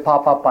doesn't just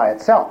pop up by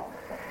itself.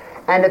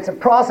 And it's a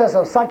process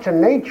of such a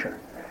nature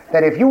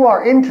that if you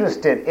are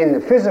interested in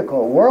the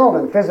physical world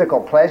and physical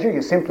pleasure,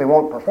 you simply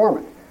won't perform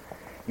it.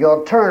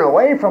 You'll turn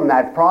away from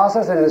that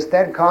process and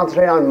instead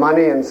concentrate on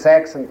money and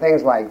sex and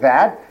things like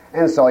that,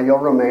 and so you'll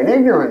remain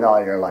ignorant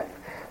all your life.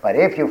 But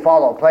if you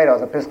follow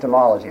Plato's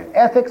epistemology and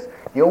ethics,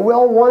 you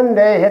will one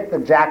day hit the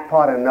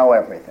jackpot and know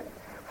everything.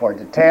 For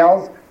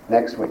details,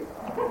 next week.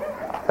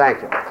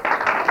 Thank you.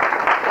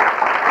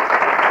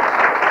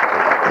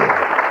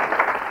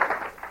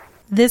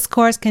 This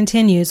course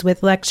continues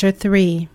with Lecture 3.